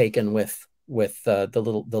he's so taken with the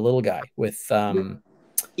little guy, with Ethan.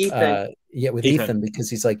 With Ethan, because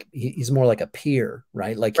he's like, he's more like a peer,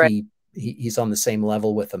 right? Like he's on the same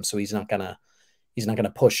level with him. So he's not gonna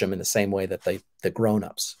push him in the same way that the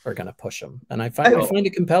grown-ups are gonna push him. And I find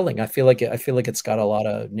it compelling. I feel like it's got a lot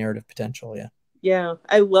of narrative potential. Yeah. Yeah,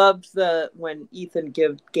 I loved when Ethan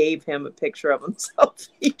gave him a picture of himself.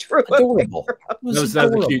 He drew adorable. That was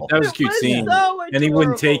a cute scene, and he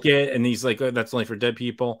wouldn't take it, and he's like, "Oh, that's only for dead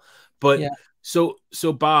people." But so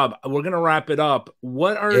Bob, we're gonna wrap it up.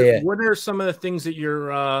 What are some of the things that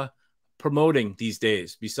you're promoting these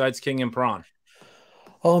days besides King and Prawn?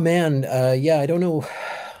 Oh man, I don't know.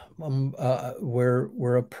 We're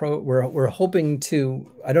hoping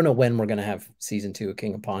to, I don't know when we're going to have season 2 of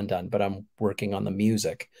King of Pawn done, but I'm working on the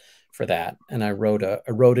music for that. And I wrote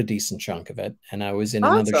a decent chunk of it. And I was in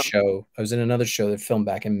another show. I was in another show that filmed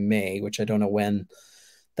back in May, which I don't know when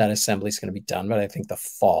that assembly is going to be done, but I think the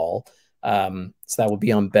fall. So that will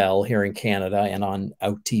be on Bell here in Canada, and on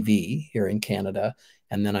Out TV here in Canada.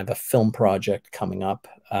 And then I have a film project coming up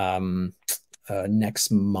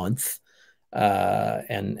next month.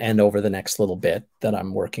 And over the next little bit that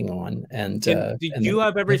I'm working on. And do you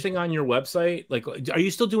have everything on your website? Like, are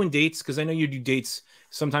you still doing dates? Because I know you do dates.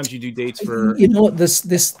 Sometimes you do dates for, you know,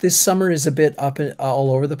 this summer is a bit up and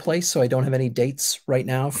all over the place, so I don't have any dates right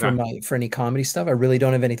now for any comedy stuff. I really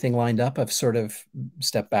don't have anything lined up. I've sort of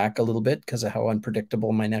stepped back a little bit because of how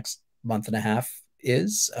unpredictable my next month and a half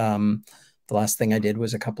is. The last thing I did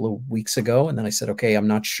was a couple of weeks ago, and then I said, okay, I'm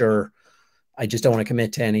not sure. I just don't want to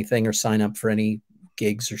commit to anything or sign up for any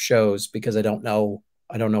gigs or shows, because I don't know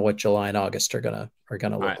what July and August are gonna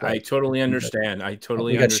look like. I totally understand.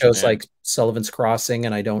 We got shows like Sullivan's Crossing,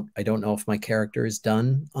 and I don't know if my character is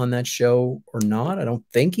done on that show or not. I don't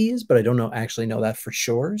think he is, but I don't actually know that for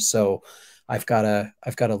sure. So I've got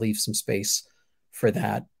to leave some space for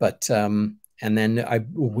that. But and then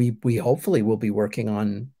we hopefully will be working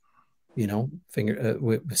on, you know,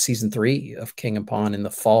 season 3 of King and Pawn in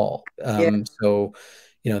the fall. So,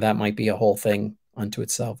 you know, that might be a whole thing unto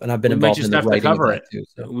itself. And I've been involved in the writing of that too.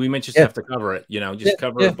 So. We might just have to cover it, you know,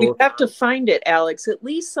 cover it. You have to find it, Alex. At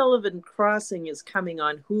least Sullivan Crossing is coming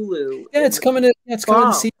on Hulu. Yeah, it's coming to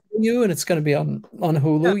CW, and it's going to be on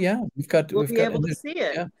Hulu. Yeah, we'll be able to see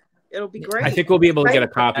it. Yeah. It'll be great. I think we'll be able to get a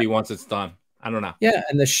copy once it's done. I don't know. Yeah,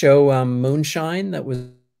 and the show Moonshine, that was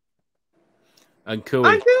on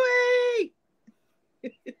Cooey.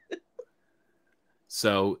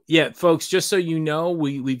 So yeah, folks, just so you know,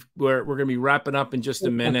 we're gonna be wrapping up in just a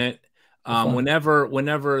minute.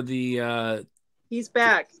 Whenever the He's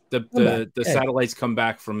back. The satellites come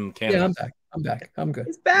back from Canada. Yeah, I'm back. I'm back. I'm good.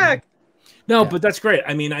 He's back. No, but that's great.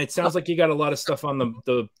 I mean, it sounds like you got a lot of stuff on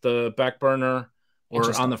the back burner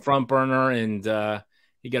or on the front burner, and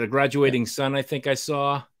you got a graduating son, I think I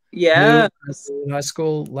saw. Yeah. High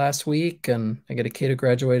school last week, and I got a kid who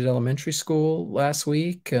graduated elementary school last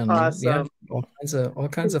week, and awesome. all kinds of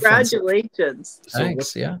congratulations. So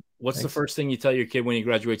thanks. What's the first thing you tell your kid when he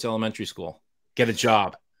graduates elementary school? Get a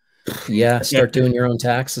job. Yeah, start doing your own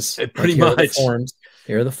taxes. Pretty much.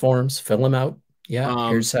 Here are the forms. Fill them out. Yeah,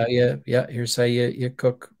 here's how you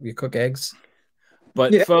cook eggs.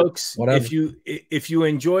 But folks, if you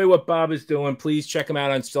enjoy what Bob is doing, please check him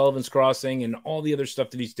out on Sullivan's Crossing and all the other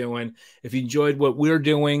stuff that he's doing. If you enjoyed what we're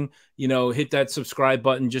doing, hit that subscribe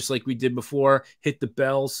button just like we did before. Hit the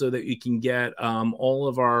bell so that you can get all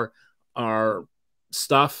of our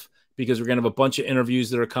stuff, because we're gonna have a bunch of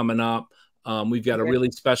interviews that are coming up. We've got a really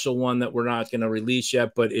special one that we're not going to release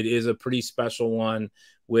yet, but it is a pretty special one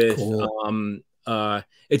with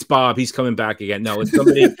it's Bob. He's coming back again. No,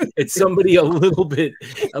 it's somebody a little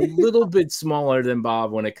bit smaller than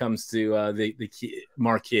Bob when it comes to the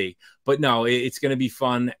marquee. But no, it's going to be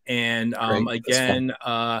fun. And again,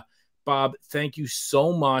 Bob, thank you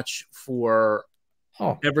so much for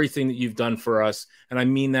everything that you've done for us. And I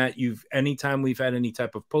mean that. Anytime we've had any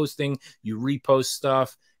type of posting, you repost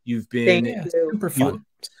stuff. You've been super fun.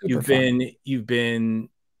 You've been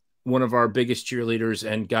one of our biggest cheerleaders,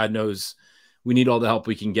 and God knows we need all the help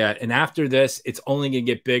we can get. And after this, it's only going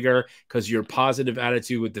to get bigger because your positive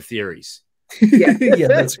attitude with the theories. Yeah,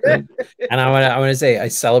 that's great. And I want to say I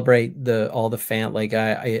celebrate all the fan. Like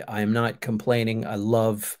I'm not complaining. I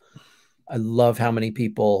love how many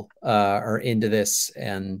people are into this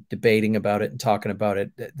and debating about it and talking about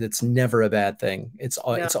it. That's never a bad thing. It's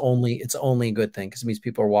only a good thing, because it means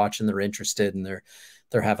people are watching, they're interested, and they're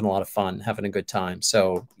having a lot of fun, having a good time.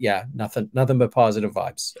 So yeah, nothing but positive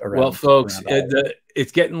vibes around. Well, folks,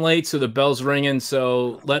 it's getting late, so the bell's ringing.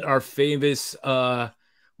 So let our famous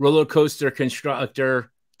roller coaster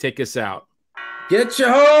constructor take us out. Get you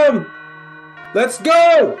home. Let's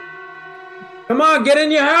go. Come on, get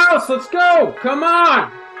in your house. Let's go. Come on.